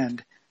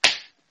hand.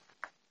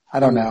 I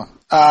don't know.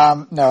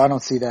 No, I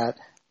don't see that.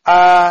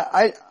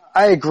 I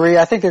agree.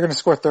 I think they're going to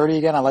score 30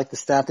 again. I like the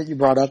stat that you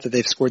brought up that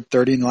they've scored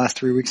 30 in the last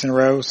 3 weeks in a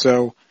row.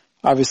 So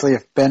obviously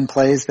if Ben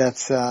plays,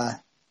 that's,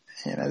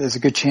 there's a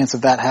good chance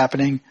of that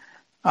happening.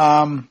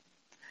 By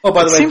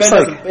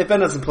the way, if Ben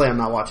doesn't play, I'm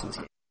not watching this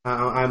game.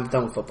 I'm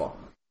done with football.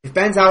 If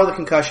Ben's out with a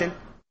concussion,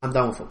 I'm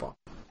done with football.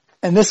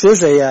 And this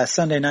is a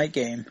Sunday night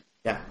game.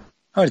 Yeah.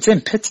 Oh, it's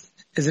in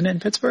Isn't it in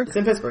Pittsburgh? It's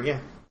in Pittsburgh, yeah.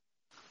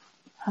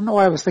 I don't know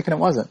why I was thinking it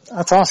wasn't.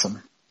 That's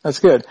awesome. That's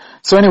good.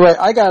 So anyway,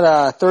 I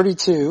got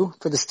 32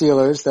 for the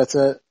Steelers. That's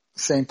a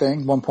same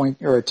thing, 1 point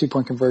or a 2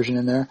 point conversion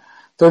in there.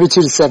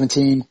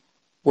 32-17,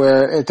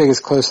 where I think it's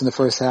close in the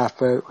first half,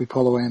 but we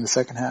pull away in the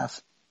second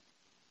half.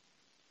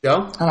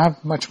 Joe? I don't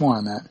have much more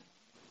on that.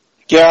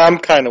 Yeah, I'm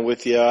kind of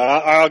with you.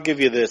 I'll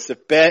give you this.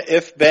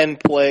 If Ben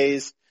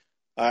plays,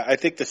 I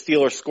think the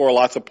Steelers score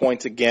lots of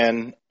points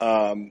again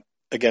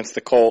against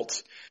the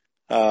Colts.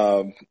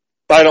 I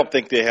don't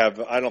think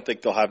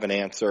they'll have an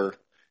answer,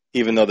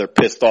 even though they're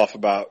pissed off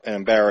about and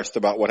embarrassed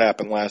about what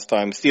happened last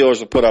time. Steelers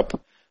will put up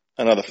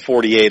another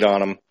 48 on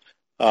them.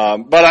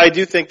 But I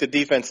do think the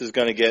defense is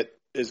going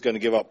to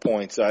give up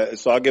points.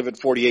 So I'll give it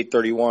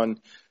 48-31.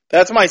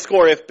 That's my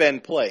score if Ben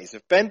plays.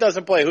 If Ben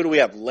doesn't play, who do we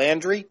have?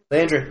 Landry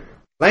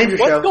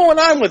What's going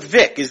on with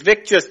Vic? Is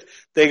Vic just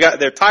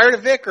they're tired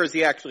of Vic, or is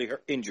he actually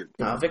injured?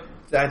 No, Vic.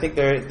 I think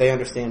they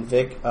understand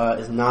Vic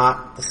is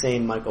not the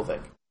same Michael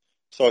Vick.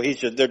 So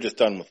they're just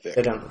done with Vic.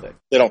 They're done with Vic.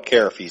 They don't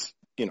care if he's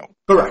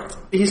correct.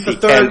 He's the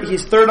third.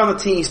 He's third on the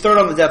team. He's third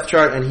on the depth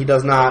chart, and he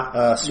does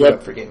not suit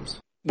up for games.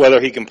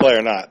 Whether he can play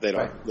or not, they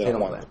don't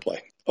want him to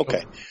play.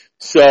 Okay,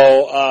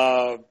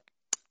 so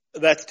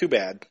that's too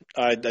bad.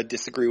 I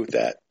disagree with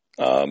that.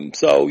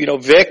 So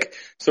Vic.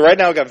 So right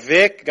now we got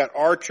Vic, got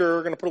Archer.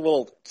 We're gonna put a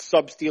little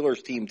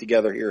sub-Steelers team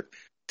together here.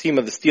 Team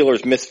of the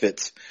Steelers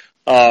misfits.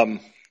 Well,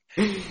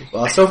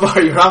 so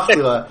far you're off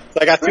to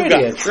I got two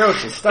guys.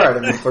 Atrocious start. I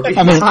mean, for being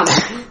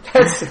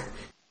honest,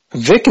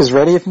 Vic is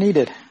ready if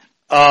needed.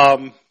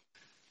 No,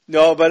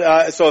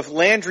 but so if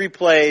Landry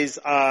plays,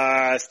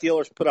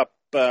 Steelers put up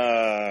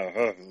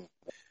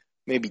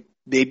maybe.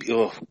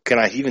 Can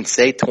I even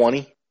say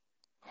 20?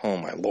 Oh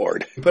my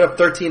Lord! He put up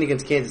 13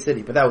 against Kansas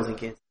City, but that was in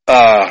Kansas.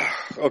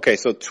 Okay,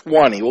 so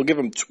 20. We'll give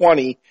them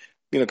 20,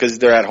 because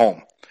they're at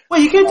home. Well,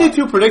 you can't do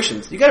two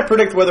predictions. You got to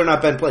predict whether or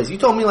not Ben plays. You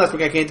told me last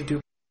week I can't do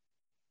two.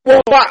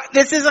 Well,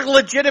 this is a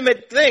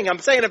legitimate thing. I'm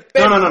saying if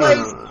Ben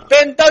plays,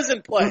 Ben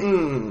doesn't play.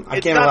 I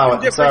can't allow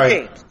it. I'm sorry.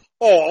 Games.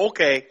 Oh,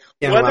 okay.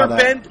 Can't whether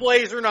Ben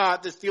plays or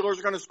not, the Steelers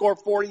are going to score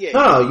 48.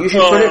 No, you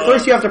should predict.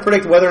 First, you have to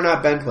predict whether or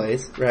not Ben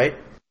plays, right?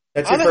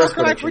 That's your first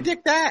prediction. How can I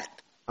predict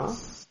that? Oh,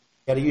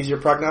 you got to use your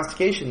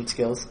prognostication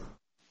skills.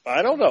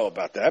 I don't know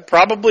about that.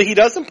 Probably he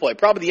doesn't play.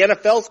 Probably the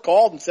NFL's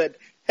called and said,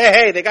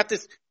 hey, they got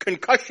this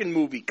concussion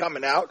movie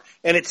coming out,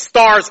 and it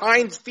stars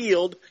Heinz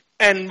Field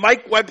and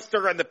Mike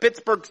Webster and the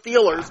Pittsburgh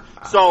Steelers,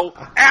 so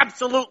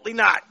absolutely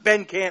not.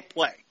 Ben can't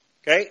play.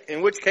 Okay?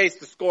 In which case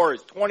the score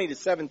is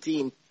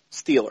 20-17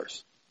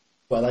 Steelers.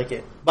 Well, I like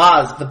it.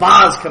 The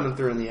Boz coming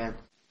through in the end.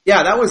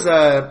 Yeah, that was,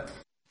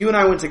 you and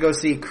I went to go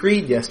see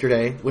Creed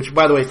yesterday, which,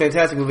 by the way,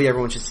 fantastic movie,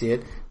 everyone should see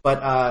it.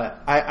 But,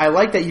 I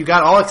like that you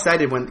got all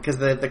excited because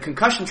the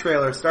concussion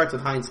trailer starts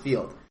with Heinz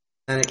Field.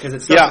 And because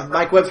it starts with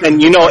Mike Webster.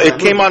 And it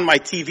came on my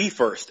TV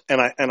first, and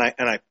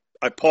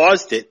I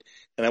paused it,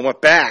 and I went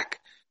back,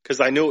 because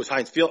I knew it was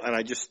Heinz Field, and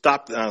I just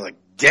stopped, and I was like,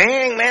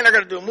 dang, man, they're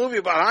going to do a movie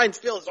about Heinz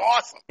Field. It's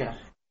awesome. Yeah.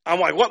 I'm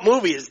like, what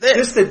movie is this?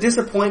 Just the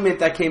disappointment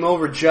that came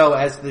over Joe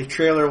as the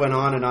trailer went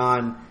on and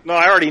on. No,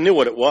 I already knew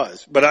what it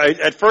was. But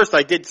at first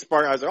I did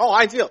spark. I was like,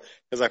 Heinz Field.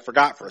 Because I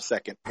forgot for a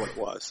second what it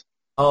was.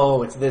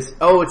 Oh, it's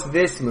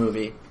this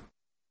movie.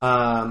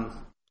 All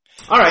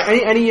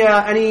right.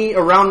 Any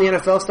around the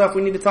NFL stuff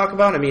we need to talk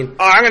about? I mean,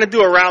 I'm going to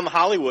do around the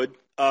Hollywood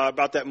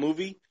about that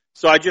movie.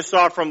 So I just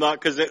saw it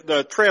because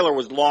the trailer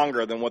was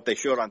longer than what they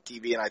showed on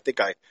TV, and I think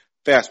I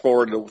fast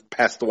forwarded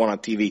past the one on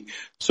TV.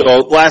 So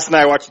last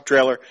night I watched the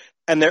trailer,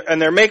 and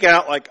they're making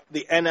out like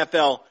the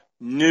NFL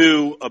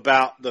knew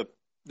about the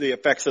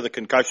effects of the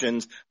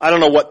concussions. I don't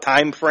know what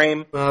time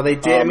frame. Well, they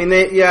did.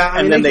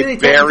 They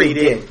buried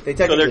it.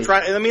 So they're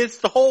trying. I mean, it's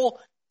the whole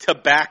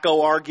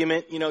tobacco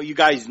argument. You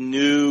guys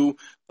knew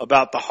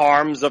about the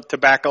harms of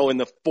tobacco in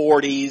the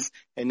 40s,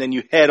 and then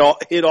you hit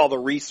all the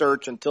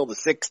research until the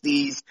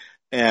 60s.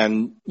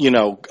 And,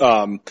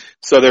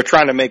 so they're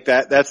trying to make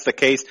that's the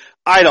case.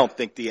 I don't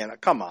think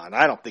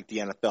I don't think the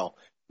NFL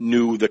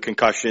knew the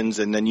concussions,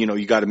 and then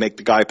you got to make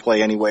the guy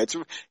play anyway.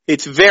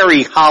 It's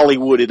very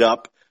Hollywooded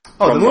up.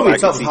 Oh, the movie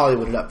itself is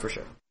Hollywooded up for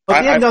sure.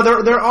 But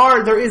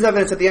there is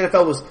evidence that the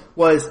NFL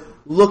was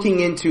looking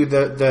into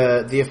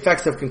the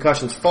effects of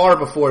concussions far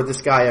before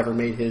this guy ever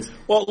made his.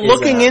 Well,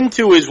 looking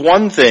into is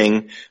one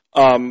thing,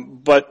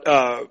 but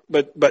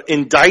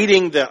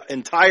indicting the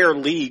entire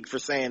league for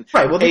saying,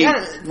 right? Well, hey,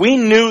 we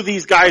knew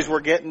these guys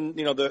were getting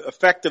the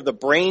effect of the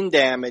brain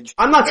damage.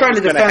 I'm not trying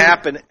to defend. Going to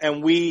happen,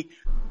 and we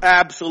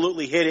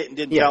absolutely hit it and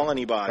didn't tell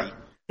anybody. Right.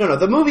 No,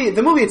 the movie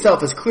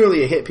itself is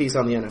clearly a hit piece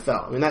on the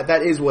NFL. I mean,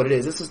 that is what it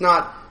is. This is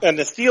not. And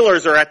the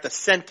Steelers are at the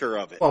center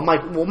of it. Well,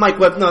 Mike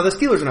Webb. No, the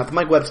Steelers are not.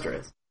 Mike Webster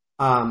is.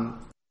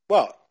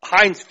 Well,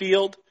 Heinz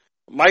Field,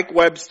 Mike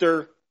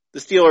Webster, the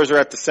Steelers are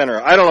at the center.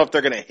 I don't know if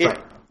they're going to hit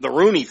the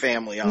Rooney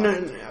family on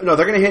it. No,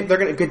 they're going to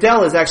hit.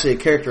 Goodell is actually a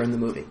character in the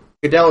movie.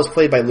 Goodell is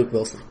played by Luke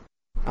Wilson.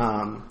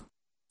 No,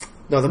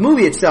 the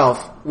movie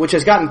itself, which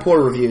has gotten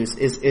poor reviews,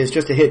 is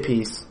just a hit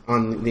piece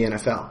on the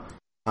NFL.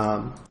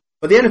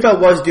 But the NFL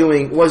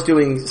was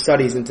doing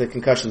studies into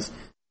concussions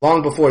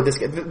long before this.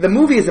 The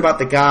movie is about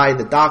the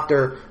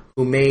doctor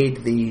who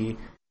made the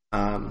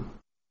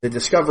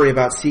discovery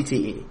about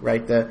CTE,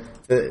 right?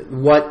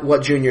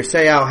 What Junior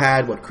Seau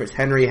had, what Chris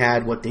Henry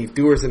had, what Dave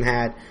Duerson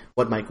had,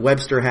 what Mike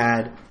Webster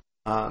had.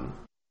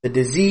 The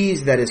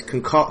disease that is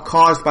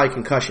caused by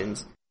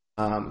concussions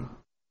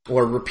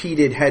or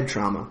repeated head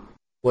trauma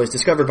was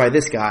discovered by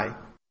this guy.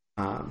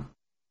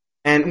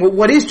 And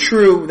what is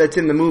true that's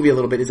in the movie a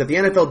little bit is that the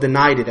NFL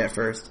denied it at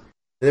first.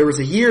 There was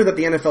a year that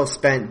the NFL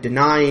spent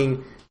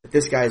denying that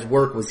this guy's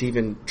work was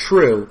even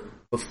true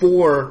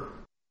before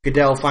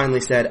Goodell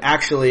finally said,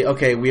 actually,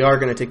 okay, we are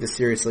going to take this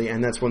seriously,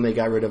 and that's when they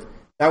got rid of.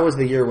 That was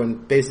the year when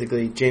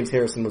basically James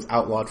Harrison was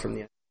outlawed from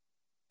the NFL.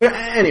 But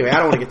anyway, I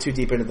don't want to get too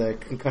deep into the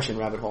concussion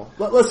rabbit hole.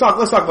 Let's talk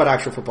about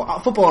actual football.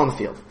 Football on the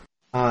field.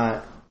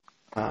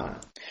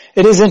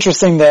 It is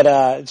interesting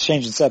that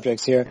changing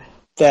subjects here.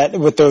 That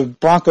with the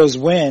Broncos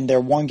win,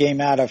 they're one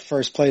game out of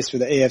first place for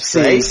the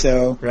AFC. Right.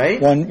 So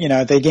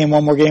if they gain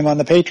one more game on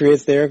the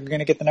Patriots, they're going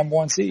to get the number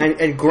one seed.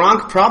 And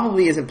Gronk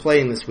probably isn't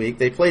playing this week.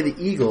 They play the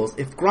Eagles.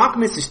 If Gronk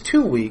misses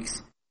 2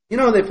 weeks,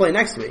 they play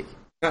next week.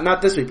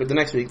 Not this week, but the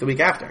next week, the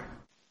week after.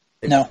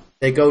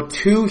 They go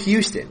to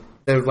Houston.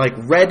 They're like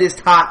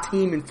reddest hot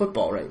team in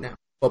football right now.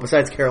 Well,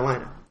 besides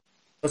Carolina.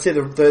 Let's say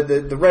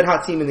the red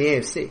hot team in the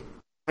AFC.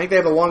 I think they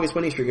have the longest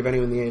winning streak of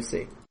anyone in the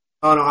AFC.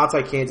 Oh, no,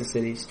 outside Kansas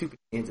City. Stupid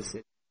Kansas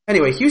City.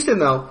 Anyway, Houston,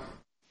 though,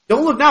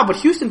 don't look now, but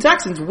Houston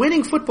Texans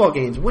winning football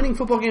games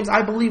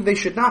I believe they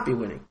should not be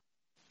winning.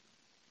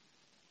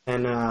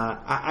 And,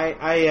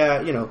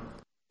 it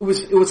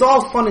was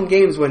all fun and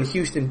games when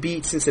Houston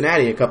beat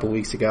Cincinnati a couple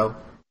weeks ago,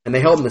 and they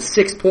held them to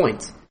 6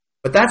 points.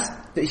 But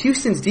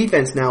Houston's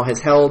defense now has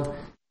held,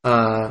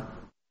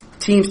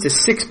 teams to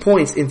 6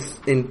 points in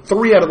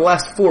 3 out of the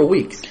last 4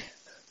 weeks.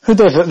 Who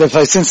they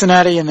play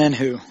Cincinnati and then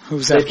who?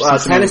 Who's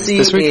that?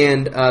 Tennessee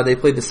and they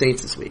played the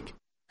Saints this week.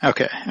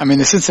 Okay, I mean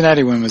the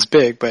Cincinnati win was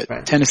big,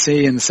 but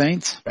Tennessee and the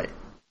Saints. Right,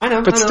 I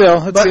know. But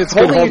still, it's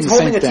good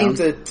holding a team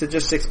to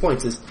just 6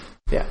 points is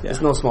it's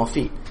no small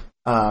feat.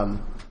 I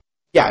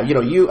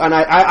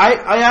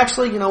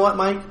actually, you know what,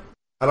 Mike?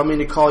 I don't mean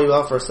to call you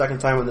out for a second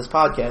time on this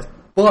podcast,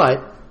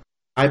 but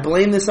I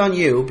blame this on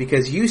you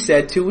because you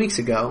said 2 weeks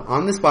ago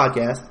on this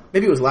podcast,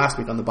 maybe it was last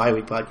week on the bye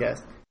week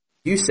podcast,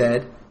 you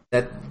said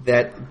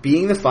that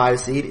being the 5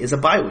 seed is a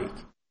bye week.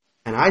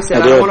 And I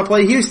said I don't want to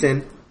play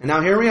Houston, and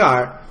now here we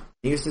are.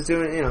 Houston's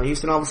doing it,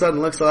 Houston all of a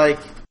sudden looks like,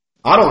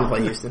 I don't want to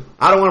play Houston.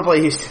 I don't want to play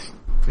Houston.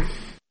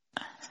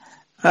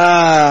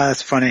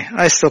 That's funny.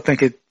 I still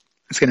think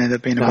it's going to end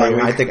up being a bye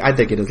week. I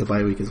think it is a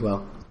bye week as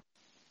well.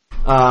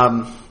 I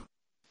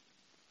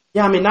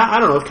don't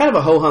know. It's kind of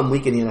a ho-hum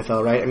week in the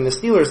NFL, right? I mean, the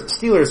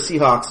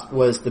Steelers-Seahawks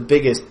was the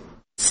biggest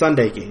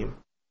Sunday game.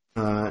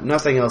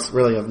 Nothing else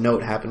really of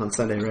note happened on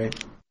Sunday, right?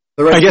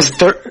 The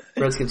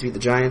Redskins beat the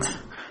Giants.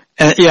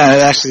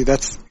 Actually,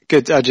 that's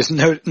good. I just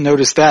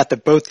noticed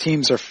that both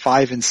teams are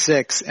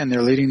 5-6, and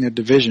they're leading the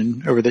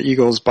division over the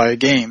Eagles by a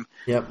game.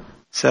 Yep.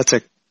 So that's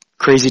a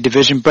crazy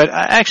division. But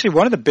actually,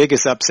 one of the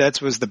biggest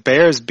upsets was the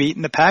Bears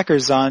beating the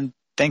Packers on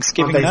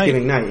Thanksgiving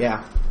night.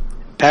 Yeah.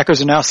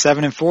 Packers are now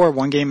 7-4,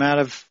 one game out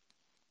of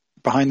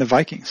behind the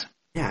Vikings.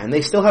 Yeah, and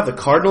they still have the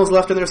Cardinals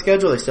left in their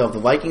schedule. They still have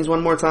the Vikings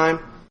one more time.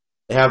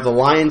 They have the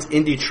Lions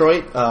in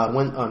Detroit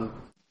on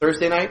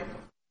Thursday night.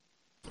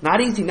 Not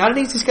easy. Not an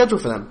easy schedule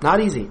for them. Not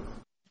easy.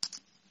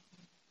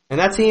 And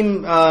that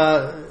team,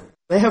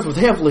 they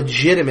have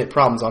legitimate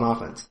problems on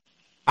offense.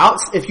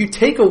 If you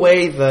take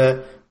away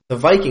the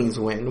Vikings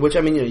win, which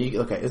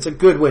it's a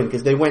good win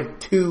because they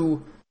went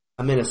to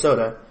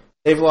Minnesota.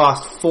 They've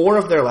lost 4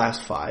 of their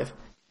last 5.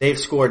 They've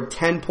scored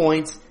 10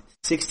 points,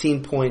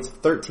 16 points,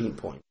 13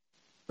 points.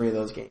 3 of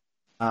those games.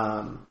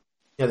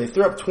 They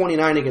threw up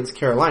 29 against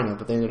Carolina,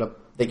 but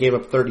they gave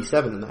up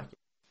 37 in that game.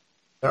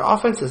 Their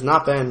offense has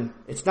not been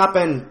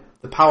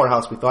the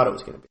powerhouse we thought it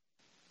was going to be.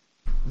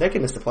 They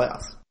can miss the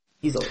playoffs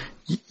easily.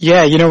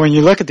 Yeah, when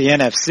you look at the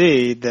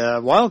NFC,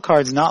 the wild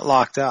card's not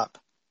locked up.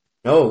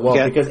 No,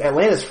 because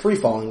Atlanta's free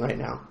falling right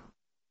now.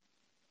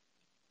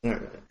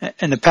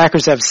 And the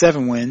Packers have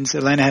 7 wins.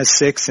 Atlanta has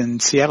 6,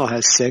 and Seattle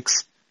has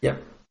 6.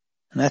 Yep.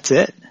 And that's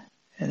it.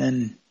 And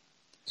then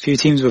a few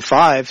teams with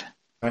 5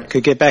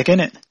 could get back in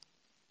it.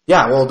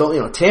 Yeah, well,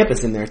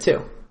 Tampa's in there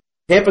too.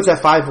 Tampa's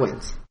at 5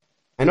 wins.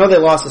 I know they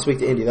lost this week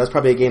to Indy. That was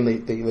probably a game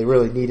they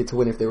really needed to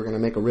win if they were going to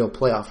make a real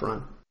playoff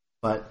run.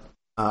 But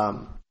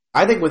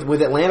I think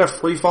with Atlanta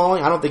free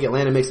falling, I don't think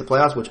Atlanta makes the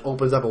playoffs, which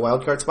opens up a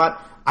wild card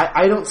spot.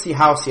 I don't see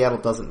how Seattle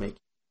doesn't make it.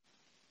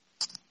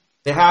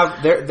 They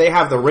have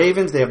the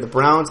Ravens, they have the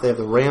Browns, they have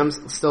the Rams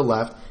still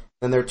left,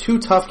 and their 2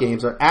 tough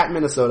games are at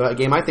Minnesota, a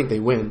game I think they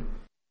win,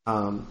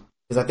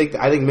 because I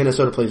think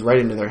Minnesota plays right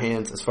into their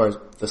hands as far as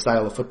the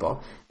style of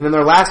football. And then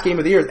their last game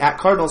of the year is at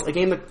Cardinals, a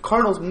game the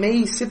Cardinals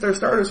may sit their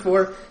starters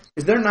for,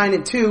 because they're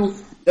 9-2.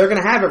 They're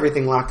going to have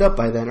everything locked up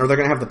by then, or they're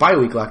going to have the bye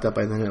week locked up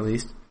by then at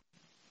least.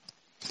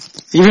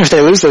 Even if they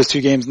lose those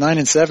 2 games,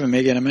 9-7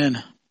 may get them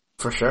in.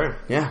 For sure,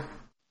 yeah.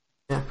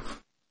 Yeah.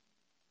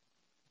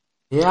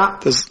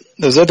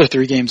 Those other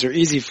 3 games are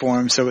easy for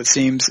them, so it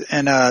seems.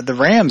 And the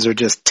Rams are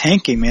just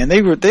tanking, man.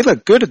 They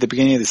looked good at the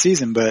beginning of the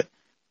season, but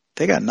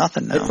they got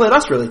nothing now. They played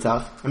us really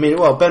tough. I mean,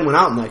 Ben went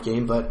out in that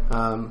game, but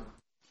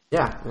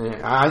yeah,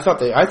 I thought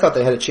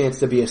they had a chance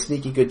to be a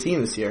sneaky good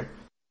team this year,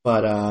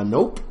 but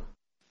nope.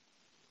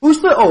 Who's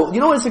the? Oh,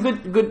 it's a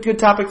good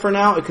topic for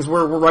now because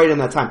we're right in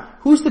that time.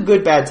 Who's the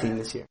good bad team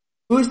this year?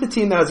 Who's the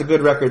team that has a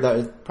good record that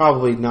is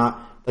probably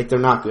not they're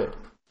not good?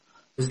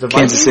 Is it the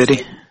Kansas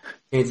City?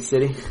 Kansas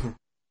City.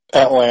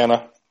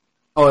 Atlanta.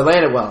 Oh,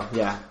 Atlanta. Well,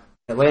 yeah,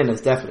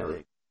 Atlanta's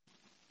definitely.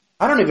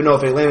 I don't even know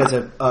if Atlanta's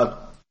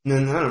I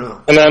don't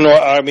know. And then,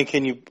 I mean,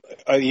 can you?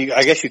 I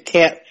guess you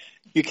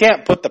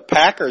can't put the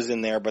Packers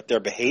in there, but they're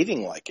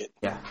behaving like it.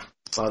 Yeah.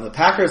 Well, the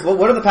Packers. What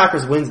are the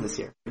Packers' wins this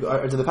year?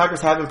 Do the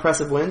Packers have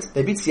impressive wins?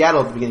 They beat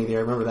Seattle at the beginning of the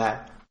year. Remember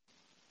that?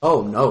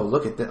 Oh no!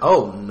 Look at that!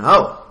 Oh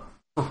no!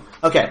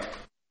 Okay,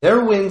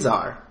 their wins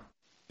are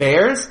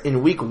Bears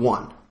in week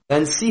 1,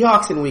 then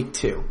Seahawks in week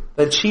 2,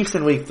 then Chiefs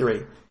in week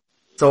 3.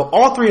 So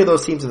all 3 of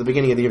those teams at the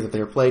beginning of the year that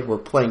they were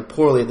playing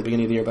poorly at the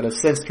beginning of the year, but have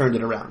since turned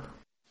it around.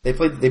 They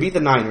beat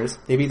the Niners,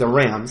 they beat the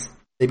Rams,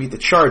 they beat the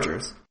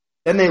Chargers,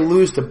 then they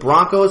lose to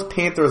Broncos,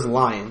 Panthers,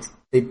 Lions.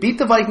 They beat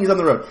the Vikings on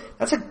the road.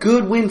 That's a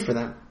good win for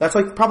them. That's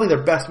probably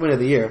their best win of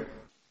the year.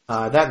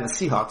 That and the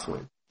Seahawks win.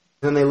 And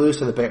then they lose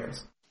to the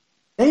Bears.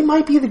 They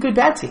might be the good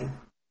bad team.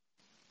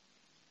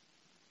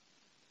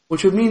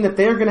 Which would mean that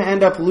they're going to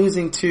end up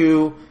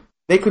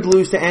they could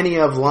lose to any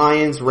of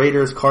Lions,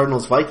 Raiders,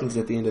 Cardinals, Vikings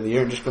at the end of the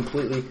year and just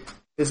completely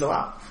fizzle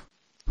out.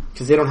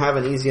 Because they don't have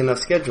an easy enough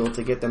schedule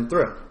to get them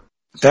through.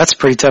 That's a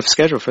pretty tough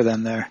schedule for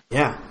them there.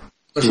 Yeah.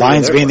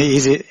 Lions being the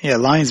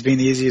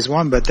easiest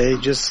one, but they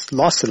just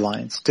lost to the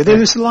Lions. Did they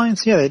lose to the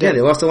Lions? Yeah, they did. Yeah,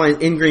 they lost to the Lions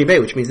in Green Bay,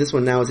 which means this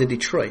one now is in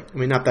Detroit. I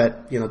mean, not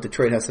that,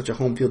 Detroit has such a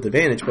home field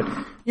advantage, but,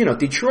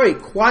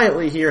 Detroit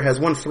quietly here has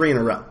won 3 in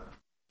a row,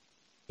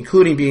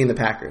 including beating the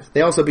Packers.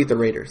 They also beat the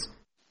Raiders.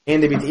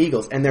 And they beat the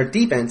Eagles. And their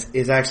defense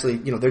is actually,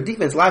 their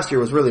defense last year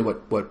was really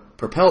what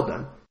propelled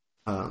them.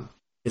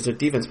 Because their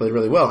defense played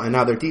really well. And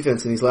now their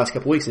defense in these last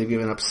couple weeks, they've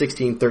given up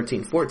 16,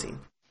 13, 14.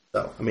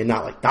 So, I mean,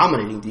 not like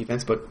dominating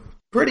defense, but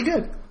pretty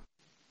good.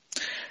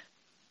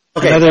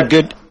 Okay. Another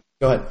good.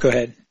 Go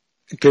ahead.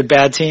 Good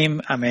bad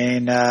team. I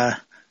mean,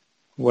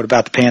 what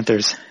about the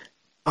Panthers?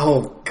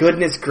 Oh,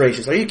 goodness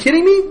gracious. Are you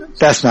kidding me?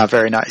 That's not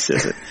very nice,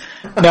 is it?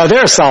 No,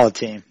 they're a solid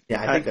team.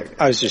 Yeah, I think they're good.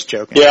 I was just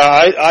joking. Yeah,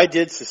 I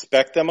did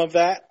suspect them of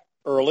that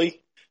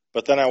early,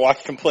 but then I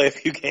watched them play a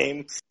few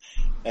games,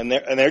 and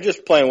they're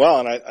just playing well.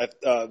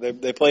 And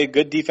they play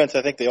good defense.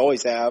 I think they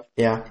always have.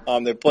 Yeah.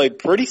 They played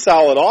pretty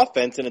solid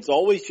offense, and it's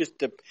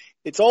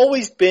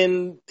always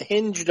been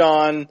hinged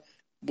on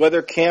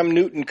whether Cam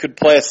Newton could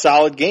play a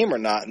solid game or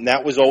not, and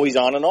that was always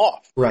on and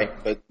off. Right.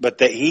 But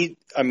that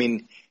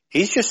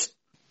he's just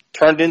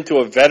turned into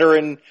a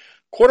veteran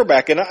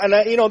quarterback. And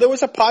there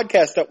was a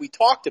podcast that we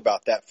talked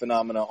about that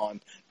phenomena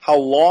on how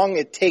long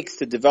it takes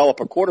to develop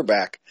a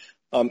quarterback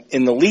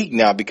in the league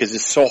now because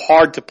it's so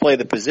hard to play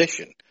the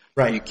position.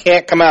 Right. You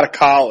can't come out of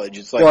college.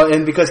 It's like, well,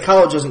 and because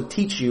college doesn't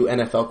teach you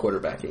NFL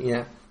quarterbacking,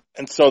 yeah.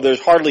 And so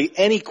there's hardly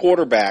any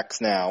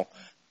quarterbacks now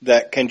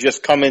that can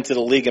just come into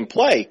the league and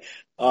play.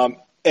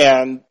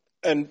 And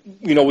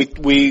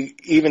we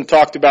even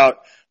talked about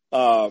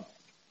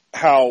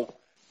how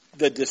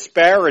the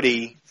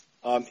disparity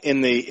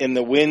in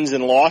the wins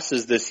and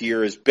losses this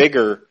year is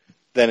bigger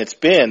than it's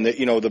been. That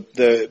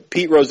the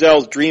Pete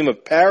Rozell's dream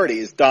of parity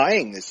is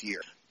dying this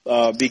year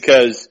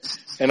because,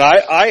 and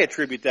I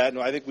attribute that,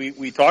 and I think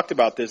we talked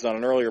about this on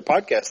an earlier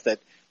podcast, that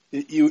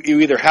you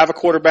either have a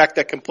quarterback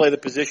that can play the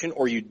position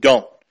or you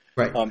don't.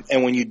 Right.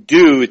 And when you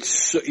do,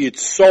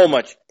 it's so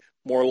much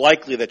more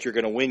likely that you're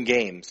going to win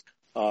games.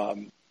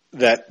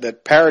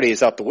 That parity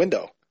is out the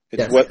window.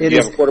 It's do you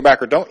have a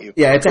quarterback or don't you?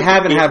 Yeah, it's a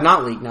have and have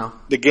not league now.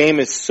 The game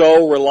is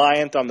so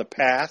reliant on the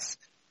pass,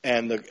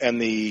 and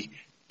the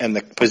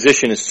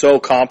position is so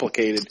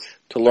complicated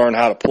to learn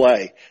how to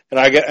play. And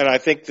I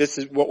think this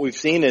is what we've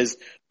seen is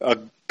a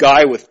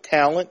guy with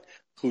talent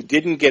who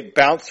didn't get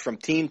bounced from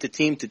team to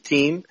team to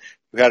team.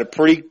 We had a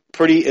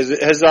pretty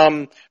has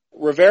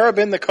Rivera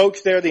been the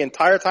coach there the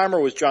entire time, or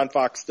was John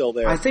Fox still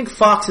there? I think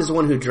Fox is the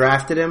one who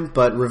drafted him,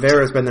 but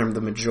Rivera's been there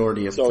the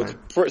majority of the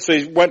time. So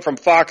he went from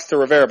Fox to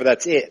Rivera, but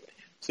that's it.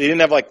 So he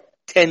didn't have like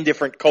 10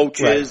 different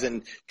coaches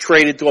and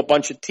traded to a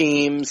bunch of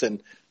teams,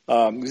 and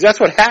because that's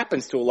what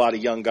happens to a lot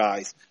of young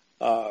guys.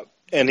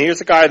 And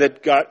here's a guy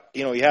that got,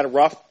 he had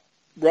a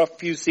rough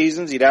few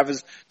seasons. He'd have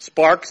his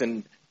sparks,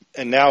 and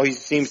now he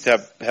seems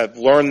to have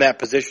learned that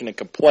position and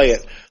can play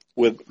it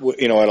with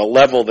at a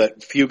level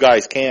that few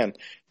guys can.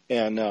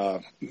 And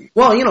his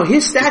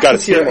stats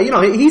this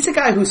year, he's a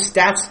guy whose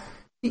stats,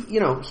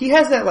 he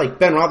has that like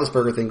Ben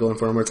Roethlisberger thing going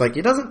for him, where it's like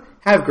he doesn't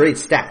have great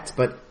stats,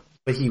 but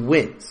he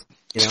wins.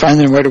 He's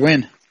finding a way to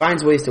win.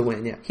 Finds ways to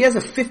win. Yeah, he has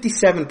a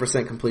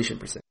 57% completion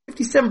percent.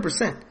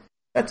 57%.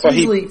 That's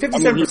usually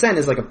 57%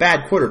 is like a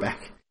bad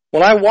quarterback.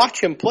 When I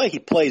watch him play, he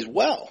plays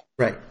well.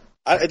 Right.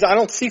 I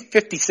don't see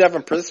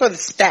 57%. That's why the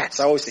stats.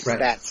 I always say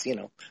stats.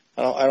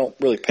 I don't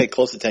really pay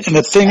close attention.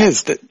 And the thing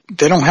is that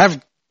they don't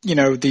have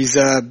these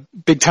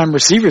big time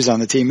receivers on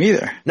the team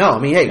either. No, I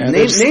mean, hey,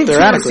 name two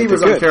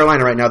receivers on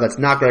Carolina right now that's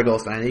not Greg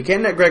Olsen. You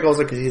can't net Greg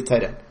Olsen because he's a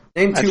tight end.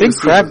 Name two.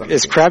 I think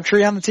is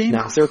Crabtree on the team?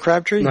 No. Is there a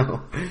Crabtree?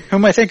 No. Who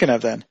am I thinking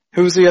of then?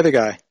 Who's the other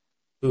guy?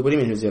 What do you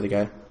mean? Who's the other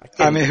guy?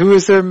 Who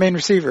is their main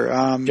receiver?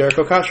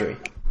 Jericho Cotchery.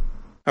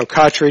 Oh,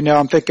 Cotchery. No,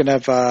 I'm thinking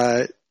of.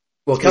 Kelvin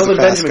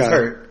Benjamin's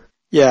hurt.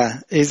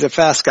 Yeah, he's a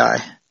fast guy.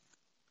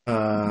 He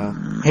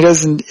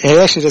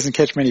actually doesn't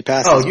catch many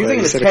passes. Oh, you're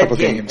thinking of Ted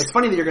Ginn. It's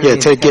funny that you're going to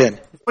name Ted Ginn.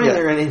 It's funny that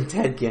you're going to name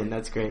Ted Ginn.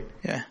 That's great.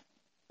 Yeah.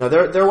 No,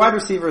 their wide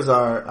receivers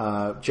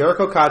are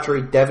Jericho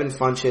Cotchery, Devin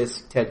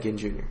Funchess, Ted Ginn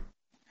Jr.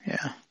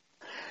 Yeah.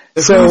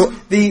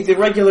 The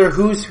regular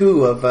who's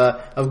who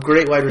of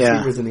great wide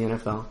receivers in the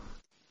NFL.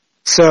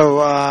 So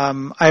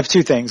I have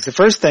two things. The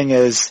first thing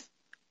is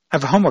I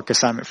have a homework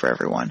assignment for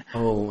everyone.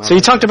 Oh, so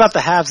you talked about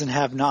the haves and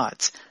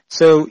have-nots.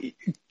 So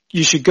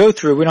you should go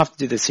through. We don't have to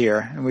do this here,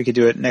 and we could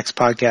do it next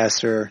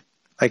podcast or,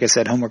 like I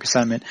said, homework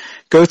assignment.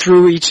 Go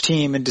through each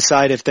team and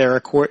decide if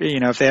they're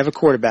if they have a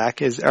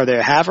quarterback. Are they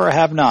a have or a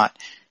have-not?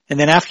 And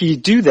then after you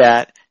do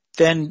that,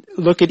 then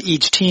look at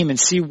each team and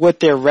see what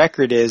their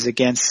record is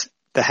against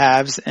the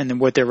haves and then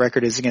what their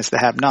record is against the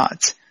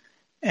have-nots.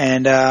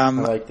 And I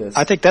like this.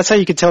 I think that's how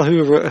you can tell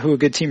who a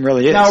good team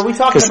really is. Now, are we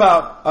talking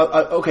about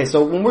okay?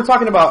 So when we're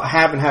talking about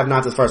have and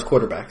have-nots as far as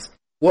quarterbacks,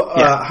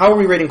 how are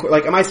we rating?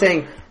 Like, am I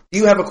saying do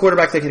you have a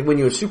quarterback that can win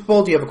you a Super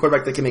Bowl? Do you have a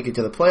quarterback that can make you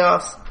to the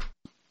playoffs?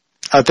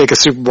 I'll take a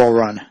Super Bowl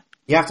run.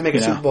 You have to make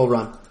a Super Bowl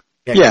run.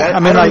 Yeah, I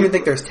don't even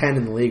think there's 10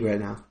 in the league right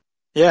now.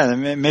 Yeah,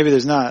 maybe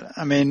there's not.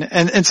 I mean,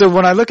 and so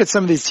when I look at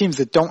some of these teams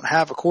that don't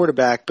have a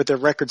quarterback, but their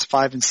record's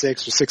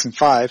 5-6 or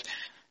 6-5.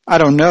 I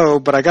don't know,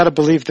 but I got to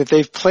believe that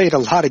they've played a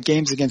lot of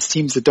games against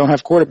teams that don't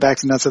have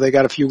quarterbacks, and that's how they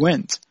got a few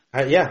wins.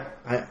 Well,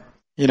 the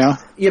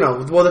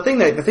thing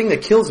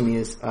that kills me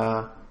is,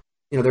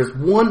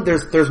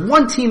 there's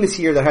one team this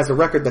year that has a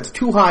record that's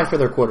too high for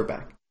their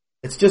quarterback.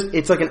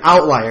 It's like an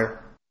outlier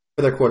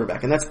for their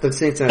quarterback, and that's the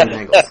Cincinnati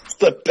Bengals. That's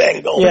the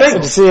Bengals. Yeah,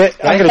 see,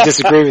 I'm going to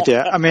disagree with you.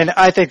 I mean,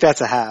 I think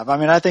that's a have. I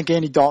mean, I think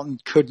Andy Dalton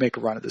could make a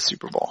run at the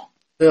Super Bowl.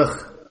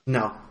 Ugh,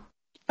 no.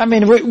 I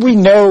mean, we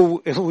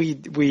know,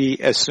 we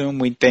assume,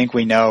 we think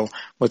we know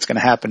what's going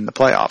to happen in the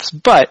playoffs,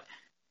 but,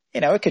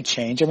 it could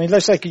change. I mean,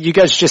 looks like you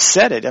guys just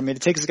said it. I mean,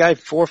 it takes a guy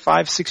 4,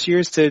 5, 6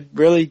 years to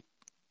really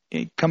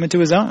come into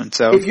his own.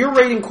 So if you're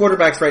rating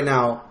quarterbacks right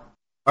now,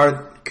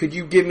 could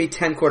you give me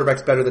 10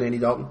 quarterbacks better than Andy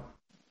Dalton?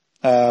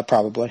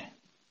 Probably.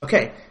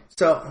 Okay.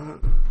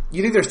 So,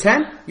 you think there's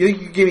 10?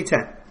 You give me 10.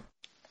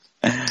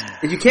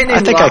 You can't name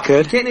I think I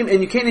could.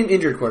 You can't name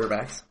injured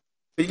quarterbacks.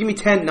 But you give me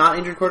 10 not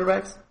injured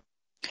quarterbacks?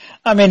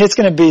 I mean, it's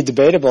going to be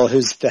debatable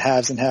who's the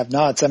haves and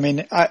have-nots. I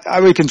mean, I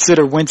would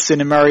consider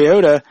Winston and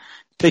Mariota.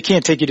 They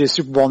can't take you to the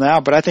Super Bowl now,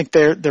 but I think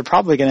they're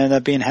probably going to end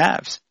up being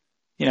haves,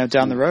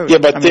 down the road. Yeah,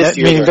 but this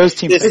year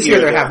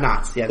they're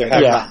have-nots.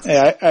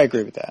 Yeah, I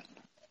agree with that.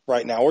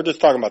 Right now, we're just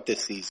talking about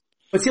this season.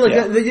 But see,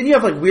 then you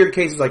have like weird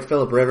cases like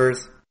Phillip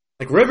Rivers.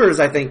 Like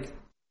Rivers, I think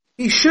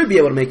he should be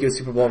able to make you a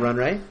Super Bowl run,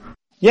 right?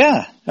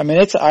 Yeah, I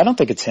mean, I don't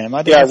think it's him.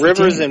 I think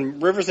Rivers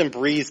and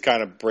Breeze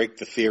kind of break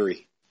the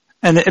theory.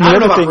 And the I don't know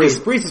other about thing Breeze. is,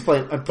 Breeze is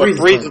playing.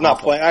 Breeze is not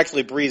playing.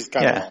 Actually, Breeze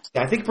kind of.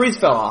 Yeah, I think Breeze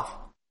fell off.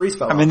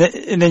 I mean,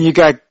 and then you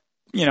got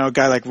a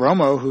guy like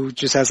Romo who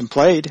just hasn't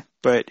played,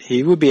 but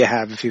he would be a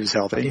have if he was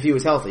healthy. If he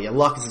was healthy, and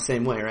Luck is the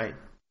same way, right?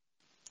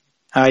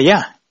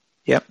 Yeah.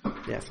 Yep.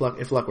 Yeah,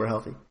 if Luck were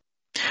healthy.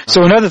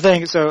 So another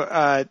thing. So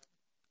I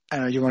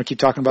don't know. You want to keep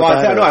talking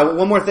about that? No.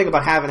 One more thing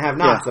about have and have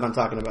nots that I'm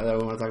talking about. That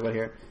we want to talk about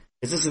here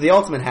is this is the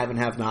ultimate have and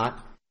have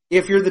not.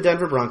 If you're the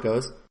Denver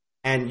Broncos.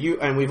 And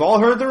we've all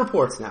heard the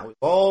reports now. We've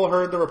all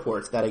heard the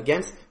reports that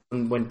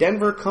when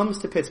Denver comes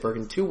to Pittsburgh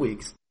in 2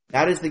 weeks,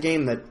 that is the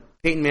game that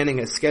Peyton Manning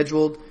has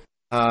scheduled.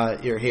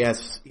 He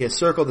has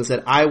circled and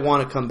said, "I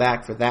want to come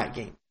back for that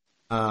game."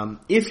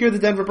 If you're the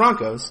Denver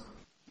Broncos,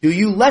 do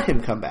you let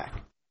him come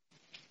back?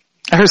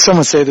 I heard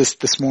someone say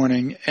this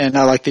morning, and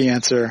I like the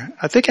answer.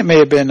 I think it may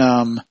have been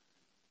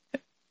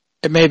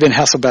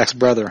Hasselbeck's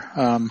brother.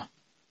 Tim?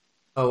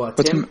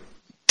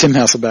 Tim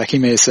Hasselbeck. He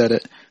may have said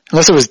it.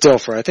 Unless it was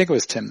Dilfer. I think it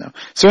was Tim, though.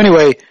 So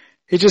anyway,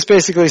 He just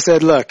basically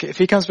said, look, if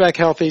he comes back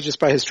healthy just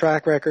by his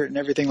track record and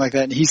everything like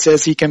that, and he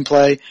says he can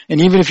play, and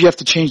even if you have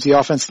to change the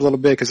offense a little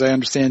bit, because I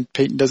understand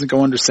Peyton doesn't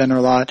go under center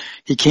a lot,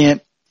 he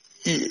can't,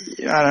 I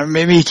don't know,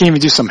 maybe he can't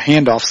even do some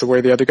handoffs the way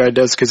the other guy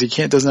does because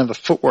doesn't have the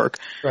footwork.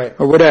 Right.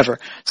 Or whatever.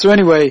 So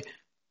anyway,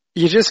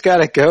 you just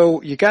gotta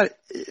go,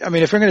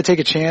 if we're gonna take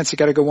a chance, you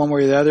gotta go one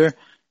way or the other,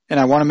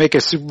 and I wanna make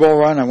a Super Bowl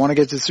run, I wanna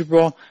get to the Super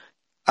Bowl,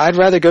 I'd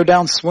rather go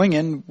down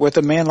swinging with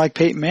a man like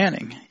Peyton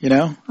Manning,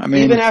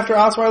 Even after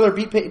Osweiler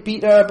beat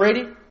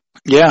Brady?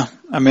 Yeah,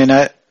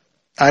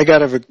 I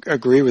gotta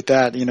agree with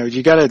that.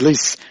 You gotta at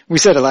least, we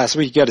said it last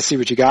week, you gotta see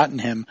what you got in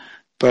him.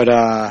 But,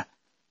 I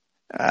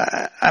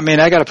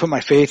gotta put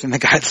my faith in the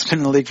guy that's been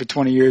in the league for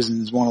 20 years and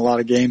has won a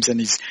lot of games, and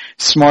he's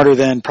smarter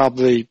than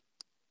probably,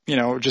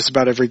 just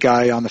about every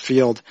guy on the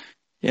field,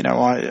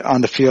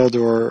 on the field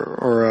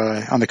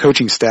or on the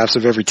coaching staffs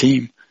of every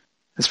team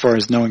as far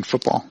as knowing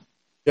football.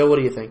 Joe, what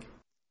do you think?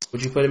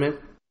 Would you put him in?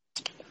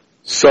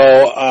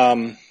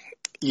 So,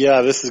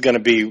 this is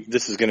going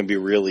to be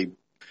really,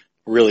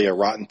 really a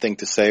rotten thing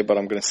to say, but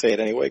I'm going to say it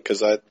anyway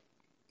because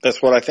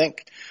that's what I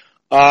think.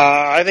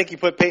 I think you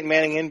put Peyton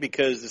Manning in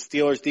because the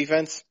Steelers'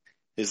 defense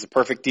is the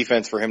perfect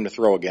defense for him to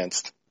throw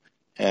against,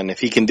 and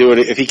if he can't do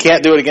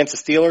it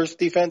against the Steelers'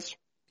 defense,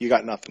 you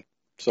got nothing.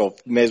 So,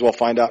 you may as well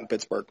find out in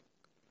Pittsburgh.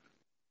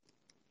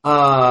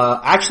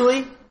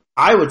 Actually,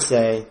 I would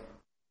say.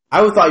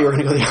 I thought you were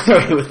going to go the other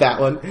way with that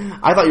one.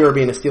 I thought you were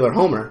being a Steeler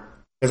homer.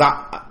 Because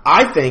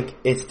I think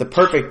he's the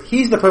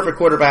perfect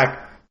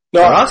quarterback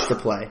for us to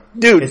play.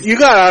 Dude, you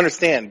got to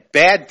understand,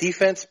 bad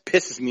defense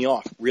pisses me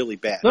off really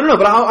bad. No,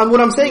 but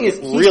what I'm saying is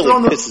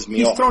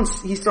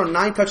he's thrown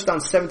 9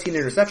 touchdowns, 17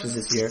 interceptions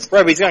this year.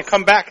 Right, but he's going to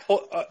come back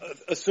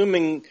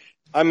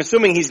I'm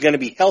assuming he's going to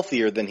be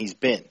healthier than he's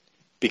been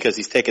because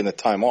he's taken the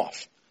time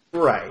off.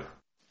 Right.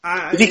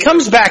 If he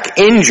comes back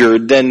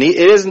injured, then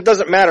it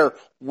doesn't matter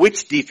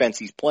which defense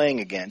he's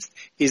playing against.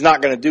 He's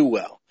not going to do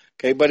well.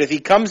 Okay, but if he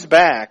comes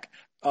back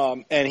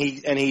and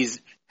he's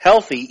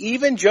healthy,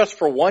 even just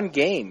for one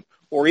game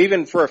or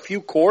even for a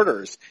few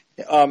quarters,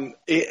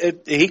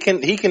 he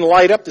can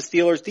light up the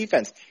Steelers'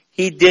 defense.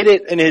 He did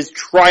it in his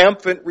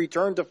triumphant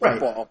return to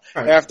football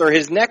after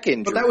his neck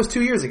injury. But that was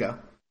 2 years ago.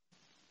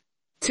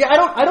 See,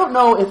 I don't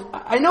know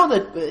I know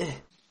that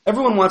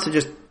everyone wants to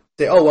just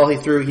say, oh well, he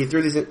threw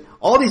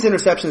all these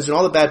interceptions and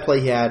all the bad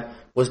play he had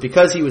was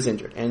because he was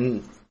injured,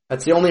 and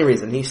that's the only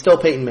reason. He's still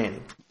Peyton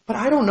Manning. But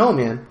I don't know,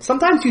 man.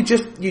 Sometimes you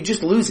just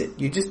lose it.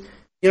 You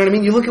know what I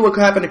mean? You look at what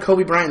happened to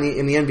Kobe Bryant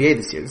in the NBA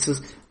this year. This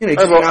is, Tony,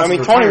 what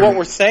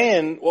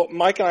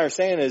Mike and I are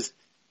saying is,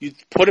 you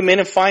put him in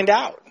and find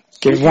out.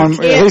 At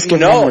least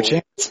give one more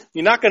chance.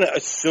 You're not going to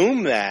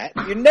assume that.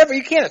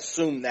 You can't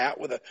assume that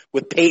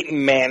with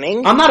Peyton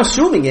Manning. I'm not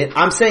assuming it.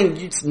 I'm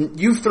saying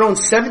you've thrown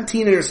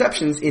 17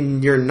 interceptions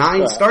in your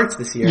 9 starts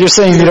this year. You're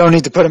saying you don't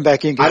need to put him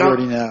back in because you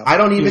already know. I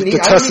don't even need. The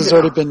test has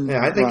already been.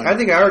 Yeah, I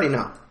think I already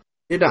know.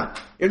 You're done.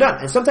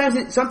 And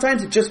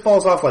sometimes it just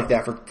falls off like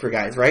that for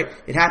guys, right?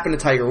 It happened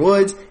to Tiger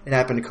Woods. It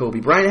happened to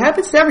Kobe Bryant. It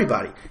happens to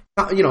everybody.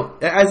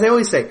 As I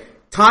always say,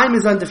 time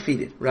is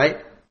undefeated,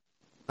 right?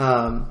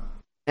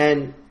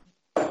 And.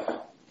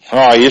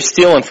 Oh, you're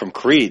stealing from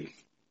Creed.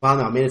 Well,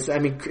 no, they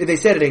said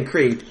it in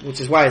Creed, which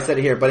is why I said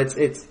it here, but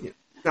it's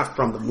not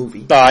from the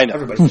movie. No, I know.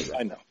 Everybody says it.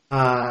 I know.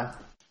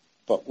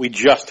 But we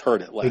just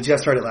heard it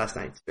last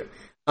night.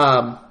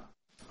 No,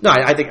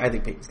 I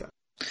think Peyton's done.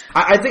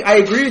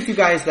 I agree with you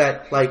guys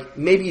that, like,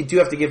 maybe you do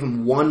have to give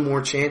him one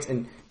more chance,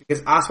 and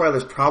because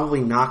Osweiler's probably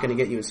not going to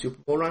get you a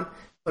Super Bowl run.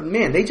 But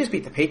man, they just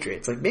beat the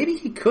Patriots. Like, maybe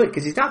he could,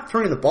 because he's not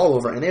turning the ball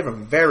over, and they have a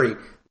very,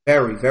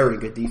 very, very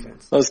good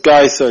defense. Those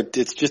guys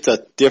it's just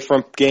a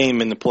different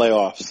game in the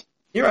playoffs.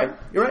 You're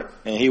right.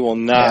 And he will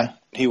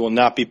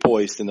not be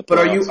poised in the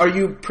playoffs. But are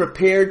you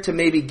prepared to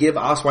maybe give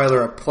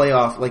Osweiler a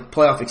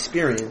playoff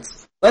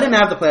experience? Let him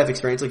have the playoff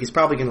experience. Like, he's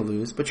probably going to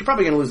lose, but you're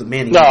probably going to lose a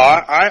Manning. No,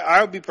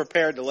 I would be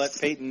prepared to let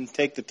Peyton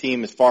take the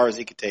team as far as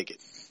he could take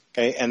it.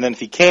 Okay, and then if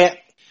he can't,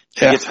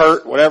 he gets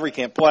hurt, whatever, he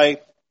can't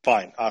play,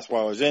 fine.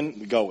 Osweiler's in,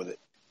 we go with it.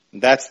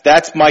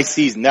 That's my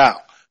season.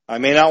 Now, I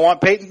may not want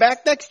Peyton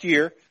back next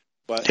year,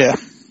 but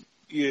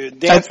you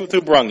dance with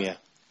who brung you.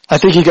 I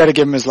think you got to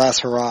give him his last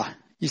hurrah.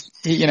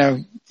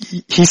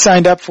 He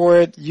signed up for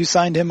it. You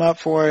signed him up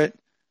for it.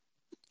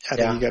 I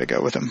think you got to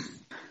go with him.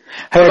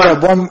 Hey, I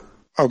got one.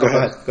 Oh, go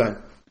ahead. Go ahead.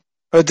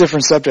 A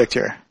different subject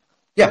here.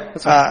 Yeah.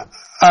 That's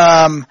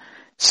fine.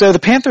 So the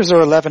Panthers are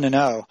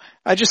 11-0.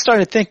 I just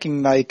started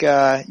thinking, like,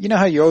 you know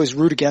how you always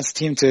root against a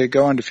team to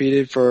go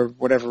undefeated for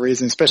whatever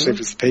reason, especially if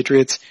it's the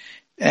Patriots.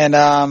 And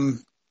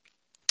then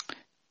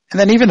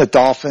even the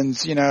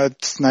Dolphins,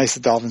 it's nice the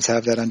Dolphins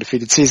have that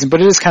undefeated season,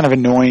 but it is kind of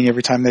annoying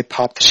every time they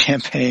pop the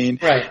champagne.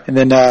 Right. And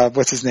then,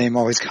 what's his name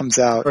always comes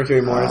out?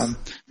 Mercury Morris.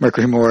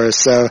 Mercury Morris.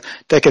 So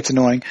that gets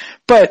annoying.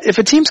 But if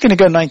a team's going to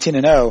go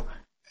 19-0,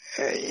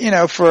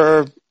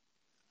 for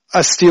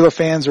us Steeler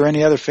fans or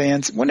any other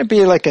fans, wouldn't it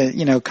be like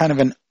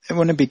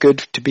wouldn't it be good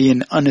to be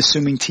an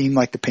unassuming team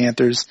like the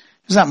Panthers?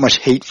 There's not much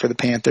hate for the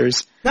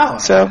Panthers. No.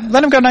 So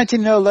let them go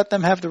 19-0, let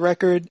them have the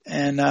record,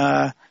 and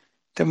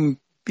then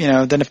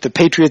then if the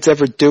Patriots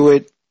ever do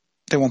it,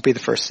 they won't be the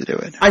first to do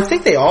it. I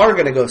think they are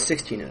going to go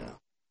 16-0.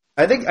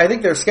 I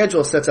think their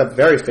schedule sets up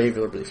very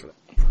favorably for them.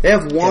 They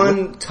have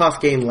one tough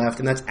game left,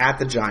 and that's at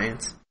the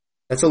Giants.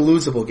 That's a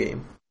losable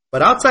game.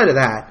 But outside of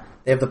that,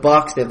 they have the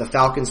Bucs, they have the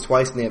Falcons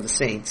twice, and they have the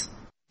Saints.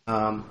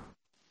 The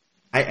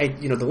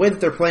way that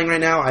they're playing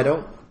right now, I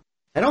don't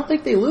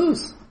think they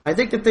lose. I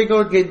think that they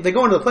go into the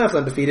playoffs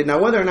undefeated. Now,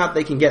 whether or not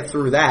they can get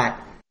through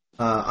that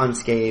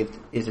unscathed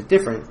is a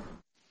different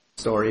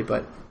story.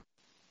 But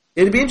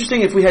it'd be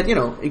interesting if we had,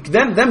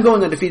 them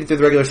going undefeated through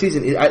the regular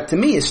season. To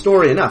me, is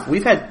story enough.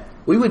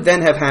 We would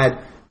then have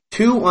had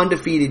 2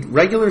 undefeated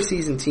regular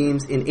season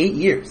teams in 8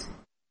 years.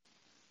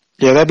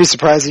 Yeah, that'd be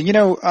surprising.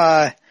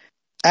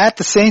 At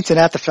the Saints and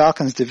at the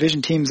Falcons,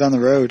 division teams on the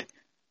road,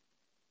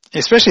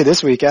 especially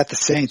this week at the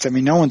Saints. I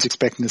mean, no one's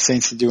expecting the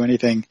Saints to do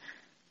anything.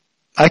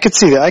 I could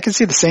see that. I could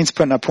see the Saints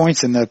putting up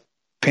points and the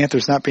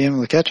Panthers not being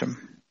able to catch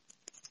them.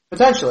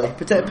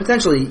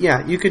 Potentially,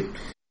 yeah. You could.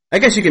 I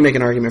guess you could make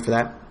an argument for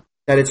that.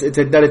 That it's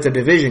a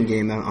division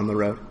game on the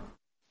road,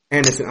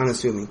 and it's an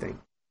unassuming thing.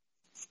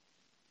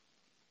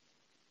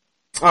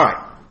 All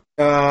right.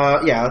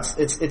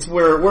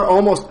 We're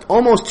almost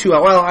 2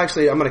 hours. Well,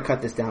 actually, I'm going to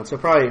cut this down. So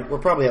we're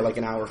probably at like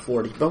an hour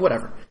 40, but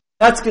whatever.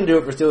 That's going to do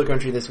it for Steeler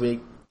Country this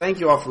week. Thank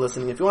you all for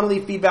listening. If you want to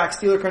leave feedback,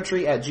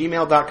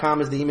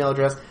 SteelerCountry@gmail.com is the email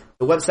address.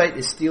 The website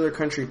is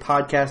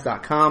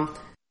SteelerCountryPodcast.com.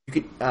 You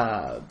could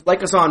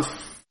like us on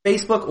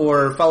Facebook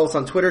or follow us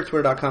on Twitter,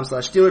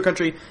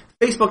 twitter.com/SteelerCountry,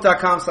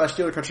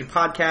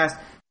 Facebook.com/SteelerCountryPodcast.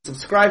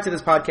 Subscribe to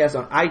this podcast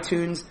on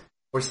iTunes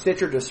or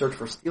Stitcher. Just search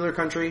for Steeler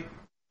Country.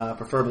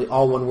 Preferably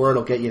all one word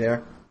will get you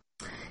there.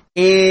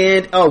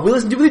 And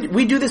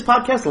we do this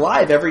podcast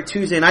live every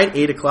Tuesday night,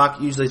 8 o'clock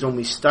usually is when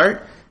we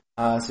start.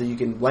 So you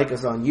can like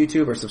us on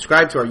YouTube or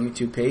subscribe to our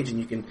YouTube page, and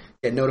you can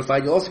get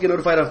notified. You'll also get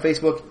notified on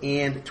Facebook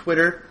and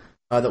Twitter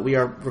that we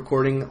are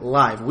recording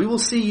live. We will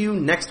see you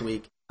next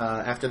week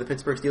after the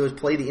Pittsburgh Steelers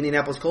play the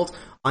Indianapolis Colts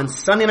on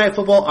Sunday Night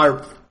Football,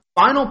 our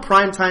final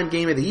primetime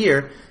game of the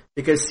year,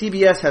 because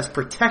CBS has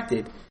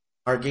protected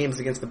our games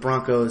against the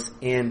Broncos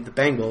and the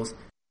Bengals,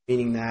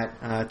 meaning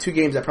that 2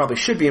 games that probably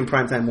should be in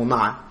primetime will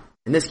not.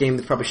 And this game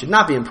that probably should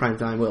not be in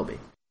primetime will be.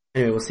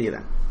 Anyway, we'll see you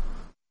then.